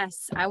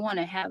 yes, I want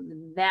to have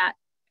that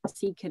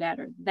Sea Cadet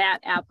or that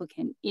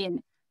applicant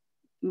in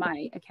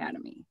my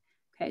academy?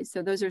 Okay,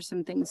 so those are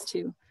some things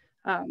to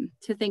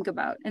think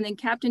about. And then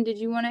Captain, did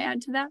you want to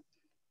add to that?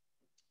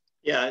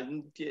 Yeah,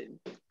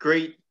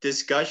 great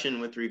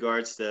discussion with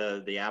regards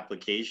to the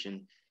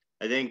application.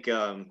 I think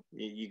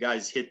you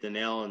guys hit the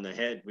nail on the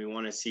head. We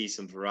want to see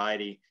some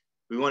variety.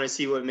 We want to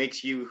see what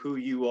makes you who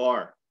you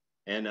are.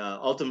 And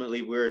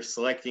ultimately, we're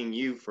selecting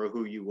you for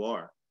who you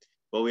are.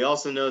 But we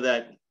also know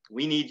that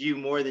we need you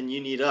more than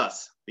you need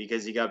us,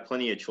 because you got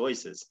plenty of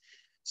choices.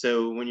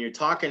 So when you're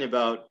talking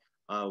about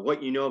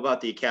what you know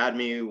about the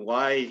academy,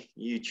 why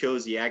you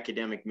chose the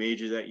academic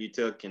major that you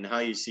took, and how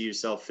you see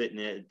yourself fitting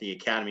at the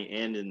academy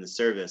and in the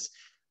service,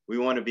 we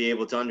want to be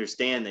able to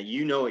understand that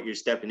you know what you're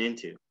stepping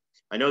into.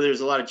 I know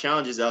there's a lot of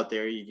challenges out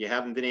there. You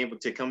haven't been able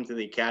to come to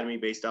the academy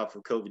based off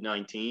of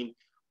COVID-19,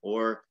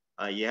 or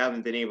you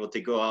haven't been able to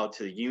go out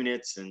to the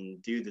units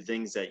and do the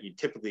things that you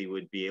typically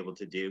would be able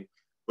to do.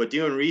 But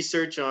doing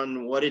research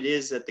on what it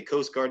is that the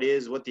Coast Guard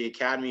is, what the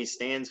academy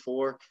stands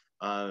for,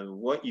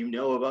 what you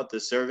know about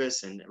the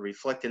service, and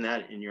reflecting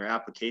that in your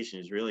application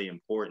is really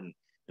important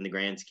in the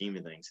grand scheme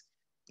of things.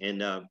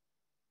 And,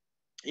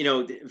 you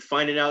know,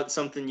 finding out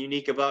something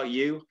unique about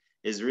you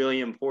is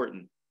really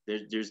important.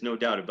 There's no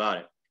doubt about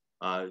it.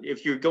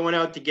 If you're going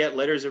out to get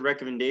letters of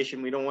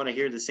recommendation, we don't want to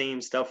hear the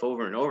same stuff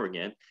over and over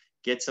again.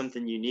 Get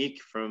something unique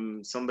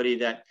from somebody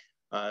that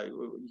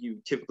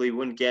you typically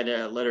wouldn't get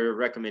a letter of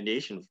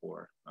recommendation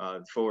for.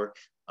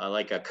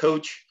 Like a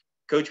coach.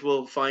 Coach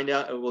will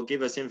will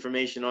give us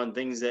information on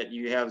things that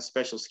you have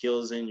special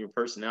skills in, your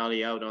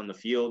personality out on the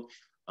field.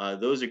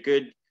 Those are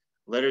good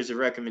letters of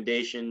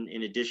recommendation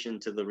in addition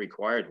to the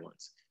required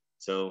ones.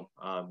 So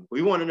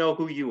we want to know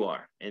who you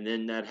are, and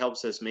then that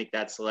helps us make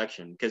that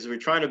selection, because we're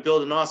trying to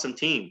build an awesome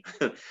team.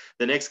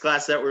 The next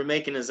class that we're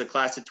making is a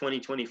class of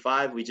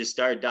 2025. We just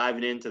started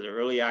diving into the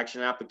early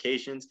action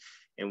applications,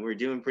 and we're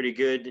doing pretty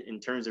good in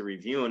terms of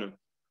reviewing them.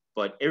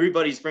 But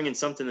everybody's bringing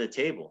something to the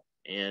table,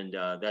 and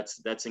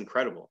that's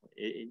incredible.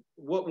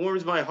 What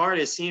warms my heart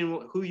is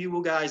seeing who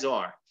you guys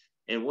are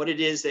and what it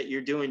is that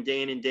you're doing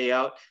day in and day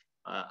out.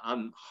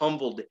 I'm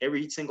humbled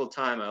every single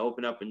time I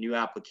open up a new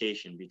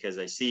application, because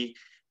I see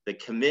the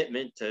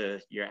commitment to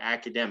your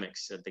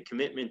academics, the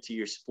commitment to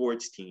your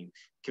sports team,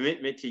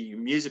 commitment to your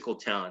musical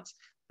talents,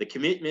 the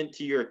commitment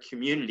to your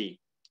community.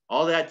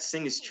 All that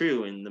thing is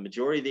true in the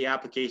majority of the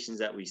applications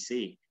that we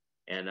see.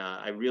 And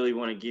I really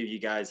want to give you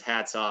guys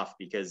hats off,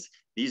 because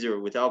these are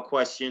without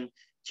question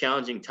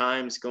challenging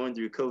times going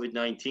through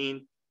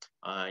COVID-19.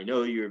 I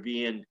know you're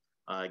being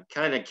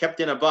kind of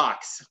kept in a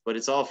box, but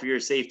it's all for your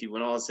safety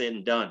when all is said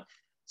and done.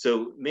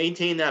 So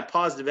maintain that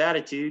positive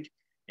attitude.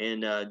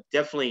 And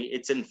definitely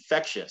it's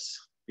infectious,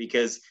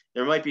 because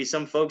there might be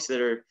some folks that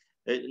are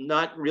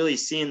not really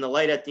seeing the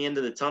light at the end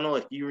of the tunnel.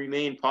 If you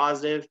remain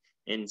positive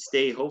and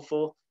stay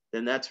hopeful,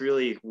 then that's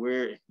really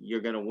where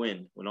you're going to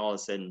win when all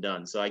is said and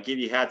done. So I give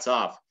you hats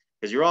off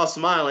because you're all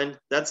smiling.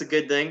 That's a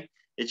good thing.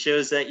 It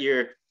shows that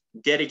you're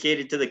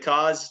dedicated to the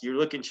cause. You're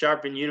looking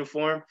sharp in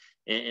uniform.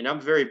 And I'm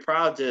very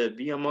proud to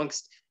be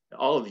amongst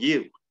all of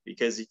you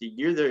because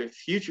you're the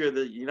future of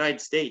the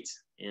United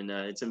States. And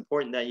it's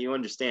important that you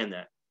understand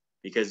that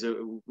because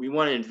we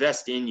want to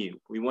invest in you.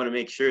 We want to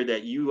make sure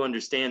that you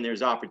understand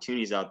there's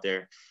opportunities out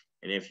there.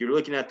 And if you're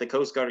looking at the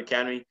Coast Guard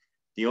Academy,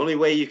 the only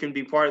way you can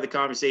be part of the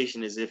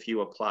conversation is if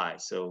you apply.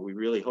 So we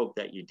really hope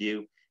that you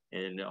do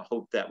and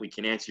hope that we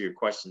can answer your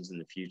questions in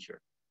the future.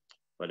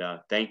 But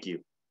thank you.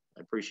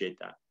 I appreciate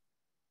that.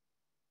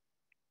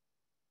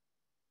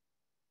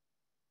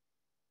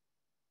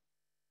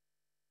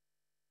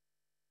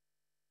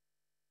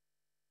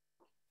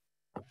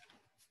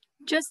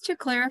 Just to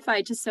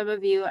clarify to some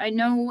of you, I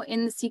know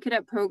in the Sea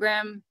Cadet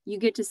program, you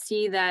get to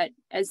see that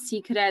as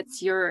Sea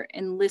Cadets, you're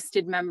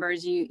enlisted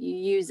members, you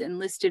use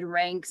enlisted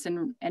ranks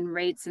and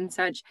rates and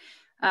such.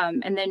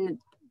 And then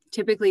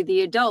typically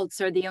the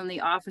adults are the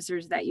only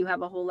officers that you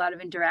have a whole lot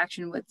of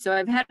interaction with. So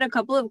I've had a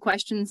couple of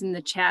questions in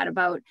the chat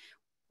about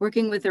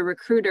working with a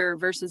recruiter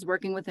versus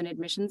working with an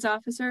admissions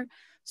officer.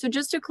 So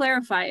just to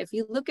clarify, if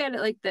you look at it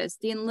like this,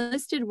 the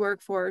enlisted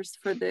workforce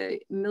for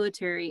the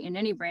military in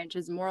any branch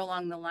is more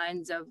along the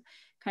lines of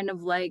kind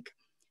of like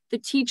the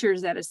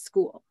teachers at a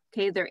school.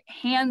 Okay, they're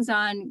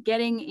hands-on,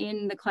 getting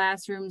in the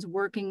classrooms,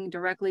 working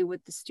directly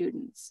with the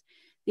students.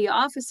 The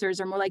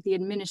officers are more like the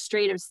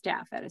administrative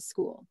staff at a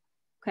school.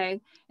 Okay,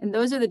 and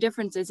those are the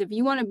differences. If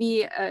you want to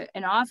be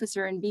an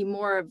officer and be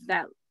more of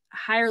that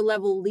higher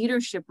level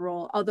leadership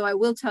role, although I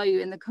will tell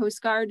you in the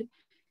Coast Guard,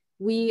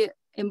 we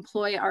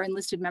employ our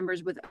enlisted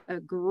members with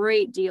a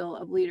great deal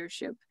of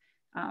leadership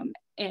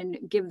and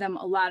give them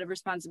a lot of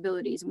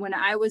responsibilities. When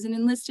I was an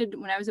enlisted,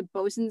 when I was a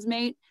bosun's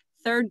mate,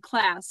 3rd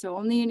class, so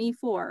only an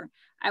E4,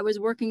 I was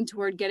working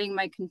toward getting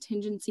my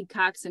contingency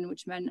coxswain,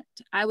 which meant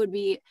I would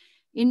be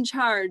in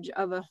charge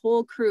of a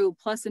whole crew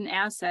plus an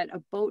asset, a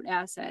boat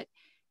asset.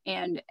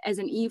 And as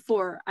an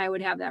E4, I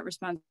would have that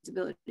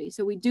responsibility.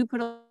 So we do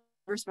put a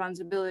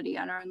responsibility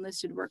on our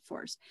enlisted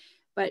workforce.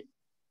 But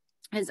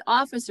as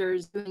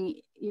officers,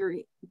 you're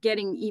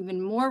getting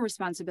even more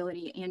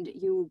responsibility, and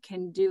you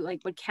can do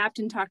like what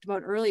Captain talked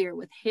about earlier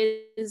with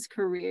his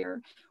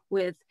career,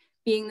 with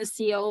being the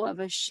CO of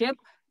a ship,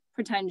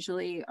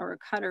 potentially, or a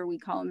cutter, we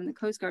call them in the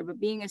Coast Guard,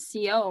 but being a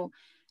CO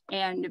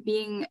and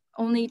being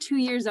only 2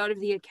 years out of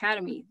the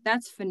academy,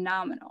 that's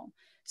phenomenal.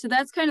 So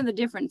that's kind of the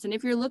difference. And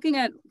if you're looking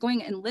at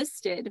going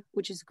enlisted,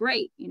 which is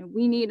great, you know,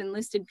 we need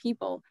enlisted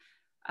people.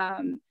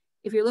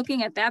 If you're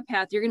looking at that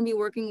path, you're going to be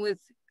working with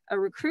a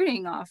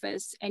recruiting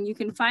office, and you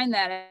can find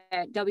that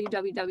at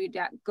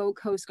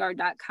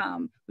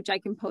www.gocoastguard.com, which I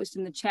can post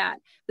in the chat.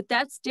 But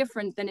that's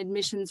different than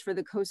admissions for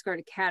the Coast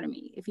Guard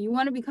Academy. If you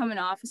want to become an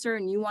officer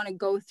and you want to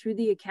go through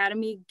the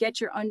academy,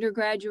 get your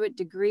undergraduate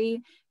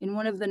degree in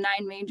one of the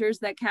 9 majors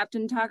that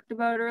Captain talked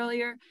about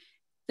earlier,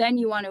 then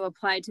you want to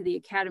apply to the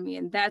academy,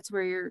 and that's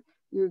where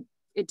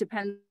it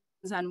depends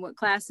on what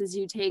classes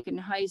you take in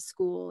high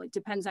school. It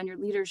depends on your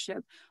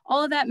leadership.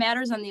 All of that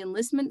matters on the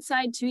enlistment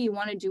side too. You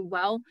want to do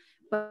well,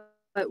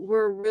 but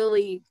we're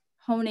really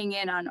honing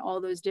in on all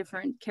those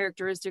different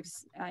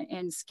characteristics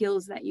and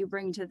skills that you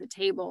bring to the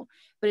table,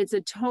 but it's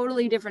a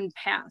totally different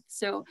path.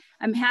 So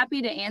I'm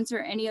happy to answer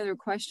any other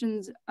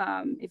questions.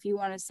 If you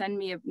want to send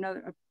me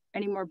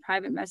any more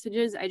private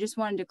messages, I just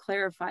wanted to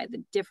clarify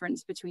the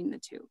difference between the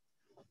two.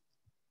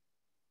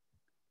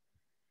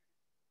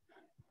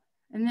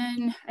 And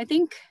then I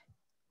think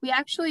we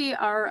actually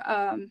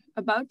are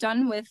about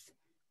done with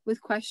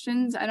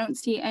questions. I don't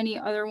see any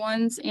other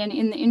ones. And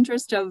in the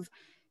interest of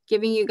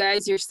giving you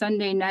guys your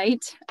Sunday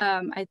night,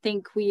 I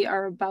think we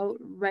are about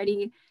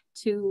ready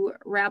to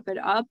wrap it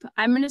up.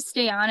 I'm going to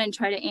stay on and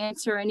try to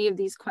answer any of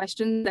these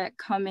questions that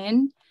come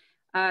in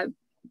as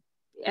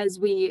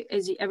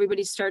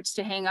everybody starts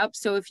to hang up.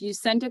 So if you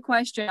sent a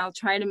question, I'll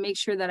try to make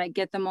sure that I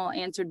get them all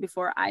answered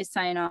before I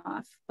sign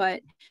off.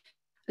 But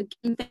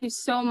again, thank you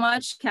so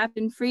much,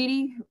 Captain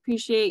Fredie.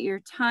 Appreciate your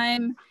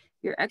time,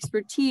 your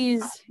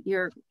expertise,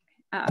 your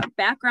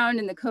background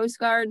in the Coast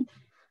Guard.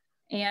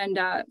 And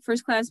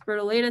First Class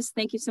Bertolatus,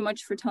 thank you so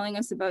much for telling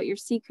us about your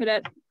Sea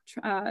Cadet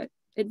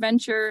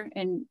adventure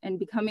and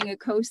becoming a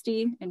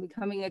Coastie and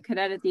becoming a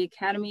cadet at the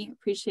Academy.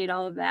 Appreciate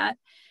all of that.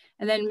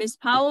 And then Ms.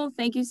 Powell,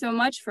 thank you so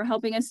much for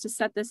helping us to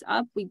set this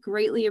up. We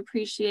greatly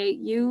appreciate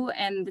you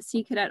and the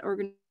Sea Cadet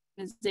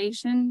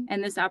organization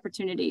and this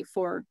opportunity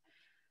for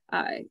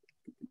the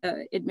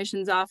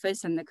admissions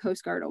office and the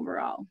Coast Guard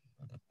overall.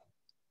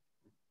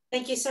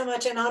 Thank you so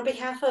much. And on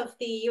behalf of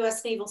the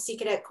U.S. Naval Sea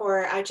Cadet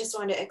Corps, I just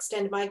want to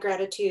extend my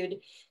gratitude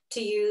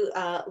to you,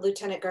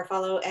 Lieutenant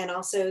Garfalo, and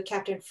also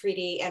Captain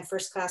Fredie and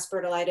First Class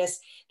Bertolatus.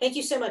 Thank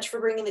you so much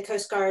for bringing the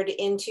Coast Guard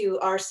into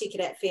our Sea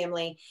Cadet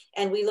family.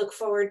 And we look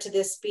forward to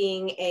this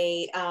being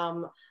a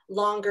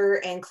longer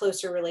and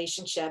closer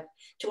relationship.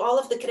 To all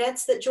of the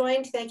cadets that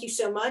joined, thank you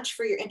so much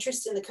for your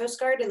interest in the Coast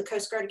Guard and the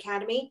Coast Guard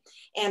Academy.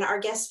 And our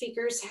guest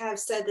speakers have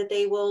said that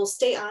they will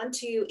stay on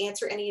to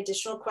answer any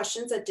additional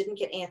questions that didn't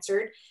get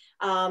answered.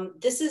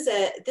 This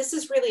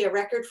is really a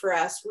record for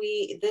us.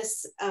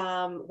 This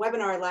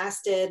webinar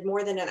lasted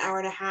more than an hour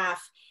and a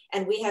half,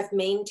 and we have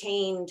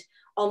maintained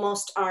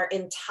almost our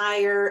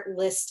entire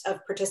list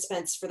of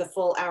participants for the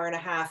full hour and a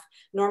half.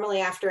 Normally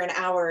after an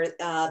hour,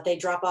 they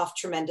drop off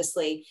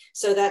tremendously.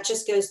 So that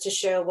just goes to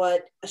show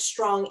what a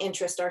strong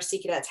interest our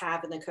Sea Cadets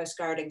have in the Coast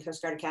Guard and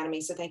Coast Guard Academy.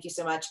 So thank you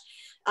so much.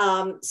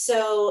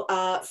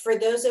 For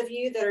those of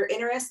you that are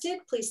interested,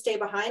 please stay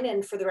behind.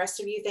 And for the rest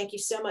of you, thank you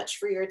so much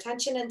for your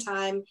attention and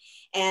time.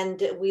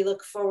 And we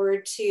look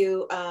forward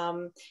to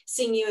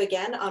seeing you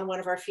again on one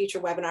of our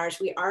future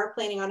webinars. We are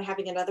planning on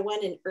having another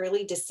one in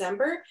early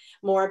December,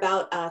 more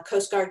about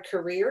Coast Guard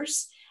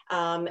careers.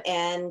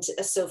 And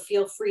so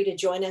feel free to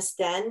join us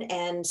then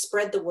and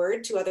spread the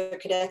word to other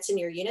cadets in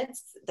your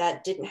units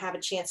that didn't have a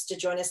chance to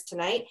join us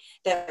tonight,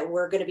 that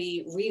we're going to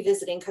be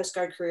revisiting Coast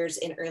Guard careers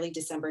in early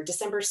December.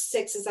 December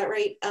 6th, is that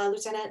right,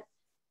 Lieutenant?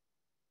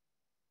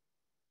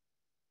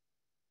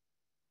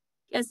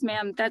 Yes,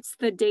 ma'am. That's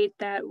the date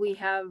that we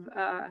have.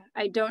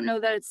 I don't know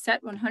that it's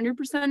set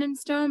 100% in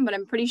stone, but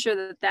I'm pretty sure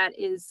that that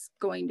is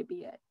going to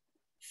be it.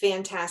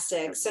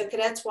 Fantastic. So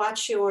cadets,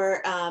 watch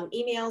your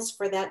emails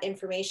for that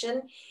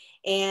information.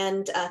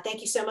 And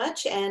thank you so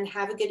much and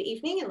have a good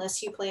evening,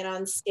 unless you plan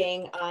on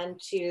staying on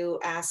to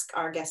ask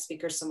our guest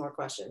speakers some more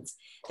questions.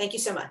 Thank you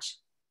so much.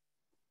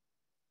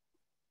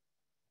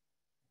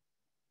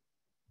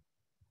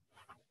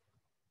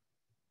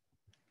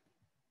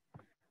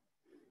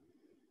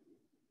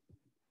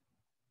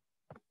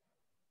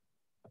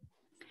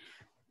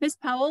 Ms.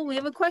 Powell, we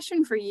have a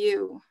question for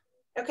you.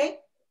 Okay.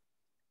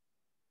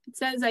 It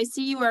says, I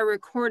see you are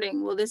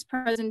recording. Will this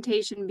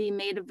presentation be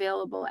made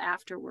available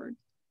afterward?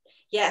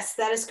 Yes,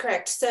 that is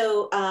correct.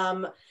 So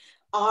all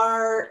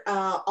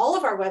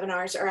of our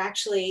webinars are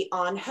actually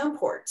on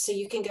Homeport. So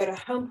you can go to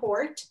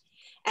Homeport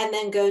and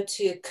then go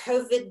to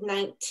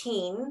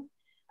COVID-19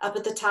 up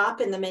at the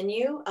top in the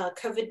menu,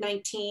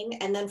 COVID-19.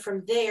 And then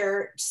from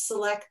there,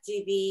 select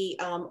the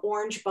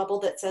orange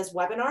bubble that says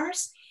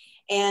webinars.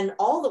 And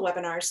all the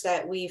webinars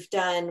that we've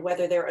done,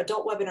 whether they're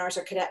adult webinars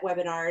or cadet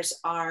webinars,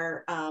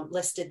 are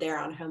listed there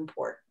on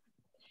Homeport.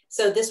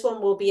 So this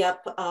one will be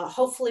up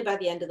hopefully by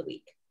the end of the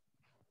week.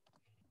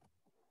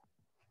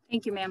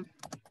 Thank you, ma'am.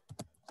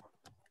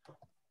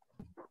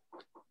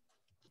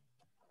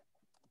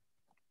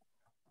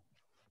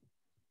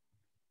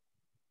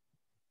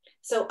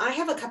 So I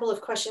have a couple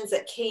of questions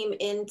that came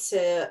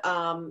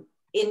into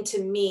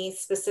me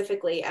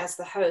specifically as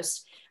the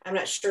host. I'm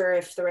not sure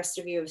if the rest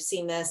of you have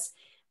seen this.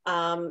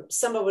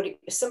 Somebody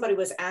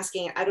was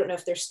asking, I don't know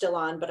if they're still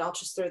on, but I'll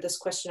just throw this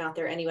question out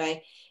there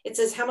anyway. It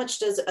says, how much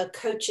does a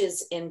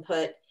coach's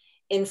input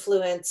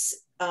influence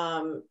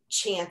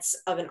chance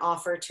of an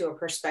offer to a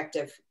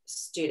prospective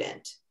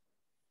student?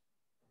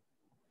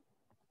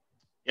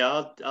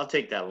 Yeah, I'll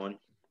take that one.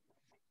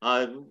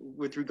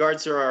 With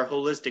regards to our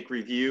holistic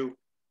review,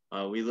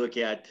 we look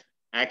at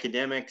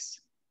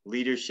academics,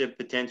 leadership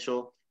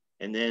potential,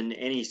 and then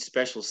any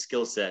special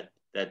skill set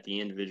that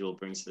the individual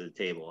brings to the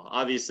table.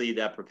 Obviously,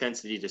 that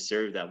propensity to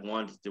serve, that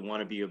want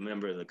to be a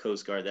member of the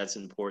Coast Guard, that's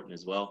important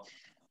as well.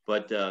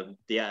 But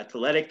the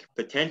athletic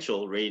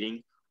potential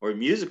rating or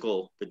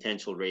musical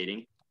potential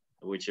rating,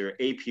 which are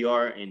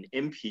APR and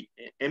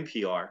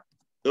MPR,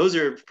 those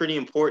are pretty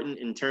important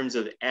in terms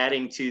of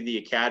adding to the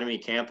academy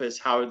campus.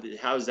 How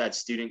is that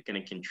student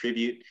going to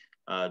contribute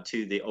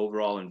to the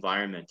overall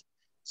environment?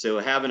 So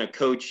having a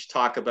coach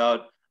talk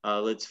about,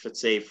 let's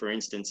say, for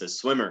instance, a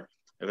swimmer.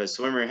 If a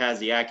swimmer has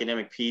the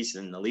academic piece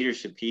and the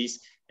leadership piece,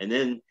 and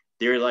then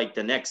they're like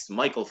the next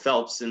Michael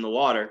Phelps in the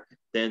water,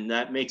 then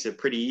that makes it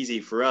pretty easy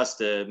for us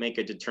to make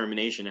a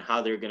determination of how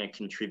they're going to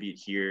contribute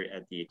here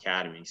at the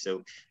academy.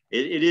 So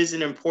it is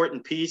an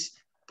important piece,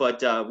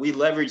 but we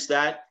leverage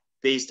that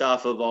based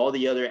off of all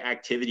the other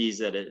activities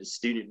that a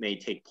student may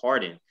take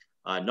part in.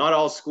 Not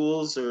all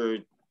schools are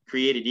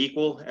created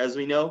equal, as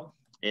we know,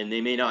 and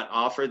they may not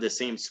offer the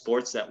same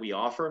sports that we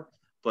offer,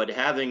 but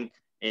having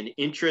an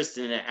interest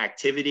in an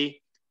activity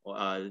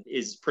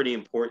is pretty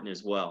important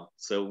as well.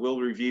 So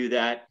we'll review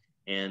that,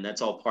 and that's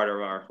all part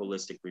of our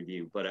holistic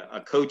review. But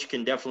a coach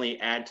can definitely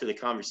add to the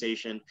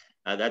conversation.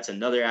 That's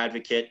another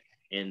advocate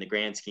in the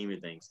grand scheme of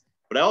things.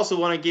 But I also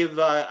want to give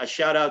a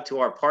shout out to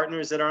our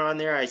partners that are on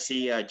there. I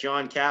see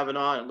John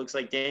Kavanaugh, it looks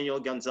like Daniel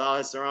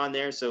Gonzalez are on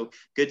there. So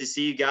good to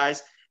see you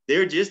guys.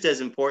 They're just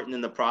as important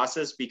in the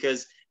process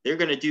because they're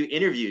going to do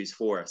interviews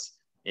for us.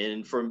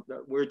 And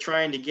we're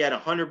trying to get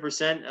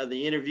 100% of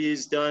the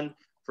interviews done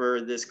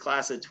for this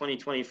class of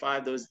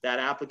 2025, that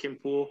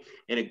applicant pool,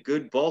 and a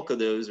good bulk of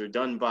those are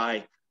done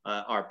by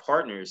our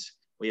partners.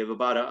 We have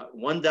about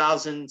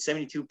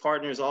 1,072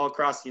 partners all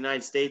across the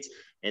United States,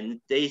 and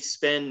they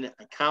spend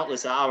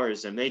countless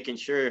hours in making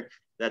sure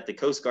that the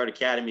Coast Guard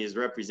Academy is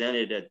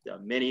represented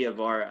at many of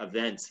our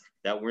events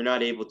that we're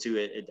not able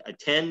to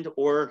attend,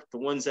 or the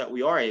ones that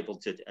we are able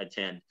to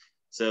attend.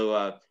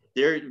 So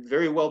they're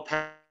very well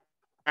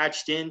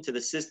patched into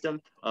the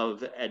system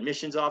of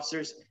admissions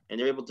officers, and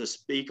they're able to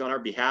speak on our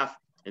behalf,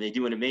 and they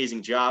do an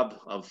amazing job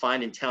of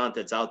finding talent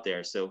that's out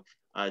there. So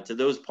To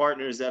those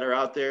partners that are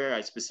out there,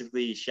 I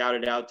specifically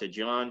shouted out to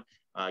John.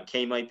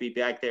 Kay might be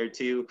back there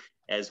too,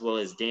 as well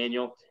as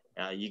Daniel.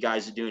 You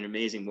guys are doing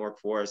amazing work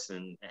for us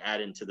and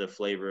adding to the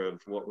flavor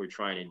of what we're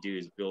trying to do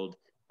is build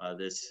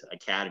this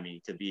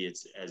academy to be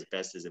as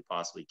best as it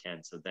possibly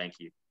can. So thank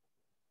you.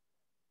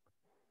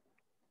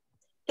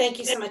 Thank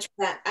you so much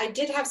for that. I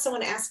did have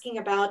someone asking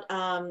about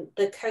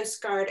the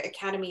Coast Guard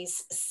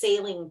Academy's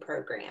sailing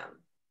program.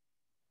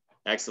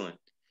 Excellent.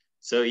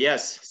 So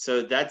yes,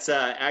 so that's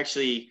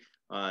actually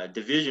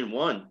Division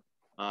 1.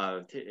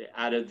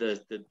 Out of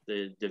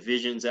the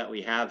divisions that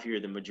we have here,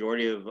 the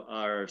majority of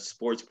our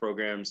sports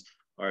programs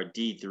are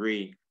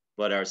D3,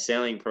 but our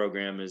sailing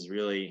program is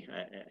really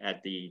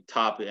at the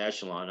top of the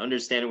echelon.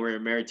 Understanding we're a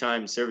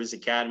maritime service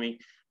academy,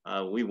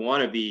 we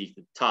want to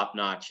be top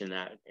notch in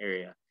that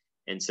area.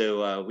 And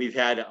so we've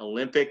had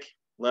Olympic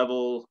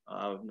level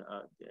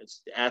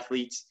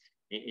athletes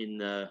in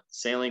the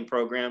sailing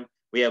program.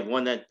 We have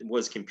one that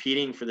was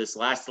competing for this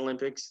last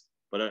Olympics,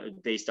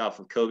 but based off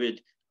of COVID,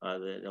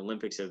 the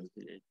Olympics have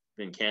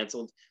been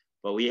canceled.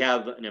 But we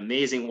have an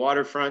amazing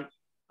waterfront.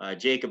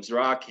 Jacobs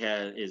Rock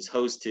is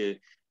host to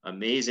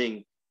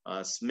amazing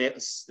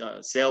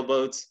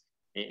sailboats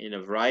in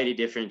a variety of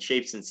different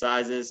shapes and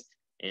sizes.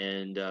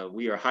 And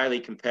we are highly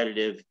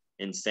competitive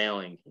in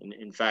sailing.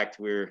 In fact,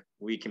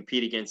 we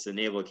compete against the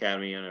Naval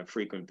Academy on a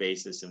frequent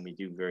basis, and we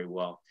do very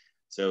well.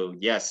 So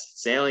yes,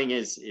 sailing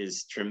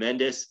is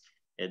tremendous.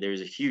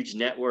 There's a huge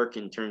network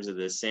in terms of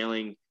the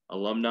sailing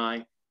alumni.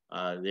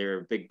 They're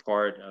a big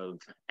part of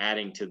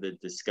adding to the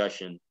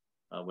discussion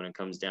when it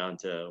comes down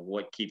to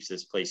what keeps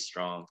this place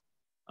strong.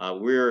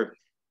 We're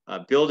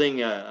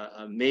building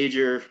a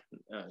major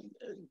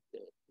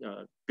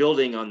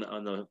building on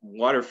the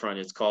waterfront.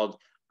 It's called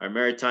our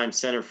Maritime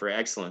Center for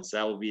Excellence.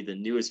 That will be the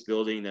newest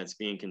building that's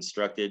being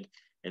constructed,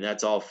 and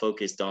that's all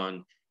focused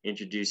on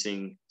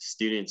introducing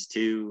students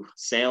to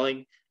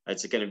sailing.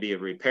 It's going to be a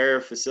repair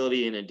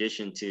facility in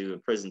addition to a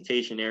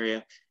presentation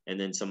area and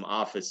then some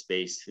office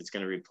space. It's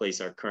going to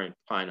replace our current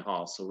Pine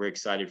Hall. So we're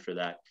excited for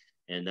that.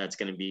 And that's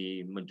going to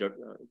be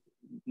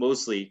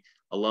mostly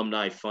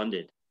alumni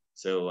funded.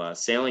 So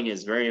sailing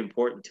is very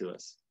important to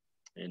us.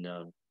 And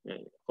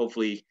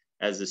hopefully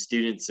as the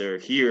students are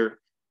here,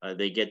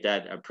 they get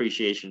that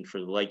appreciation for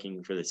the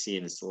liking for the sea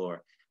and its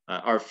lore.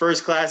 Our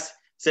first class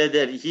said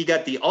that he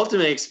got the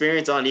ultimate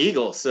experience on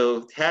Eagle.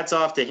 So hats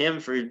off to him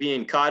for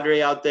being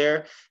cadre out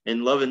there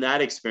and loving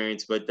that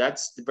experience. But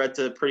that's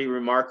a pretty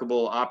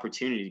remarkable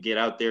opportunity to get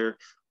out there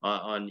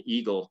on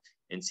Eagle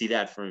and see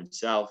that for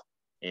himself.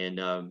 And,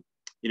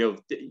 you know,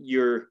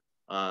 your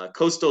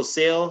coastal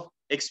sail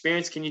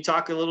experience, can you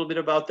talk a little bit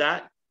about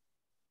that?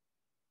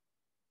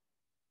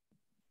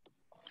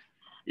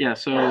 Yeah,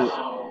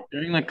 so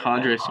during the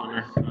cadre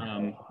summer,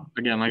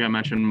 again, like I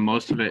mentioned,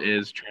 most of it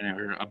is training,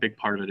 or a big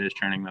part of it is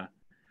training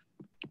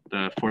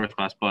the fourth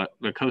class, but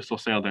the coastal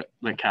sail that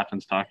the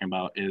captain's talking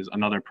about is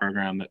another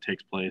program that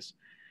takes place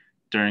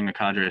during the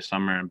cadre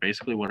summer. And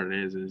basically what it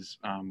is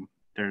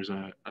there's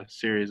a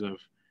series of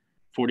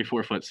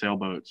 44-foot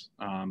sailboats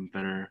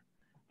that are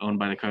owned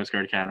by the Coast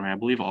Guard Academy, I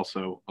believe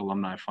also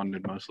alumni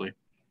funded mostly.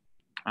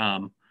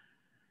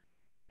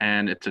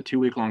 And it's a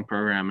 2-week-long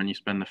program, and you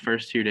spend the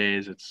first 2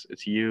 days,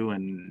 it's you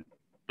and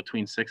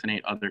between 6 and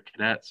 8 other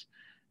cadets,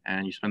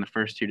 and you spend the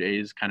first 2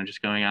 days kind of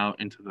just going out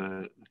into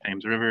the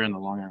Thames River and the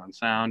Long Island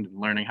Sound and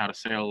learning how to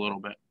sail a little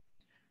bit.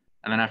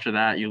 And then after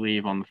that, you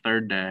leave on the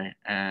 3rd day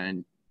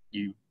and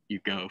you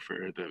go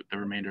for the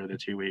remainder of the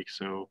 2 weeks.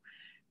 So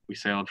we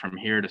sailed from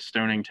here to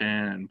Stonington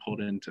and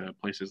pulled into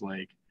places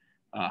like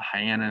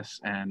Hyannis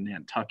and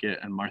Nantucket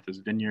and Martha's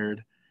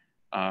Vineyard.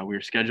 We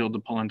were scheduled to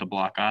pull into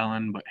Block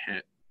Island, but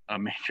hit a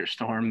major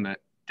storm that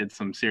did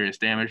some serious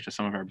damage to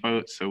some of our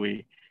boats. So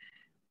we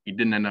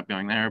didn't end up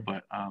going there,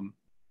 but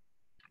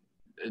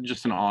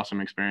just an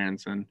awesome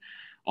experience. And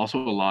also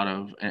a lot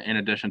of, in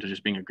addition to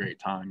just being a great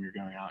time, you're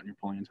going out and you're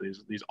pulling into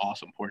these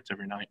awesome ports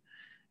every night.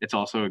 It's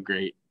also a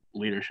great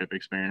leadership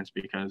experience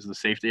because the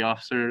safety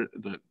officer,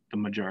 the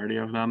majority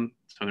of them,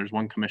 so there's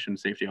one commissioned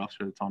safety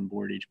officer that's on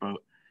board each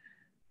boat.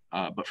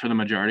 But for the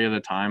majority of the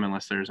time,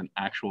 unless there's an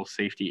actual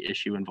safety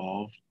issue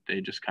involved,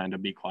 they just kind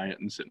of be quiet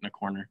and sit in a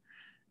corner.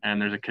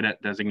 And there's a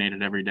cadet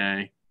designated every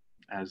day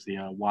as the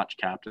watch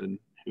captain,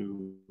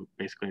 who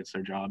basically it's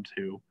their job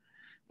to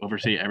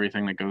oversee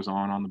everything that goes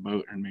on the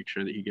boat and make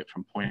sure that you get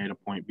from point A to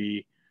point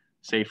B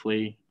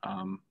safely,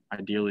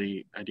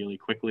 ideally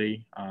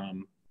quickly,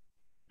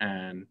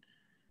 and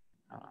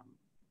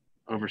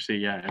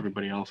oversee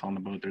everybody else on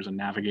the boat. There's a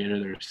navigator,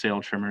 there's sail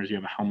trimmers, you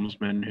have a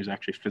helmsman who's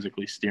actually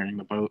physically steering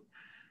the boat.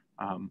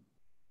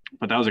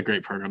 But that was a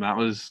great program. That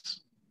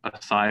was,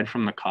 aside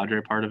from the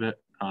cadre part of it,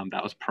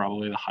 that was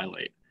probably the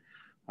highlight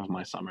of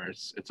my summer.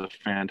 It's a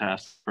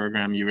fantastic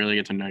program. You really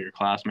get to know your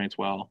classmates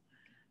well,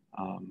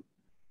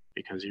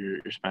 because you're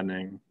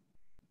spending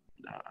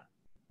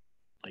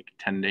like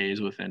 10 days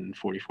within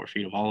 44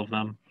 feet of all of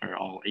them, or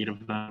all 8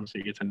 of them. So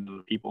you get to know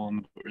the people on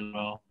the boat really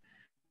well.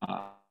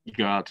 You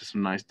go out to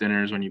some nice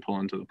dinners when you pull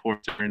into the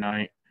ports every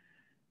night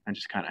and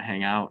just kind of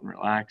hang out and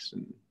relax.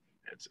 And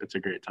it's a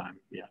great time.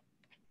 Yeah.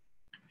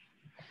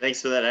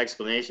 Thanks for that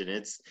explanation.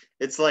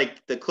 It's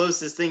like the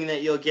closest thing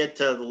that you'll get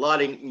to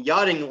the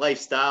yachting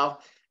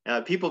lifestyle.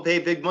 People pay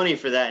big money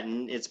for that,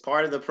 and it's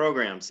part of the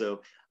program.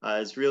 So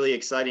it's really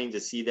exciting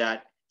to see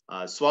that.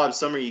 Swab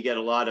Summer, you get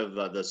a lot of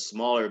the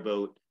smaller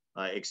boat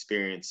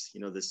experience, you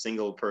know, the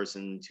single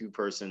person,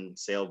 2-person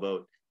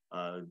sailboat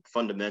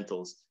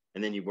fundamentals,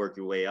 and then you work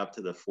your way up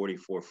to the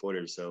 44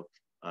 footers. So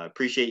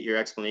appreciate your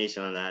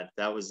explanation on that.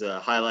 That was a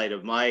highlight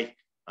of my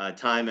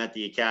time at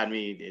the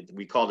Academy.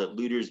 We called it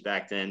Looters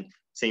back then.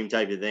 Same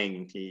type of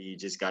thing. You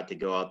just got to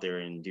go out there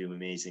and do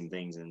amazing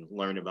things and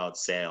learn about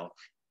sail.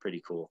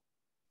 Pretty cool.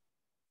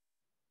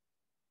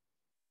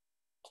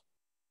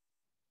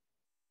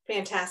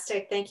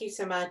 Fantastic. Thank you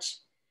so much.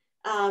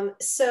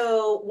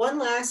 So one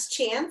last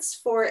chance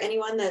for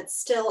anyone that's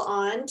still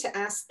on to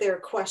ask their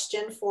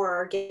question for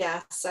our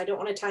guests. I don't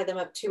want to tie them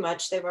up too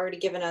much. They've already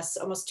given us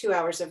almost 2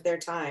 hours of their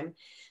time.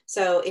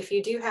 So if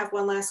you do have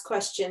one last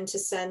question to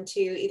send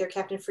to either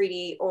Captain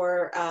Fredie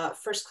or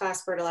First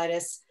Class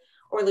Bertolitis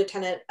or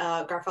Lieutenant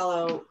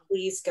Garfalo,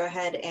 please go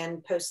ahead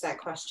and post that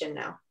question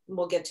now.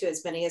 We'll get to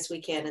as many as we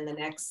can in the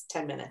next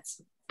 10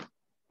 minutes.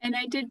 And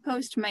I did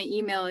post my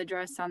email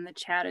address on the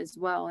chat as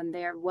well, and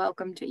they are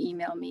welcome to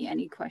email me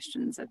any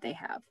questions that they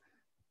have.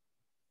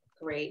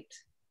 Great.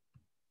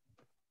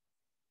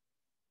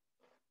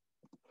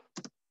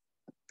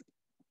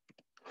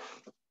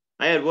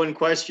 I had one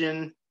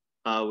question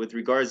with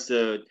regards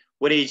to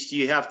what age do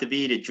you have to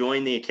be to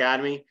join the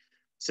Academy?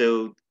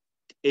 So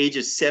age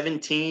is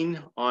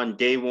 17 on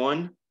day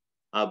one,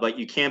 but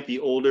you can't be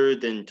older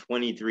than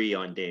 23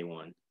 on day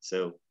one.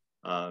 So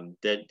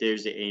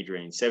there's the age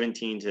range,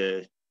 17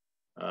 to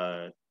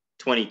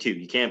 22.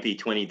 You can't be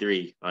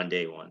 23 on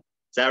day one.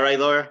 Is that right,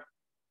 Laura?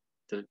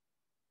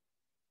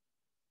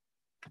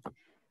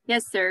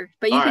 Yes, sir.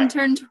 But you can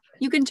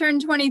turn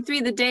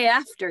 23 the day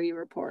after you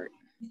report.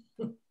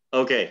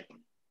 Okay,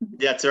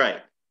 that's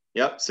right.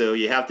 Yep. So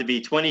you have to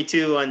be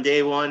 22 on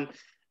day one,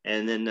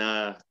 and then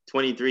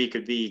 23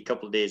 could be a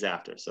couple of days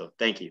after. So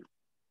thank you.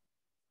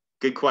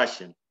 Good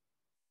question.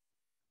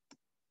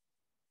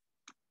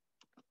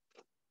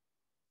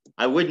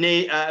 I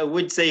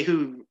would say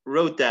who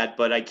wrote that,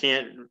 but I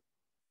can't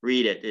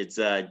read it. It's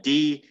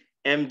DMDVERDEVLED.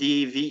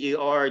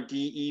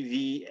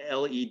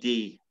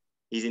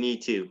 He's an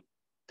E2.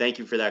 Thank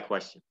you for that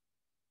question.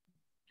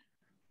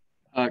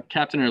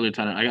 Captain or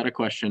Lieutenant, I got a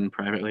question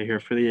privately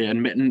here. For the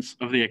admittance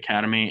of the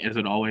Academy, is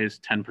it always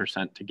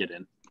 10% to get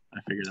in?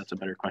 I figure that's a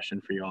better question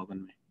for you all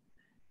than me.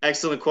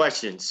 Excellent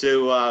question.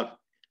 So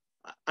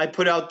I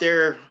put out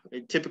there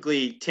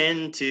typically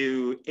 10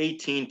 to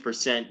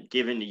 18%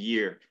 given a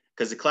year,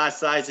 because the class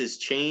sizes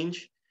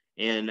change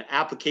and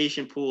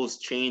application pools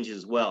change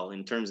as well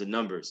in terms of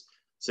numbers.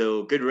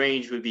 So good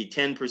range would be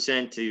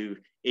 10% to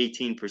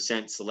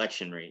 18%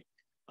 selection rate.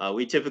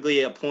 We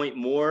typically appoint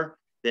more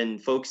than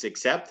folks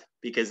accept,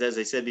 because as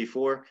I said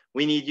before,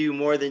 we need you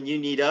more than you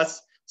need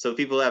us. So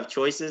people have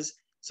choices.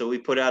 So we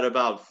put out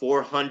about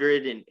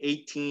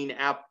 418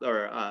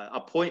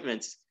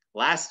 appointments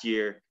last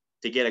year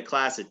to get a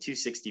class at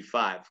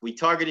 265. We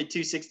targeted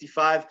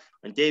 265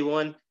 on day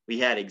one. We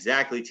had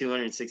exactly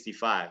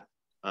 265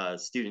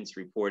 students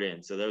report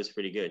in. So that was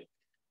pretty good.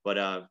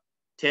 But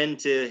 10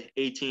 to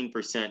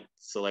 18%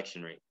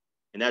 selection rate.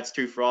 And that's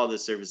true for all the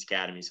service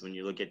academies. When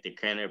you look at the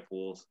candidate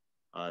pools,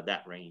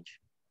 that range.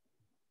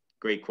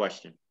 Great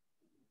question.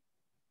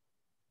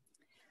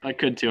 I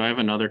could too. I have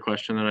another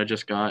question that I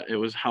just got. It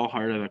was, how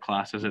hard are the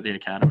classes at the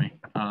Academy?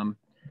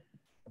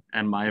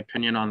 And my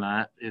opinion on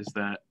that is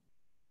that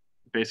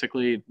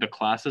basically the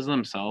classes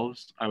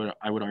themselves, I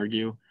would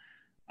argue,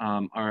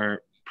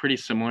 are pretty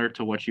similar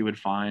to what you would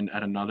find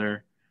at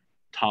another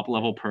top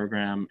level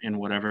program in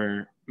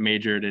whatever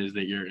major it is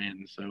that you're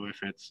in. So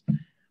if it's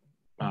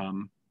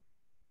an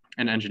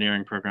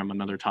engineering program,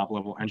 another top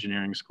level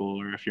engineering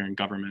school, or if you're in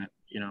government,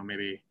 you know,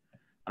 maybe,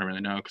 I don't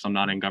really know because I'm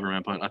not in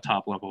government, but a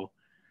top level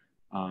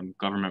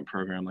government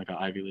program like an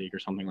Ivy League or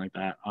something like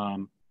that.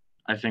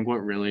 I think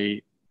what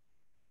really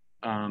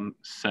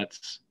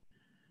sets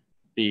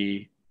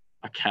the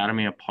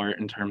Academy apart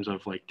in terms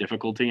of like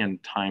difficulty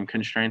and time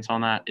constraints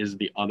on that is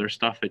the other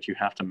stuff that you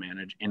have to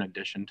manage in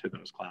addition to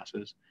those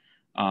classes.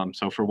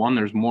 So for one,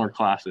 there's more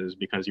classes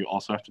because you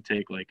also have to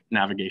take like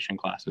navigation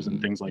classes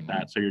and things like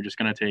that. So you're just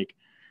going to take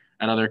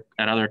at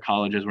other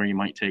colleges where you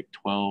might take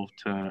 12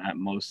 to at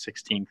most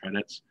 16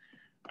 credits.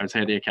 I'd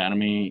say at the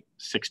Academy,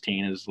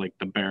 16 is like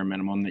the bare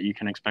minimum that you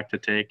can expect to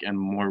take. And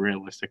more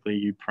realistically,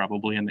 you'd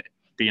probably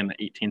be in the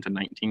 18 to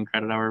 19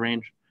 credit hour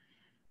range.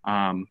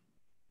 And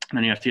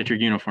then you have to get your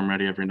uniform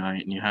ready every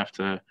night, and you have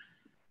to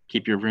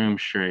keep your room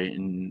straight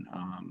and,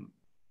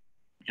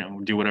 you know,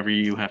 do whatever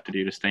you have to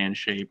do to stay in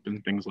shape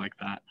and things like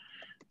that.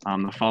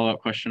 The follow-up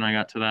question I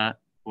got to that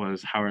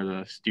was, how are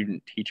the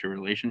student-teacher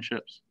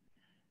relationships?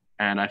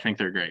 And I think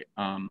they're great.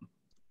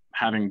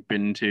 Having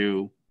been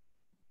to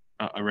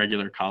a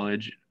regular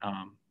college,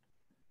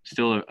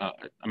 still, I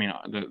mean,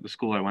 the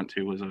school I went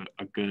to was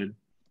a good,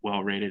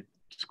 well-rated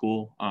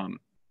school,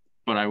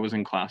 but I was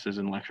in classes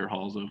in lecture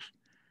halls of,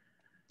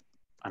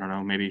 I don't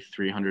know, maybe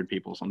 300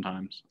 people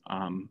sometimes.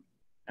 And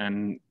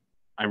And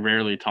I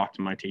rarely talked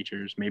to my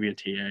teachers, maybe a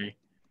TA,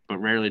 but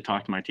rarely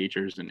talked to my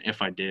teachers. And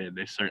if I did,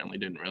 they certainly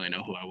didn't really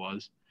know who I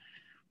was.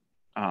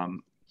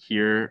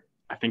 Here,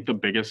 I think the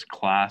biggest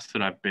class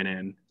that I've been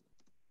in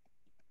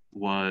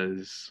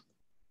was,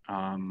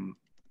 I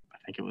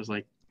think it was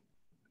like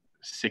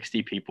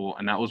 60 people.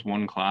 And that was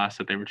one class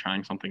that they were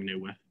trying something new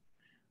with.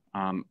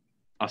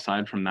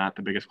 Aside from that,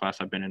 the biggest class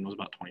I've been in was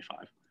about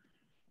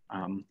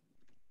 25.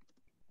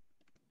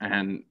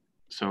 And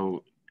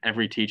so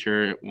every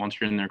teacher, once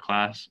you're in their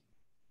class,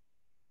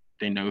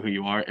 they know who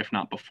you are, if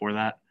not before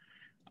that.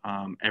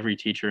 Every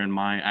teacher in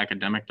my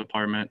academic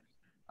department,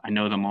 I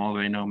know them all,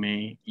 they know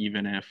me,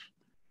 even if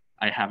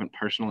I haven't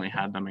personally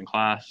had them in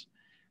class.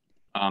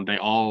 They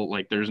all,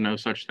 like, there's no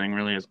such thing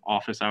really as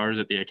office hours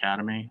at the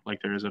academy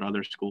like there is at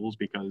other schools,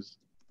 because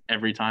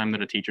every time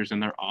that a teacher's in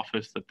their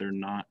office that they're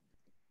not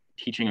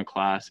teaching a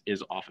class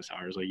is office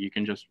hours. Like, you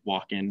can just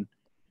walk in,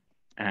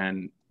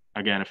 and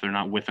again, if they're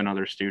not with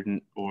another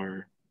student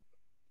or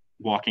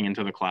walking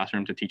into the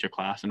classroom to teach a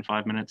class in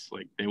 5 minutes,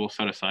 like, they will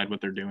set aside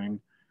what they're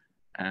doing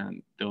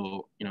and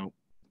they'll, you know,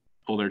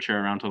 pull their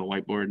chair around to the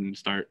whiteboard and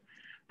start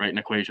writing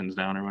equations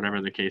down or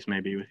whatever the case may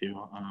be with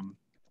you.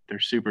 They're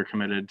super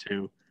committed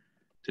to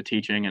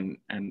teaching,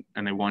 and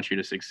they want you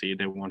to succeed.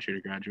 They want you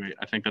to graduate.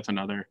 I think that's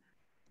another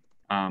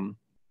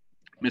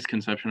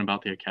misconception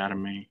about the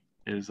academy,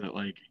 is that,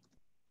 like,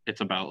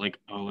 it's about, like,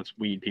 oh, let's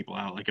weed people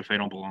out. Like, if they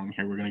don't belong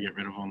here, we're going to get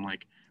rid of them.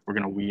 Like, we're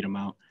going to weed them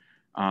out.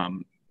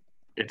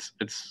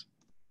 It's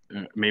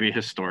maybe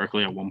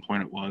historically at one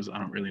point it was, I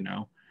don't really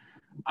know.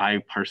 I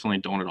personally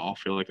don't at all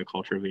feel like the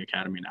culture of the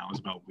academy now is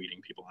about weeding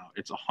people out.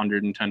 It's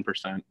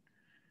 110%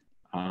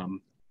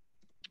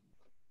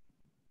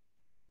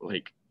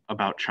 like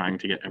about trying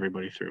to get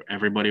everybody through.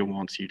 Everybody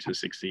wants you to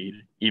succeed,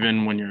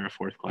 even when you're a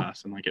fourth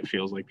class and, like, it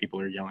feels like people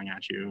are yelling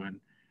at you,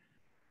 and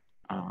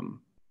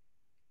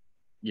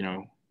you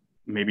know,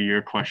 maybe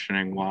you're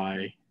questioning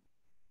why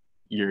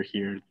you're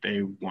here.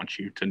 They want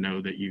you to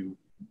know that you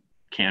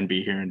can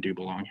be here and do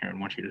belong here, and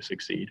want you to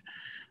succeed.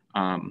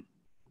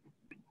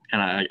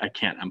 And I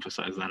can't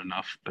emphasize that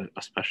enough, but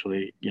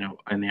especially, you know,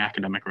 in the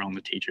academic realm,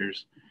 the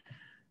teachers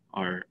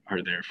are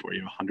there for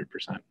you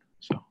 100%.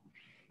 So.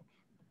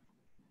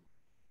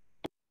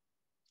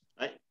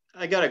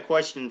 I got a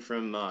question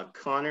from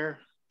Connor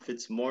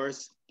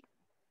Fitzmaurice.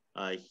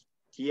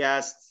 He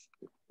asked,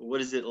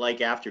 what is it like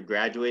after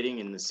graduating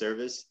in the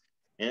service?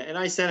 And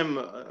I sent him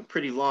a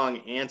pretty long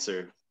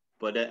answer,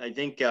 but I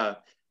think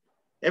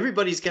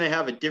everybody's going to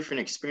have a different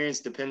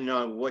experience depending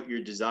on what your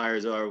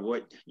desires are,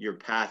 what your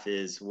path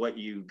is, what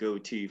you go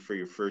to for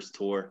your first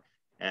tour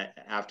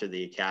after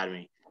the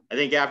academy. I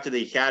think after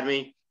the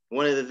academy,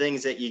 one of the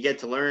things that you get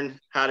to learn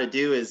how to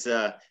do is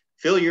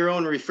fill your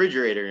own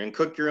refrigerator and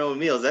cook your own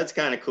meals. That's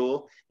kind of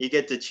cool. You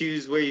get to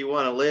choose where you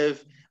want to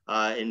live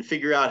and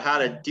figure out how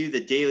to do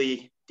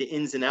the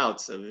ins and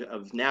outs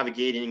of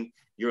navigating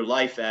your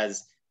life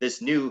as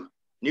this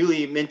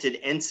newly minted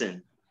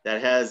ensign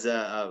that has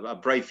a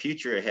bright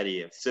future ahead of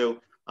you. So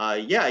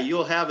yeah,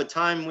 you'll have a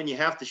time when you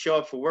have to show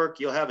up for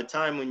work. You'll have a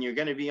time when you're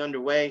going to be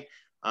underway.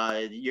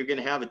 You're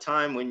going to have a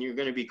time when you're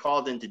going to be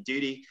called into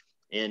duty,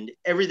 and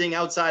everything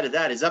outside of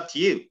that is up to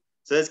you.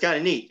 So that's kind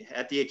of neat.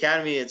 At the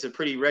academy, it's a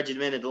pretty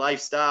regimented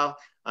lifestyle.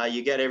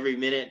 You get every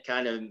minute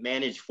kind of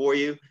managed for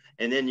you,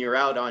 and then you're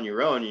out on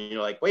your own, and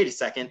you're like, wait a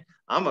second,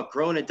 I'm a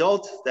grown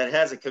adult that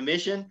has a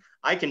commission.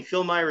 I can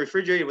fill my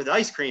refrigerator with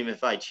ice cream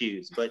if I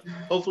choose, but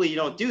hopefully you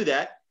don't do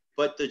that.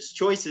 But the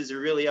choices are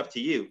really up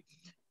to you.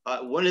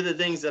 One of the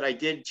things that I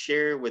did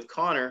share with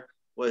Connor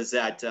was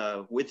that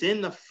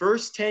within the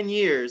first 10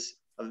 years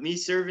of me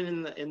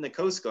serving in the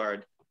Coast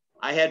Guard,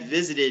 I had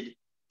visited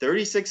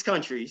 36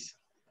 countries.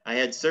 I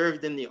had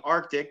served in the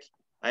Arctic.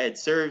 I had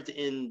served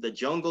in the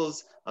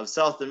jungles of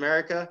South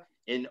America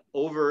and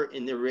over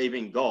in the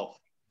Arabian Gulf.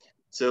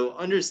 So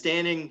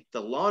understanding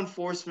the law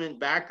enforcement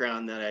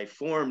background that I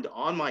formed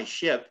on my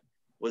ship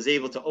was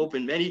able to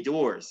open many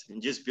doors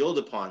and just build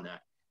upon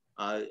that.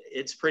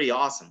 It's pretty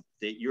awesome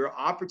that your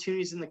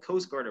opportunities in the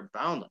Coast Guard are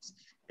boundless.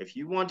 If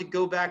you want to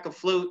go back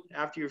afloat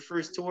after your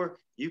first tour,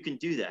 you can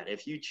do that.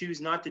 If you choose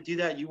not to do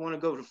that, you want to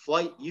go to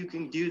flight, you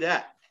can do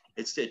that.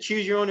 It's to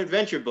choose your own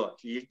adventure book.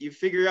 You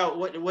figure out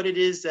what it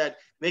is that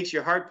makes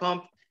your heart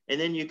pump, and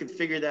then you can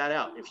figure that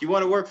out. If you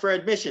want to work for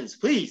admissions,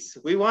 please,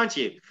 we want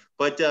you.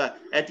 But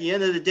at the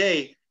end of the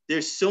day,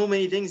 there's so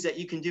many things that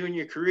you can do in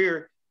your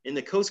career, and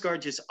the Coast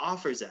Guard just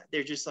offers that.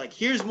 They're just like,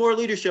 here's more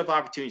leadership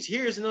opportunities.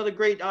 Here's another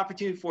great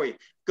opportunity for you.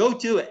 Go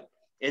do it.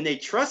 And they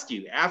trust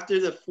you. After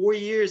the 4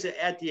 years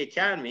at the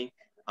academy,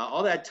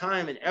 all that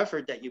time and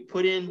effort that you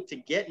put in to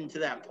get into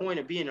that point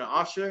of being an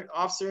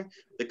officer,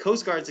 the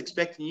Coast Guard's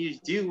expecting you to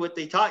do what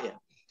they taught you,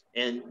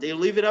 and they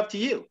leave it up to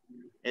you.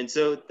 And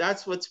so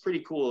that's what's pretty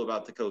cool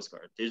about the Coast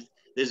Guard.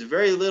 There's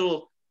very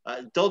little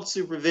adult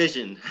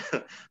supervision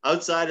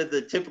outside of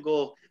the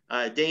typical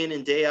day in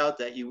and day out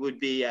that you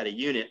would be at a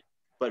unit.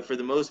 But for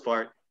the most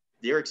part,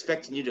 they're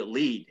expecting you to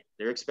lead.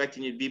 They're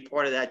expecting you to be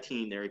part of that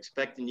team. They're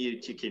expecting you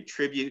to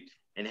contribute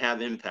and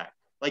have impact.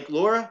 Like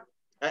Laura,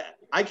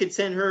 I could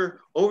send her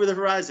over the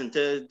horizon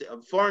to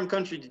a foreign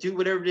country to do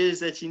whatever it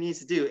is that she needs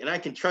to do. And I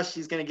can trust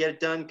she's going to get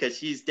it done because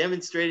she's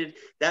demonstrated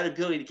that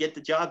ability to get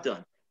the job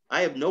done.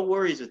 I have no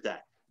worries with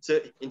that. So,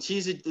 and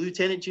she's a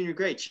lieutenant junior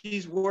grade.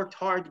 She's worked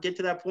hard to get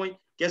to that point.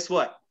 Guess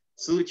what?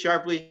 Salute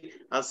sharply.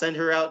 I'll send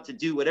her out to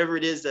do whatever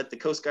it is that the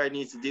Coast Guard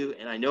needs to do.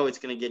 And I know it's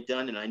going to get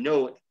done. And I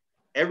know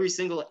every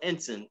single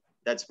ensign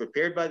that's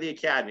prepared by the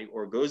Academy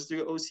or goes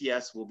through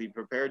OCS will be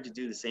prepared to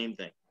do the same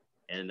thing.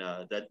 And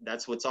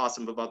that's what's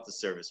awesome about the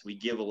service. We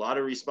give a lot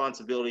of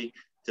responsibility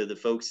to the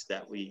folks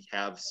that we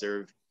have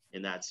served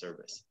in that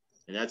service.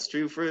 And that's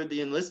true for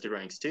the enlisted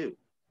ranks too.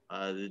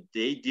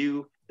 They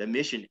do the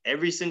mission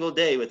every single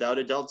day without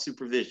adult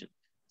supervision.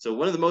 So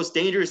one of the most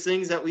dangerous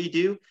things that we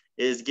do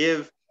is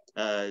give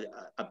a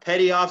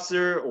petty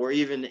officer or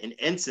even an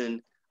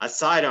ensign a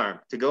sidearm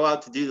to go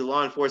out to do the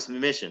law enforcement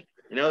mission.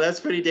 You know, that's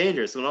pretty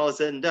dangerous when all is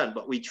said and done,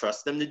 but we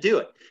trust them to do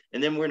it.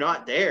 And then we're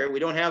not there. We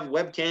don't have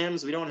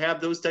webcams. We don't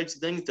have those types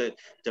of things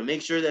to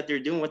make sure that they're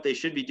doing what they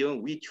should be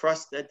doing. We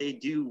trust that they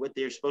do what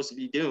they're supposed to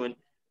be doing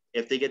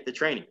if they get the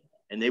training,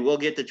 and they will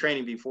get the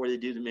training before they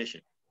do the mission.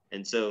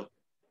 And so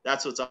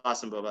that's what's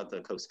awesome about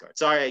the Coast Guard.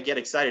 Sorry, I get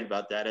excited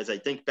about that as I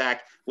think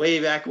back, way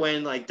back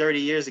when, like 30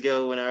 years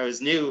ago when I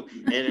was new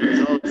and it was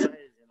all excited.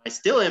 And I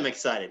still am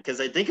excited because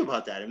I think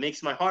about that. It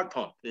makes my heart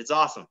pump. It's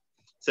awesome.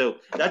 So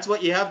that's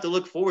what you have to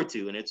look forward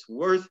to. And it's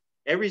worth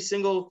every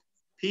single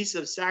piece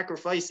of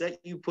sacrifice that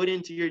you put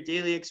into your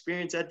daily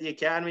experience at the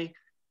Academy.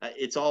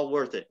 It's all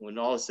worth it when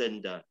all is said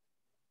and done.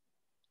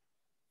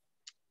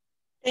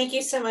 Thank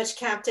you so much,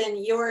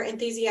 Captain. Your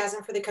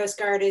enthusiasm for the Coast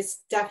Guard is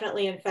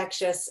definitely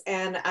infectious.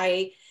 And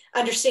I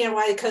understand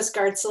why the Coast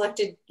Guard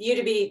selected you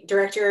to be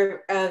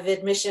Director of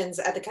Admissions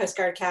at the Coast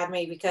Guard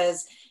Academy,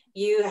 because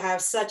you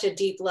have such a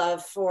deep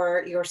love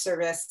for your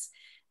service.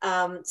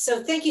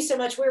 So thank you so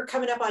much. We're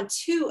coming up on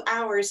 2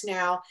 hours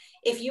now.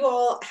 If you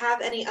all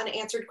have any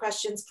unanswered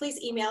questions,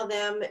 please email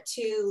them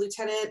to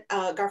Lieutenant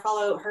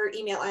Garfalo. Her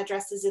email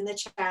address is in the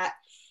chat.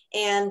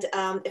 And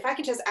if I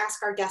could just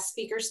ask our guest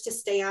speakers to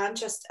stay on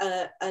just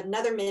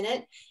another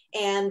minute.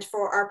 And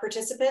for our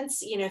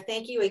participants, you know,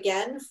 thank you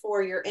again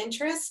for your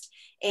interest,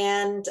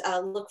 and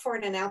look for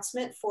an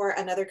announcement for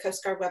another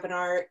Coast Guard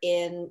webinar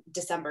in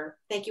December.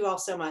 Thank you all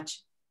so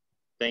much.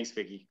 Thanks,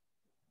 Vicki.